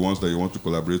out to the ones that you want to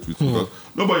collaborate with, because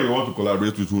nobody you want to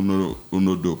collaborate with who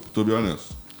know dope, to be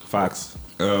honest. Facts.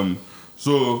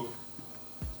 So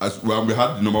we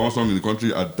had the number one song in the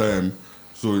country at the time,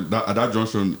 So at that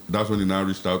junction, that's when he now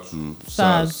reached out to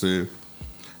SARS, say,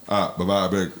 Baba, I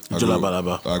beg, I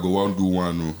go one, do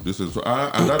one. No. This is so.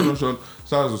 At that junction,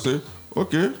 SARS will say,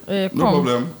 okay, no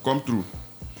problem, come through.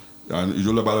 And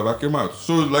Ijola Balaba came out.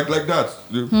 So like that.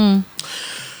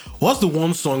 What's the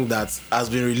one song that has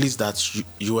been released that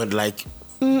you were like,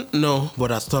 no, but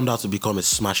has turned out to become a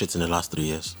smash hit in the last 3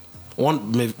 years?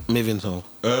 One Maven song.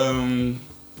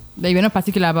 That you're not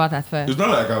particular about at first. It's not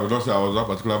like I would not say I was not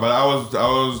particular, but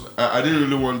I didn't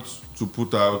really want to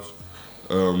put out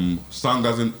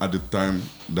Sangazin at the time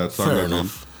that Sangazin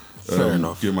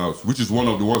came out, which is one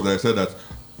of the ones that I said that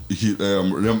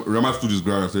Rema stood his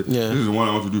ground and said, this is the one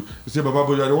I want to do. He said, Baba,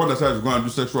 but you're the one that said to go and do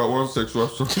sexual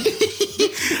song.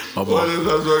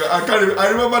 I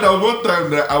remember there was one time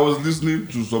that I was listening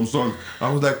to some song. I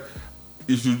was like,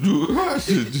 if you do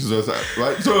Jesus,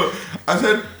 right? So I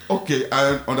said, okay,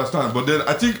 I understand. But then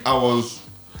I think I was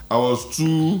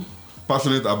too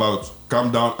passionate about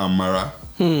Calm Down and Mara.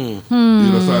 You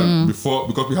understand? Before,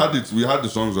 because we had the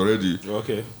songs already.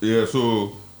 Okay. Yeah,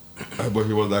 so but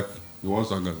he was like, you want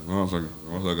Sangaz,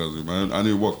 and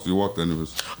it worked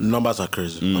anyways. Numbers are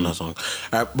crazy on that song.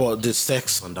 But the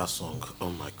sex on that song, oh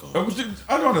my god.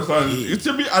 I don't understand. It's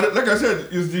a bit, like I said,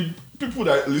 it's the people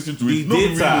that listen to it. The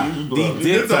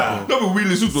data. Not we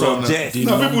listen to them now.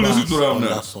 People listen to them now.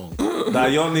 That song.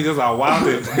 That young niggas are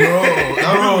wilding.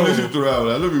 People listen to them.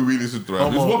 I don't we listen to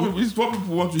them. It's what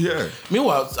people want to hear.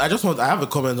 Meanwhile, I have a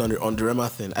comment on the Rema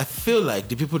thing. I feel like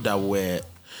the people that were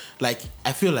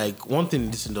I feel like one thing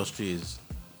in this industry is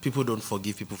people don't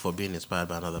forgive people for being inspired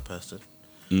by another person.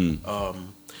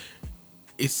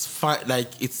 It's fine. Like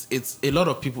it's a lot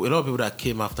of people that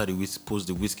came after the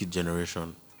Wizkid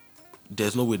generation.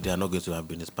 There's no way they are not going to have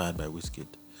been inspired by Wizkid.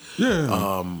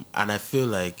 Yeah. And I feel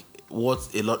like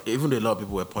even though a lot of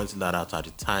people were pointing that out at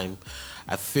the time,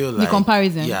 I feel like the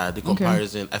comparison. Yeah, the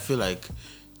comparison. Okay. I feel like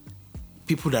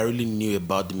people that really knew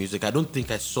about the music, I don't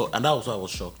think I saw, and that was why I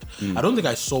was shocked. I don't think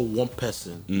I saw one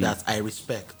person that I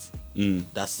respect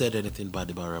that said anything bad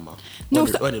about Rema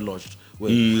when it launched.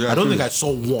 I don't think I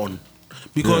saw one,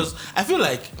 because I feel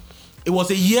like it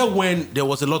was a year when there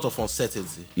was a lot of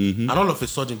uncertainty, and all of a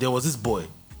sudden there was this boy.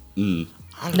 Was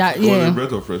it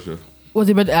Breath of Fresh Air? Was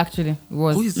it better actually? It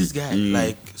was. Who is this guy?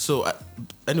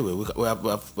 Anyway,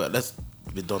 let's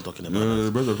be done talking about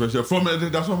it. Breath of Fresh Air.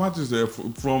 That's what matters there.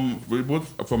 From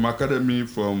Academy,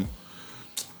 from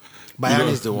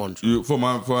Bayani is the one.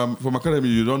 From Academy,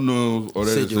 you don't know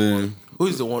already. Say the one. Who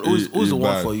is the one? Who's the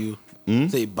one for you?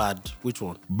 Say bad. Which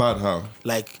one? Bad how?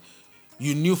 Like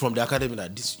you knew from the academy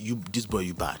that this boy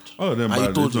you bad. Oh, then bad.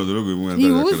 He told you. What's he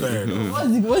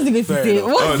going to say?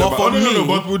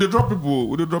 But we drop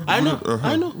people. I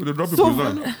know. We drop people.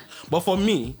 But for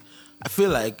me, I feel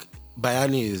like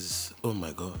Bayani is, oh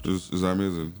my god, it's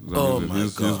amazing. Oh my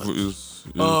god.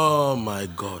 Oh my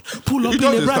god. Pull up in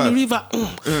the Brand River.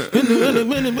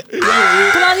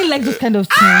 Fulani like those kind of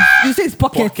things. You say it's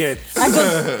pocket.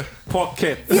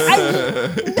 Pocket. He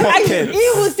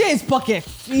will say it's pocket.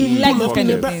 He like those kind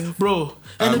of things. Bro.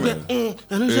 Oh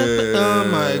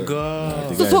my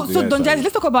god. So Don Jazzy,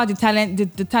 let's talk about the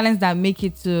talents that make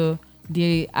it to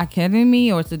the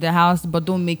academy or to the house but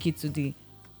don't make it to the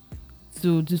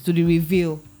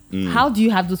reveal. How do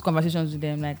you have those conversations with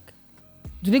them? Like,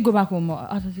 do they go back home or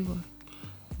how does it go?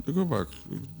 They go back.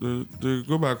 They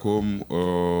go back home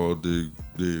or they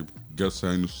get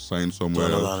signed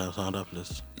somewhere else. Another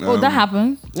place. That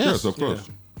happens? Yes, of course.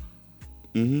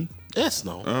 Yeah. Yes,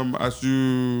 no.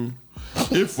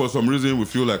 If for some reason we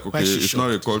feel like it's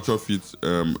not a culture fit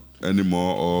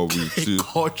anymore, or we see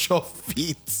culture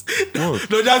fit. What?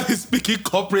 No, that is speaking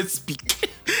corporate speak.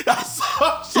 That's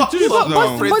it is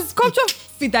now. But culture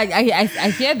fit, I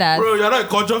hear that. Bro, you're not a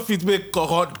culture fit. Make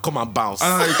come and bounce.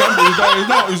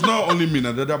 It's not only me.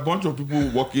 Now, there are a bunch of people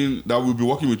working that will be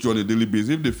working with you on a daily basis.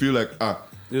 If they feel like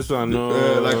this one,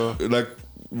 no, like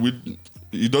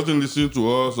he doesn't listen to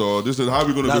us, or this is how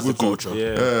we're going to be able to. Culture.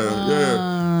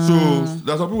 Yeah. So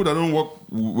there's some people that don't work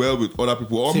well with other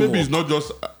people, or maybe it's not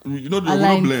just they will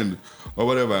not blend or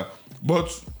whatever.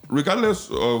 But regardless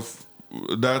of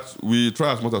that, we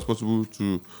try as much as possible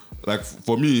to, like,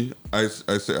 for me, I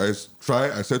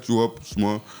set you up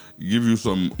small, give you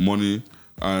some money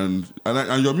and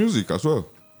your music as well.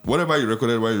 Whatever you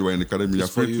recorded while you were in the academy,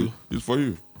 it's for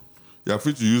you. You're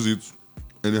free to use it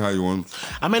anyhow you want.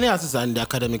 How many artists are in the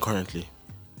academy currently?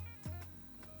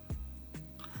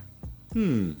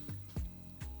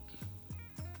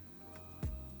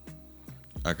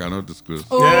 I I cannot disclose.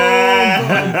 Oh,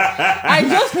 I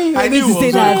just knew you were going to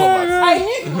say that. I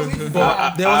knew you were going to say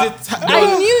that.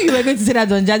 I knew you were going to say that,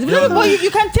 Don Jazzy. But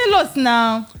you can tell us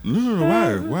now.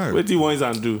 No. Why? What do you want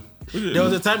to do? There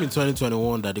was a time in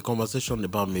 2021 that the conversation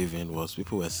about Maven was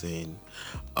people were saying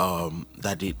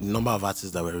that the number of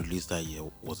artists that were released that year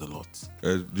was a lot.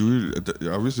 Have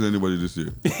you seen anybody this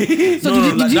year?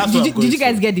 So did you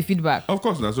guys get the feedback? Of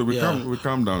course not. So we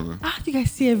calm down. Man. You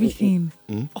guys see everything?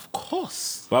 Of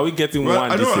course. But are we getting one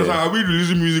I this don't year? understand. Are we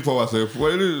releasing music for ourselves?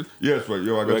 Well, yes,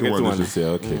 we're getting one this year.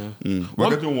 Okay. We're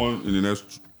getting one in the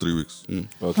next 3 weeks.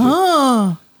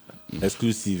 Okay.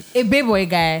 Exclusive. A babe or a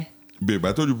guy? Babe,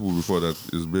 I told you people before that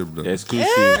it's babe.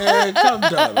 Exclusive. Calm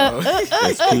down.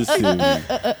 Exclusive.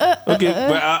 Okay,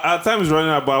 but our time is running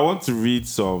out, but I want to read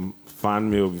some fan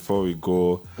mail before we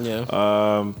go.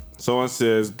 Yeah. Someone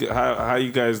says, how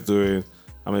you guys doing?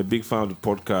 I'm a big fan of the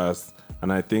podcast,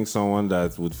 and I think someone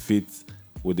that would fit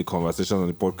with the conversation on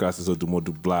the podcast is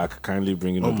Odumodu Black. Kindly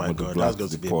bring in Odumodu Black to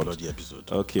the pod.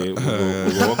 Episode. Okay,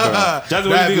 we'll walk around. Jazzy,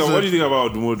 what do you think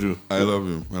about Odumodu? I love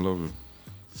him.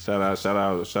 Shout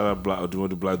out Black,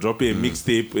 Odumodu Black. Dropping a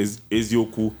mixtape is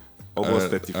Ezioku,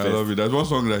 August 31st. I love it. There's one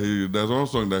song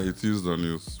that he teased on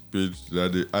his page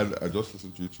that I just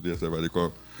listened to it today. So they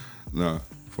call now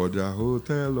for their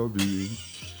hotel lobby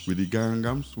with the gang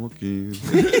I'm smoking.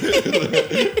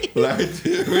 Like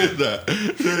with that.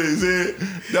 So they say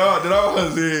that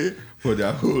one say for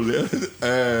their whole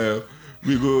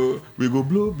we go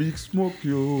blow big smoke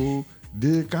yo.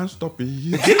 They can't stop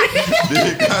it.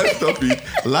 They can't stop it.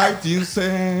 Light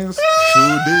incense,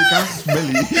 so they can't smell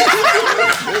it.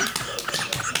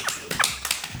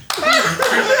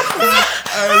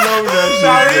 I love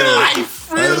that shit.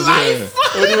 Real life.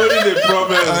 What is the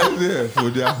problem? I'm there for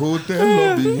their hotel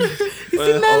lobby.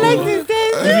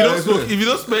 If you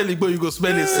don't smell it, but you go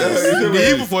smell it.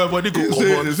 Even for your body go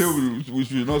come on. They say we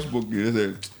should not smoke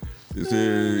it. They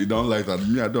say you don't like that.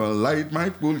 Me, I don't light my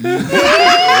police.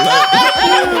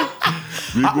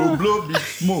 We go blow big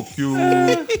smoke, you.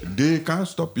 They can't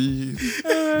stop it.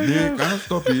 They can't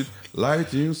stop it.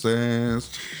 Light incense,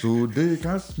 so they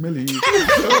can't smell it.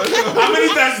 How many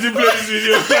times did you play this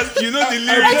video? Because you know the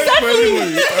lyrics.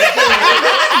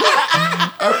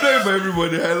 I play it for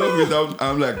everybody. I love it.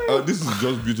 I'm like, oh, this is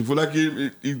just beautiful. Like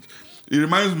it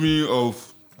reminds me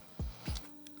of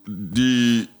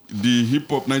the hip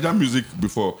hop Nigerian music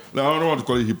before. Like, I don't know what to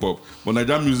call it hip hop, but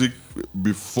Nigerian music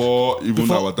before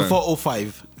our time. Before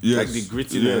 05. Yes. Like the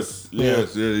grittiness.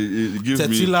 Yes. It gives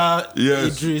Tetila, me.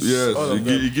 Yes. Idris. Yes. All of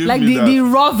them. It gives Like me the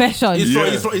raw version.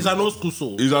 It's an old school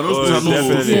soul. It's an old school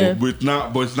definitely.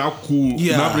 but it's now cool.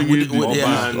 Yeah. Now bringing it With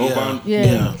urban to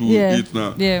it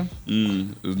now. Yeah.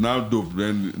 It's now dope.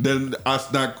 Then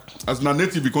as na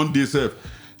native become DSF.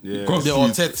 Yeah.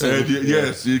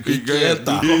 Yes. The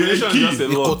combination is just a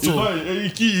lot.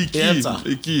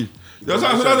 That's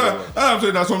what I'm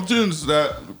saying. There's some things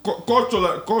that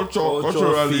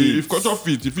culturally, if culture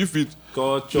fit, if you fit.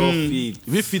 Culture fit. If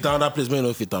you fit another place, may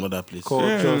not fit another place.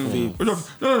 Culture fit. No.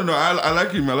 I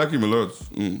like him. I like him a lot.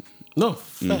 No,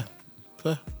 fair.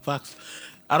 Facts.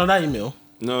 Another email.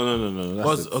 No.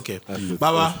 That's okay.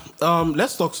 Baba,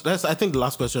 let's talk. I think the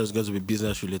last question is going to be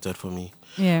business related for me.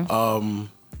 Yeah.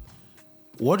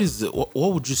 What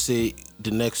would you say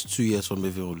the next 2 years for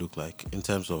Maven will look like in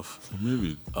terms of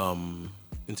maybe in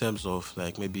terms of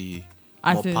like maybe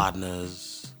more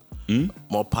partners,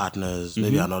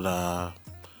 maybe another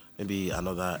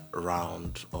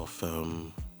round of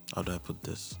how do I put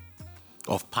this,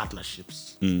 of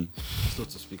partnerships, so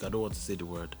to speak. I don't want to say the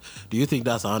word. Do you think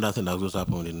that's another thing that's going to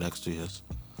happen in the next 2 years?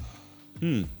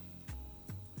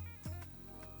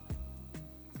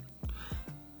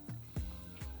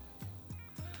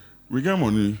 We got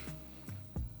money.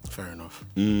 Fair enough.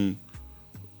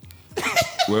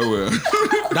 Well.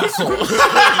 That's all.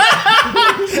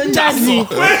 Jazzy, it's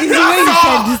the way you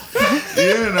said this.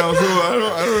 Yeah, now so I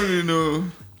don't really know.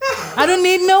 I don't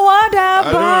need no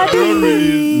other body. I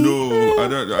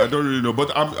don't really know.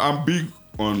 But I'm big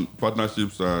on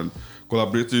partnerships and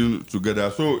collaborating together.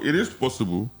 So it is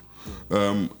possible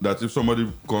that if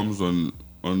somebody comes on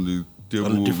the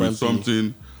table with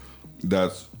something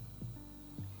that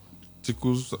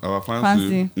tickles our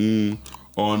fancy.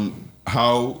 On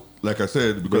how, like I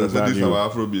said, because I said this is our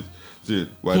Afrobeat. See,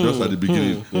 we're just at the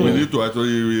beginning. We need to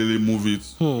actually really move it.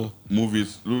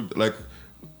 Look, like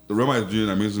Rema is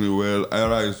doing amazingly well.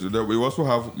 Ira is. We also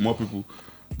have more people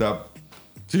that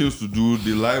things to do.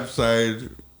 The live side.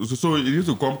 So you need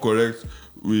to come correct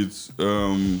with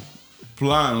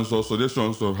plans or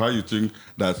suggestions of how you think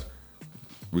that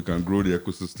we can grow the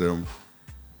ecosystem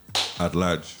at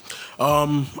large.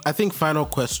 I think final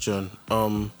question.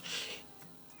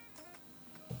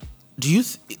 Do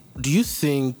you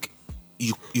think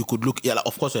you could look? Yeah, like,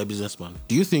 of course you're a businessman.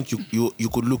 Do you think you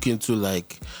could look into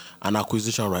like an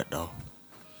acquisition right now?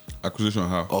 Acquisition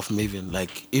how? Of Maven,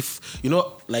 like if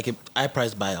like a high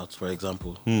price buyout, for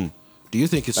example. Do you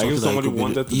think it's like something if somebody that you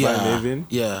wanted to buy Maven?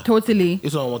 Yeah, Totally.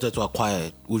 If someone wanted to acquire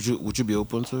it, would you be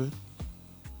open to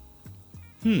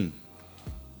it?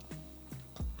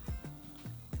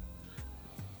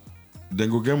 Then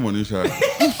go get money, Sha.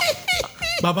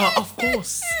 Baba, of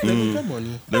course. They will get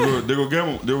money.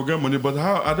 They will get money, but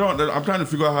how? I'm trying to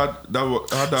figure out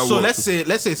how that So works.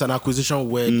 let's say it's an acquisition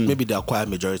where maybe they acquire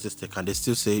majority stake and they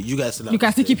still say you guys still have You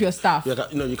can still stake. keep your staff. You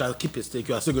can keep a stake.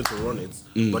 You are still going to run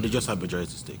it, but they just have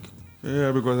majority stake.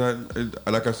 Yeah, because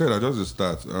like I said, I just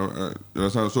start. You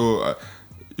understand? So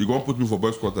you gonna put me for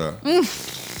boys quarter? I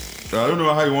don't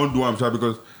know how you want to do. I'm sure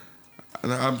because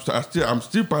I'm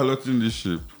still piloting this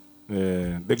ship.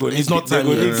 Yeah, they go. It's not time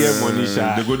They go yet. get money,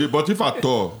 Sha. They go, but if at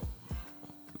all,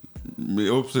 me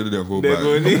hope say they hold They back.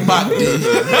 go need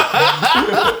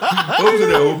Hope say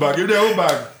they hold back. If they hold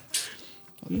back,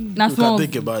 That's You can one.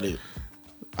 think about it.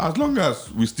 as long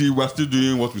as we're still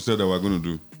doing what we said that we're going to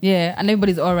do, Yeah, and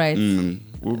everybody's all right.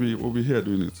 we'll be here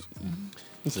doing it.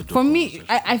 It's a dope For me,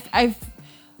 conversation.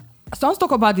 so let's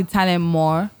talk about the talent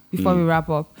more before we wrap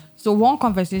up. So one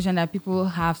conversation that people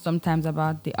have sometimes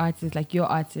about the artists, like your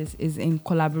artist, is in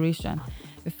collaboration.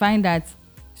 We find that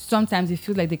sometimes it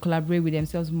feels like they collaborate with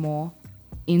themselves more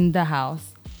in the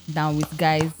house than with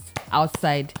guys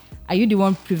outside. Are you the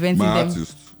one preventing My them?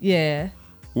 artists Yeah.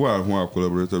 who have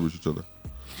collaborated with each other.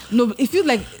 No, it feels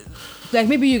like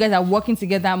maybe you guys are working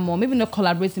together more. Maybe not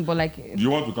collaborating, but like Do you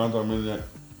want to count how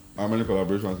many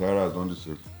collaborations Sarah has done this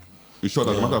year? In short,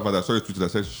 as a matter of fact, I saw a tweet that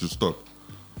said she should stop.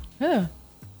 yeah.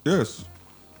 Yes.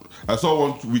 I saw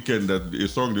one weekend that a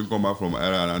song didn't come out from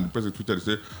Ira and the person tweeted and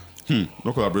said,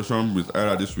 no collaboration with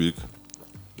Ira this week.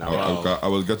 I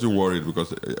was getting worried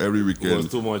because every weekend It was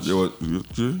too much. It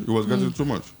was getting too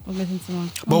much. We're getting too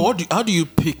much. But how do you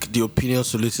pick the opinions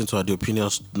to listen to and the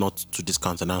opinions not to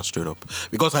discountenance straight up?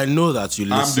 Because I know that you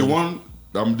listen.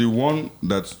 I'm the one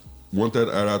that wanted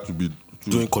Ira to be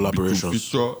Doing collaborations. to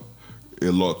feature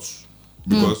a lot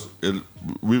because a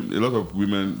lot of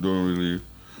women don't really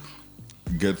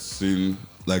get seen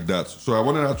like that. So I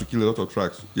wanted her to kill a lot of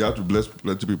tracks. You have to bless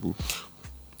plenty people.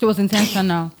 So it was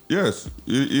intentional. Yes,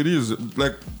 it is.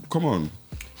 Like, come on.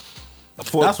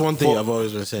 That's one thing I've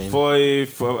always been saying.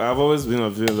 I've always been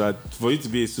of view that for you to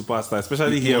be a superstar,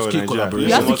 especially here in keep Nigeria,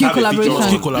 You have to keep collaboration. must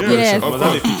keep collaboration. Yes. You must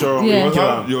have a feature. Yeah. You must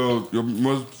have You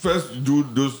must first do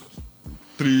those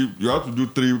three. You have to do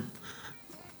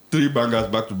three bangers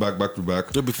back to back.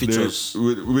 There'll be features.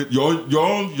 Then with your own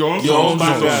own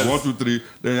bangers. songs, 1, 2, 3.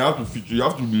 Then you have to feature.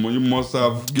 You must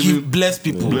have Bless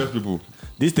people. bless people.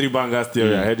 these three bangers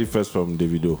theory. I heard it first from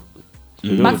Davido.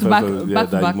 Back to back, back to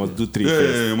that back. You must do three Yeah,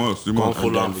 first. you must. You Come must.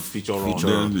 follow up with feature run.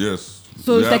 Then yes.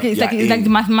 So You it's like have- it's like the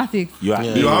mathematics. You are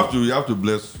Yeah. in. you have to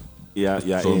bless. Yeah,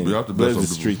 So in. you have to bless the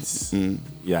some people. streets.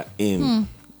 Yeah, in.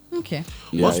 Okay.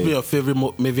 Yeah, What's been in. your favorite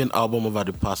Maven album over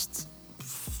the past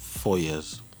 4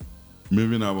 years?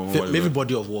 Maybe now. Maybe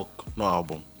body of work, no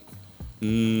album.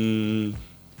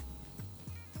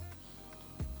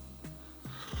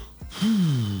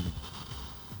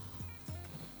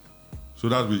 So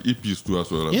that's with EPs too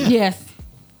as well. Yeah. Yes.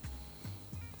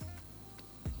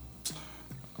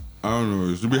 I don't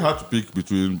know. It should be hard to pick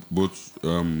between both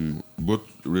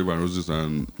Rave and Roses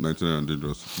and 99 and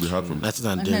Dangerous. It should be hard for me.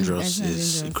 99 Dangerous 99 is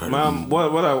Dangerous. incredible. Ma'am,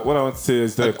 what I want to say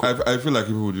is that I feel like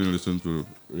people didn't listen to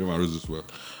Rave and Roses well.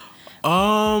 Fair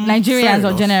Nigerians or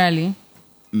enough. generally.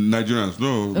 Nigerians,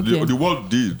 no. Okay. The world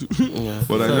did.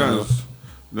 But Nigerians,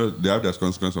 they have their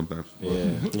consequences sometimes.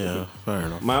 Yeah, fair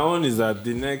enough. my own is that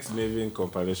the next Maven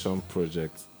compilation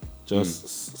project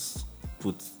just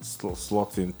put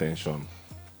slot in tension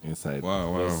inside.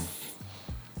 Wow.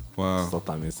 Slot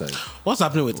them inside. What's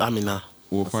happening with Amina?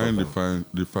 We'll find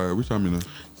the fire. Which Amina?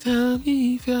 Tell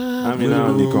me if you're I mean,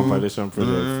 now the compilation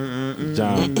project.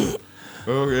 Jam.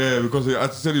 Oh yeah, because as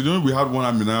I said, we had one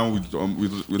Amina with Yeah,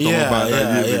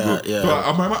 Thomas years ago. yeah. So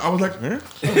I was like,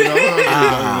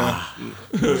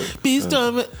 Peace,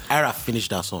 Tommy. Ira finished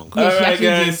that song. Yeah, All she right, actually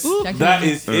guys, did. She actually that did.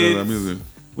 is it. amazing.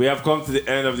 We have come to the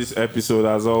end of this episode.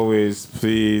 As always,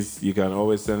 please, you can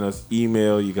always send us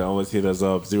email. You can always hit us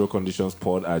up,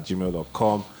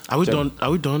 zeroconditionspod@gmail.com. Are we done?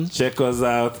 Are we done? Check us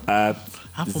out at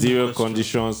Have one more Zero question.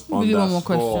 Conditions Really one more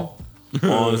 _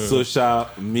 on social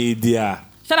media.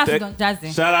 Shout out to Don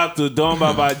Jazzy. Shout out to Don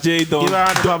Baba J. Don. Give a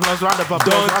round of applause.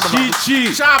 Don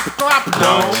Chi. Sharp clap.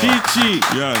 Don Chi.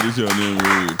 Yeah, this is your name.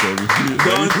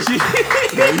 Don Chi.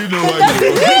 You know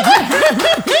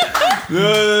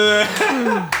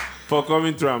why. For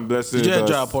coming through and blessing us. Did you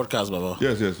enjoy our podcast, Baba?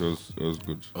 Yes, it was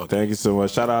good. Okay. Thank you so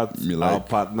much. Shout out our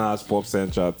partners, Pop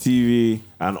Central TV,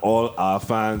 and all our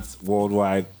fans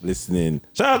worldwide listening.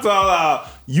 Shout out to all our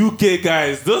UK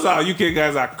guys. Those our UK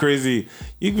guys are crazy.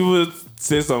 You people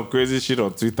say some crazy shit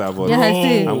on Twitter, but I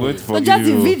see. I'm going to forgive just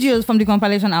you. the videos from the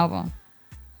compilation album.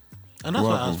 And that's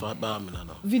what I asked for.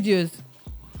 Videos.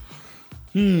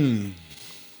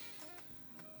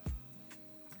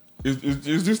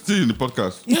 Is this still in the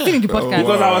podcast? It's still in the podcast.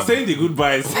 Because I was saying the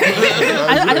goodbyes.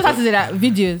 I just have to say that.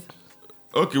 Videos.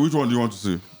 Okay, which one do you want to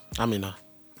see? Amina.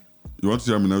 You want to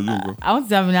see Amina? You go. I want to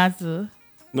see Amina too.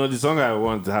 No, the song I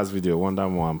want has video. Wonder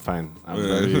More, I'm fine. I'm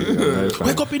very fine.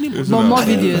 Wake up in him. More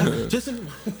videos. Jason.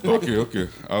 Okay.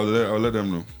 I'll let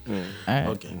them know. Right.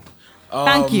 Okay.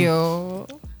 Thank you.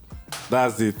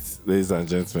 That's it, ladies and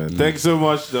gentlemen. Thank you so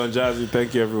much, Don Jazzy.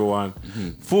 Thank you, everyone.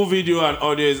 Full video and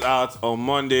audio is out on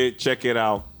Monday. Check it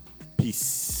out.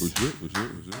 Peace.